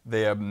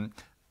 The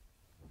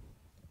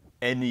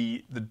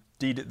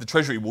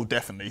Treasury will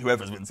definitely,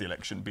 whoever wins the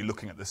election, be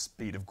looking at the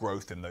speed of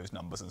growth in those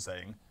numbers and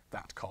saying,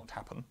 that can't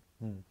happen.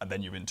 And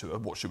then you're into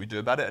what should we do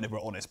about it? And if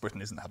we're honest,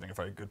 Britain isn't having a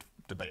very good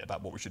debate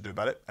about what we should do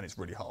about it, and it's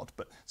really hard.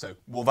 But so,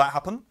 will that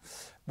happen?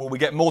 Will we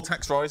get more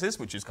tax rises,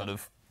 which is kind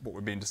of what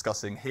we've been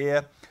discussing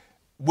here?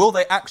 Will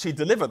they actually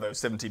deliver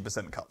those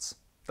 17% cuts?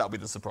 That'll be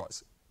the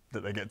surprise.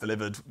 That they get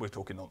delivered, we're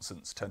talking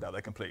nonsense, turned out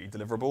they're completely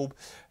deliverable.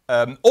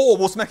 Or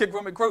will some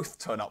economic growth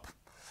turn up?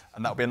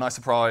 And that'll be a nice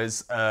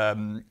surprise.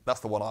 That's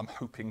the one I'm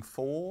hoping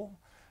for.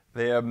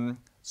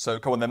 So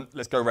come on then,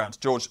 let's go around.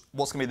 George,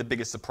 what's going to be the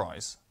biggest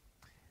surprise?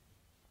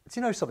 Do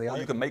you know something? Well,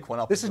 you can make one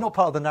up. This is not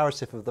part of the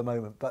narrative of the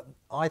moment, but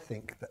I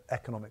think that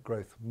economic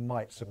growth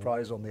might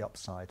surprise on the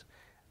upside.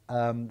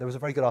 There was a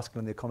very good article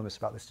in The Economist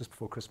about this just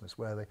before Christmas,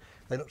 where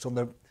they looked on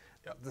the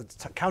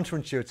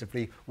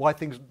counterintuitively why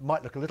things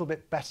might look a little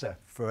bit better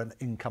for an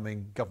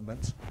incoming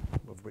government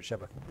of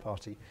whichever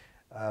party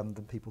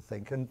than people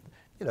think. And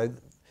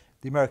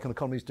the American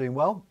economy is doing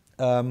well.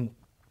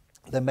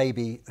 There may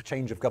be a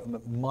change of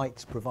government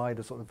might provide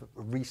a sort of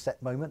a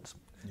reset moment,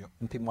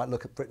 and people might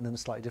look at Britain in a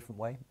slightly different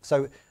way.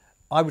 So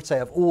I would say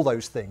of all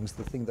those things,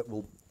 the thing that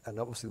will, and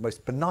obviously the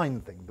most benign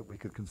thing that we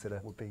could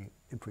consider would be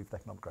improved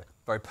economic growth.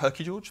 Very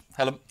perky, George.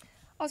 Helen?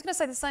 I was going to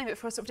say the same, but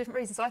for a sort of different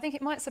reason. So I think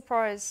it might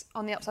surprise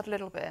on the upside a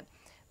little bit,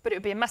 but it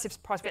would be a massive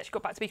surprise if we actually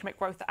got back to economic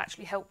growth that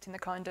actually helped in the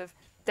kind of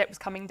debt was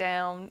coming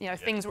down,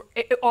 things were,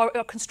 our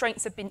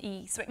constraints have been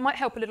eased. So it might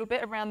help a little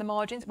bit around the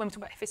margins when we talk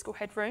about fiscal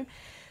headroom.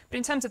 But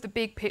in terms of the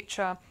big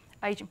picture,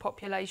 ageing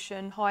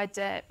population, higher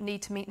debt,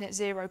 need to meet net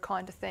zero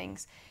kind of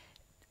things,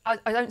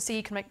 I don't see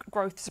economic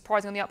growth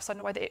surprising on the upside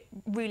in a way that it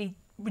really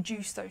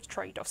reduced those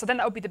trade-offs. So then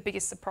that would be the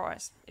biggest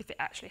surprise if it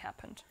actually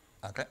happened.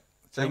 Okay.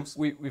 James?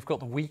 We've got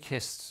the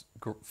weakest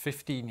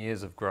 15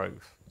 years of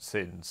growth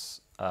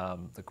since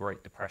the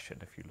Great Depression,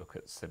 if you look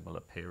at similar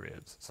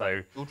periods.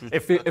 So it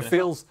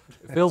feels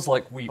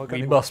like we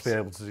must be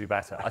able to do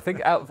better. I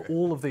think out of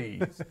all of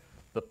these,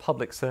 the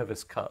public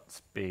service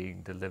cuts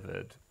being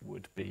delivered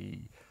would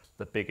be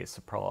the biggest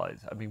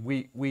surprise. I mean,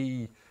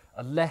 we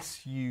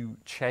unless you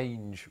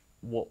change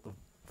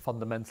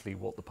fundamentally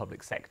what the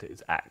public sector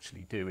is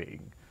actually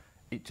doing,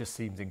 it just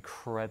seems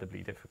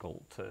incredibly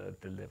difficult to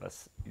deliver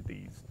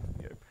these,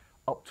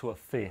 up to a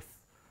fifth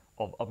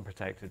of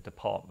unprotected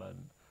department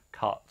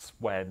cuts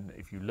when,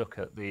 if you look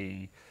at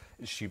the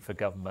Institute for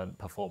Government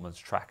Performance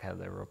Tracker,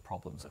 there are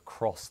problems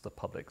across the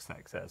public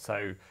sector.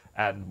 So,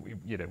 and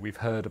we've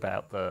heard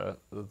about the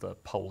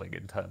polling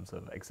in terms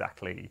of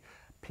exactly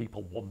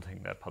people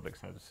wanting their public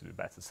service to do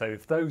better. So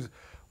if those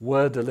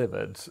were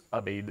delivered,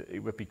 I mean, it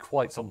would be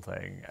quite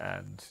something,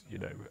 and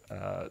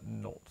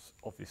not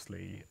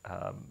obviously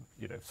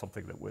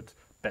something that would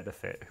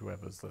benefit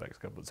whoever's the next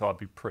government. So I'd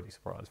be pretty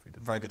surprised if we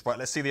did. Very good. Right,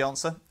 let's see the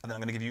answer, and then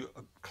I'm going to give you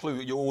a clue.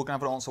 You're all going to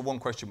have to answer one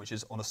question, which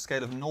is on a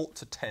scale of 0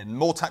 to 10.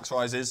 More tax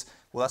rises.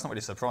 Well, that's not really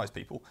a surprise,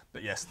 people,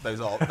 but yes,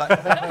 those are.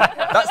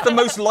 That's the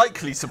most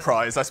likely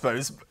surprise, I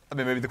suppose. I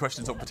mean, maybe the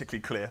question's not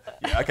particularly clear.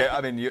 Yeah, okay,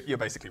 I mean, you're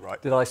basically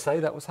right. Did I say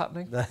that was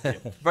happening? Yeah.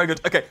 Very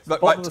good. Okay,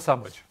 bottom of the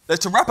sandwich.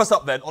 To wrap us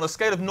up then, on a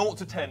scale of 0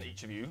 to 10,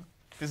 each of you,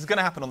 this is going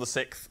to happen on the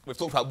 6th. We've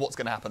talked about what's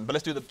going to happen, but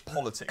let's do the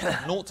politics.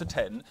 0 to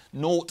 10.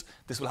 0,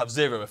 this will have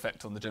 0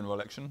 effect on the general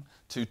election.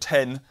 To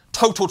 10,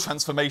 total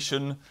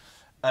transformation,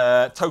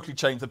 totally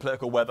change the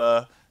political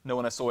weather. No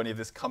one saw any of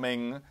this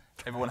coming.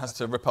 Everyone has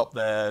to rip up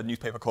their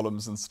newspaper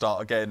columns and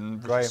start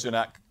again. Rishi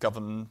Sunak,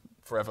 govern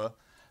forever.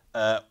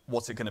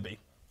 What's it going to be?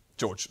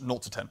 George, 0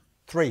 to 10.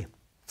 3.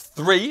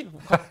 3?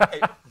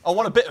 Hey, I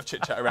want a bit of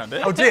chit-chat around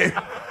it. Oh, do you?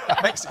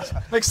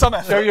 Make some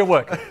effort. Show your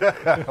work.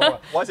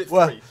 Why is it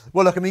 3?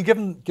 Well, look, I mean,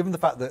 given the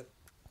fact that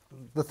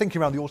the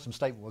thinking around the autumn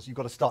statement was you've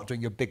got to start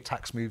doing your big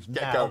tax moves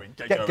now.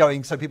 Get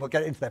going so people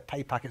get it into their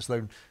pay packets,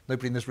 though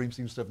nobody in this room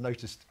seems to have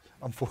noticed.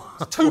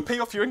 2p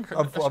off your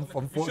income.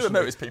 You should have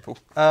noticed, people.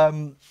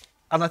 And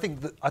I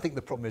think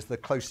the problem is the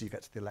closer you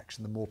get to the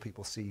election, the more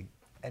people see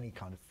any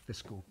kind of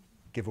fiscal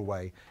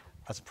giveaway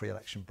as a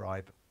pre-election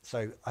bribe.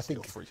 So I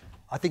think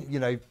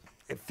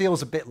it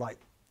feels a bit like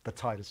the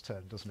tide has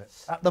turned, doesn't it?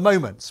 At the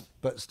moment,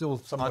 but still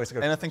some way to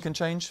go. Anything can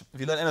change. If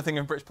you learned anything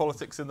in British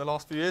politics in the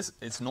last few years,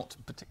 it's not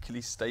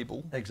particularly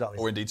stable. Exactly.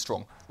 Or indeed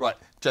strong. Right,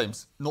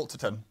 James, 0 to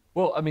 10.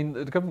 Well, I mean,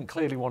 the government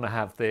clearly want to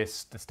have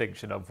this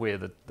distinction of we're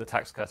the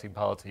tax-cutting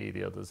party,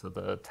 the others are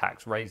the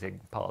tax-raising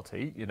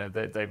party.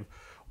 They've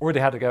already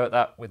had to go at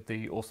that with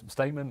the autumn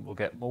statement. We'll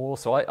get more.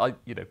 So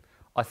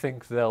I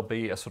think there'll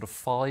be a sort of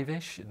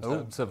 5-ish in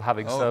terms of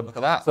having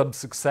some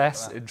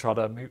success in trying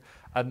to move.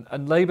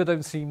 And Labour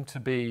don't seem to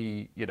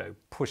be,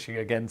 pushing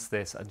against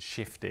this and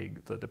shifting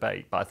the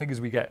debate. But I think as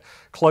we get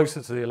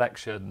closer to the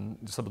election,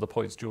 some of the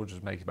points George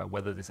was making about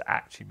whether this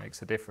actually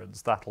makes a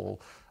difference, that'll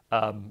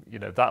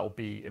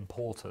be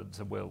important,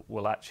 and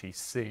we'll actually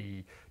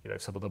see,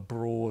 some of the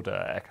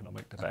broader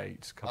economic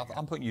debate.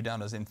 I'm putting you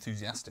down as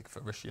enthusiastic for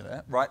Rishi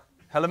there, right?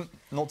 Helen,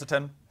 0 to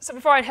 10. So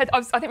before I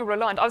think we were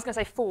aligned. I was going to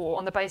say 4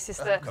 on the basis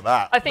that Look at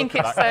that. I think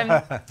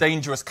it's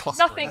dangerous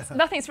clustering.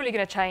 Nothing's really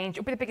going to change.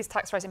 It'll be the biggest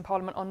tax raise in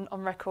Parliament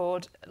on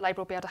record.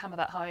 Labour will be able to hammer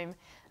that home.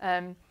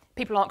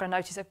 People aren't going to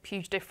notice a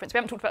huge difference. We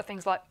haven't talked about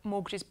things like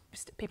mortgages.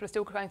 People are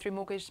still going through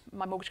mortgage.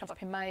 My mortgage comes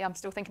up in May. I'm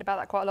still thinking about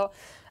that quite a lot.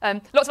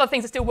 Lots of other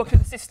things are still working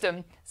through the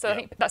system. So I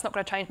think that's not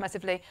going to change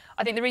massively.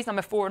 I think the reason I'm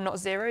a 4 and not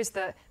 0 is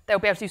that they'll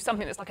be able to do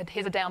something that's like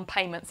here's a down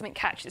payment, something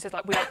catchy that says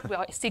like we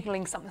are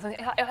signalling something.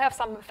 It'll have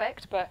some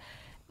effect, but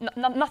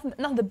none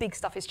of the big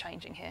stuff is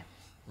changing here.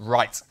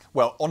 Right.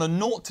 Well, on a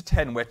 0 to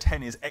 10, where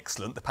 10 is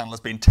excellent, the panel has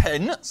been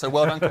 10. So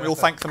well done. Can we all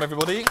thank them,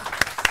 everybody?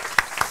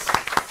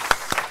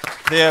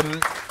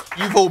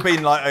 You've all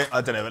been like,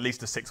 I don't know, at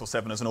least a 6 or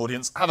 7 as an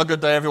audience. Have a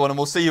good day, everyone, and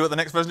we'll see you at the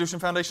next Resolution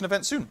Foundation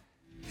event soon.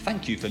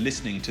 Thank you for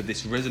listening to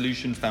this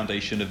Resolution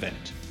Foundation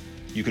event.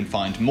 You can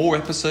find more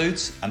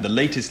episodes and the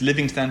latest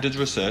living standards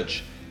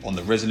research on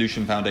the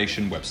Resolution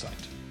Foundation website.